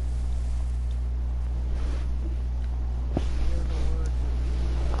 Hear the words of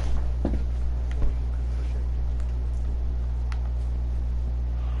before you can project it into a form.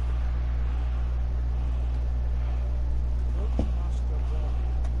 Approach Master Bori,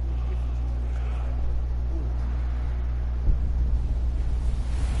 who will gift you with the type of wood.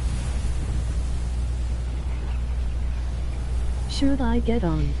 Should I get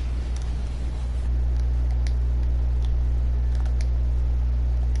on?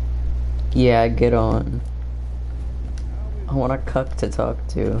 Yeah, get on. I want a Cuck to talk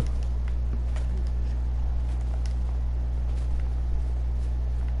to.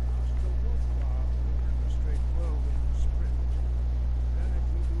 Master Wolfbar will demonstrate whirlwind sprint. Then it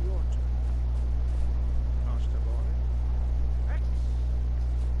will be your turn. Master Bori. X.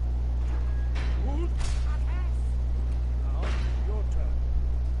 Wood. Now, your turn.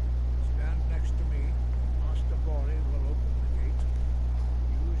 Stand next to me. Master Bori will open the gate.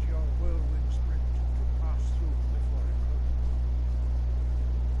 Use your whirlwind sprint to pass through before it closes.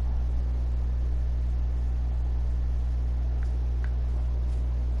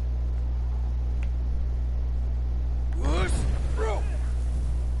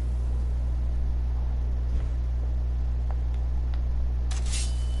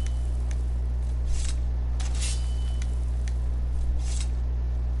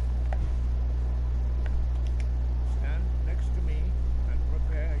 Stand next to me and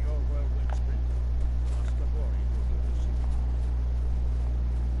prepare your whirlwind sprint. Master Bori will do the same.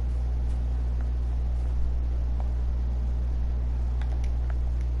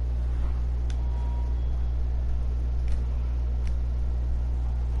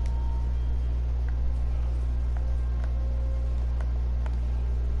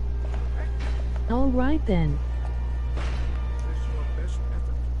 All right then. Is this your best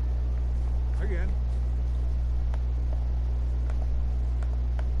effort? Again.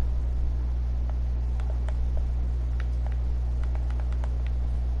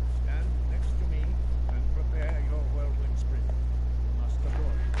 Stand next to me and prepare your whirlwind sprint. Master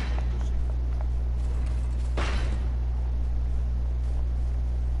Bori will do the same.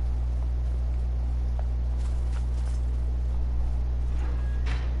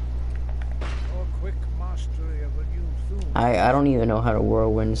 Your quick mastery of a new theme. I don't even know how to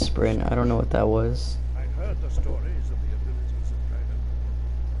whirlwind sprint. I don't know what that was. I heard the stories of the abilities of dragon.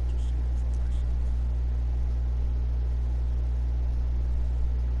 To see it from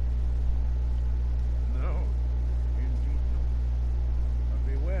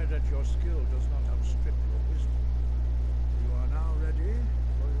your skill does not outstrip your wisdom. You are now ready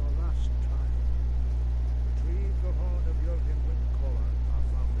for your last trial. Retrieve the horn of Jürgen Windcaller, our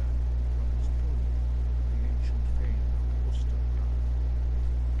founder, from his tomb in the ancient fane of Osterbrand.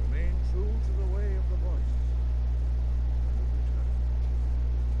 Remain true to the way of the voice. I will return.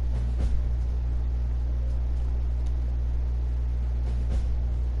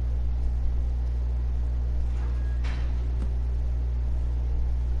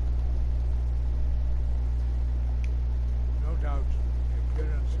 No doubt, the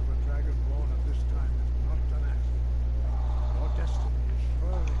appearance of a dragonborn at this time is not an accident. Your destiny is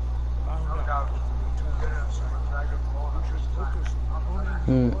surely bound up with the return of the dragonborn. You should focus on honing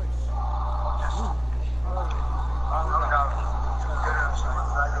your voice.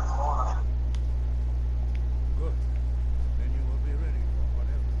 Good. Then you will be ready for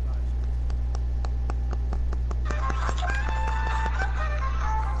whatever lies ahead.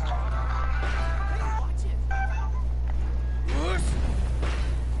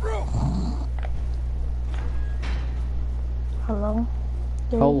 Hello?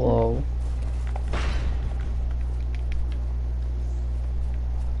 Hello.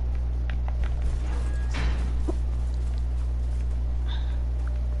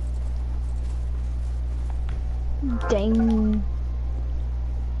 Dang.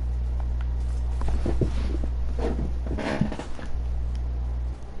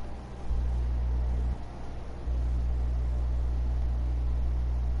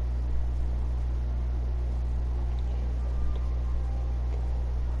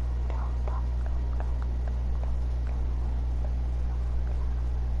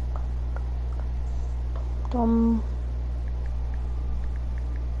 Dum.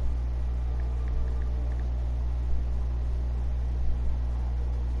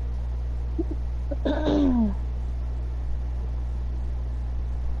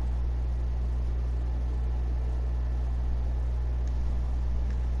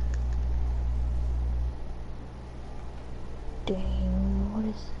 Dang, what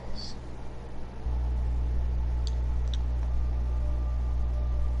is this?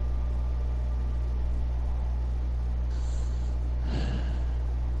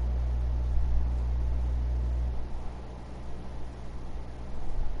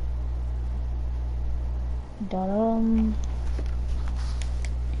 Dum.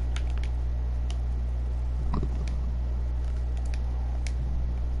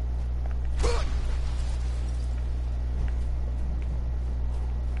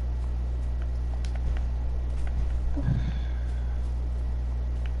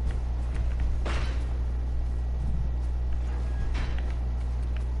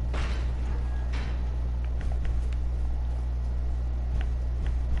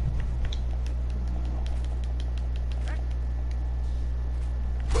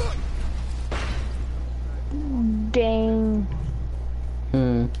 Dang.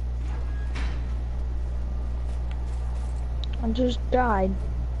 I just died.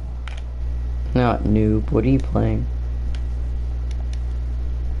 Not noob. What are you playing?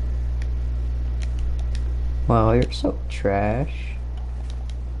 Wow, you're so trash.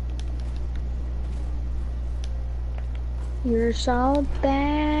 You're so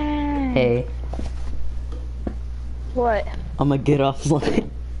bad. Hey, What? I'ma get offline.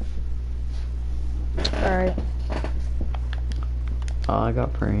 Alright. Oh, I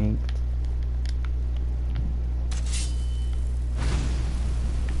got pranked.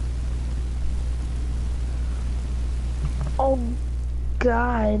 Oh,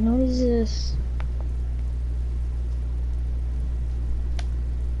 God. What is this?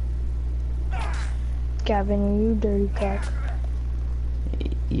 Gavin, are you dirty cock?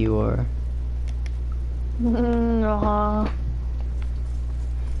 You are. Uh-huh.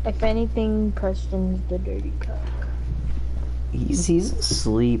 If anything, Preston's the dirty cock. He's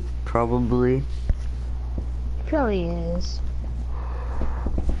asleep, probably. He probably is.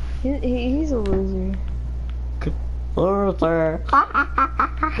 He's a loser. Loser.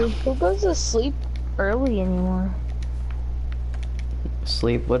 Who goes to sleep early anymore?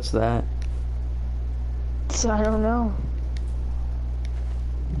 Sleep, what's that? So I don't know.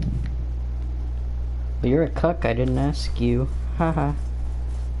 Well, you're a cuck, I didn't ask you. Haha.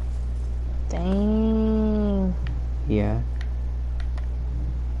 Dang. Yeah.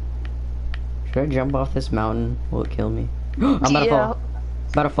 Should I jump off this mountain? Will it kill me? I'm about to fall.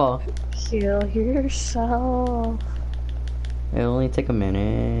 About to fall. Kill yourself. It'll only take a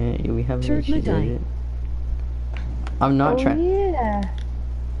minute. We haven't Turd actually did Medai. it. I'm not trying. Yeah.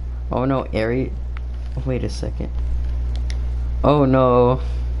 Oh no, Ari. Wait a second. Oh no.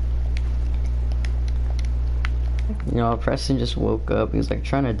 You know, Preston just woke up. He was like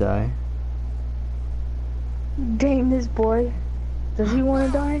trying to die. Dang this boy. Does he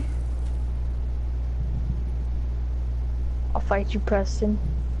want to die? I'll fight you, Preston.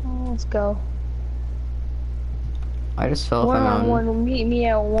 Oh, let's go. I just fell off a One on mountain. one, meet me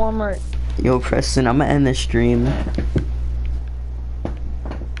at Walmart. Yo, Preston, I'm gonna end the stream.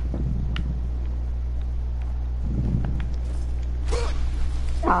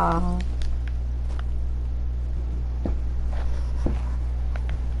 Ah.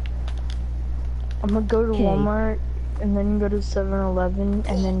 I'm gonna go to Okay. Walmart and then go to 7-Eleven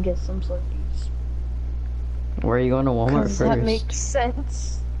and then get some Slurpees. Where are you going to Walmart Cause first? that makes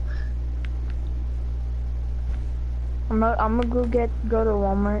sense. I'm gonna go to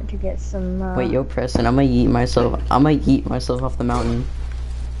Walmart to get some. Wait, yo, Preston, I'm gonna yeet myself. I'm gonna yeet myself off the mountain.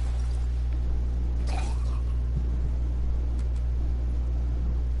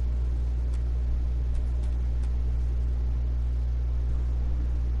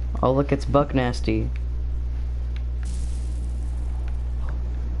 Oh, look, it's Buck Nasty.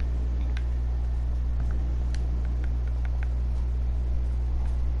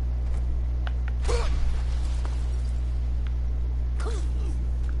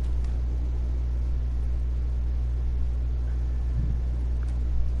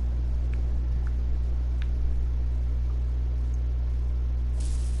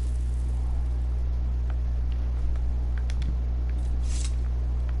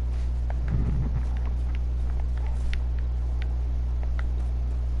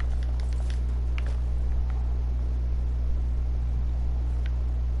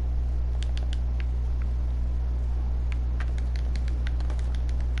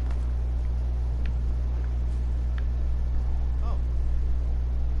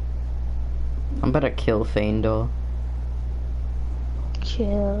 I'm about to kill Feindel.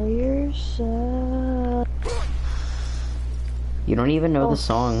 Kill yourself. You don't even know Oh. the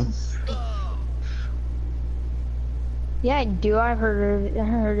song. Yeah, I do. I've heard it. I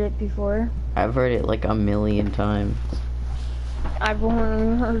heard it before. I've heard it like a million times. I've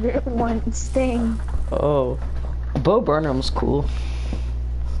only heard it once. Dang. Oh. Bo Burnham's cool.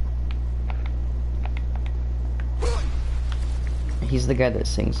 He's the guy that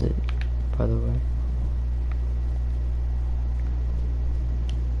sings it, by the way.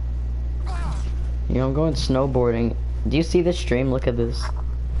 You know, I'm going snowboarding. Do you see this stream? Look at this.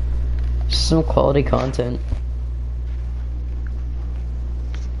 Some quality content.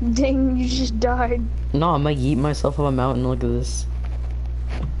 Dang, you just died. No, I'm gonna yeet myself off a mountain. Look at this.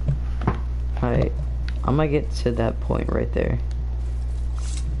 Alright. I'm gonna get to that point right there.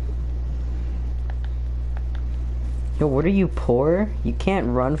 Yo, what are you, poor? You can't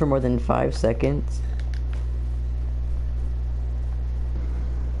run for more than 5 seconds.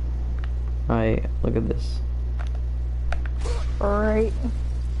 Alright, look at this. Alright.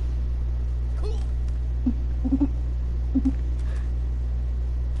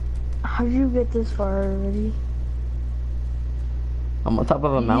 How'd you get this far already? I'm on top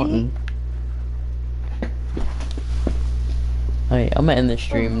of a mountain. Alright, I'm gonna end the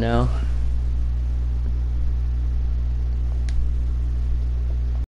stream now.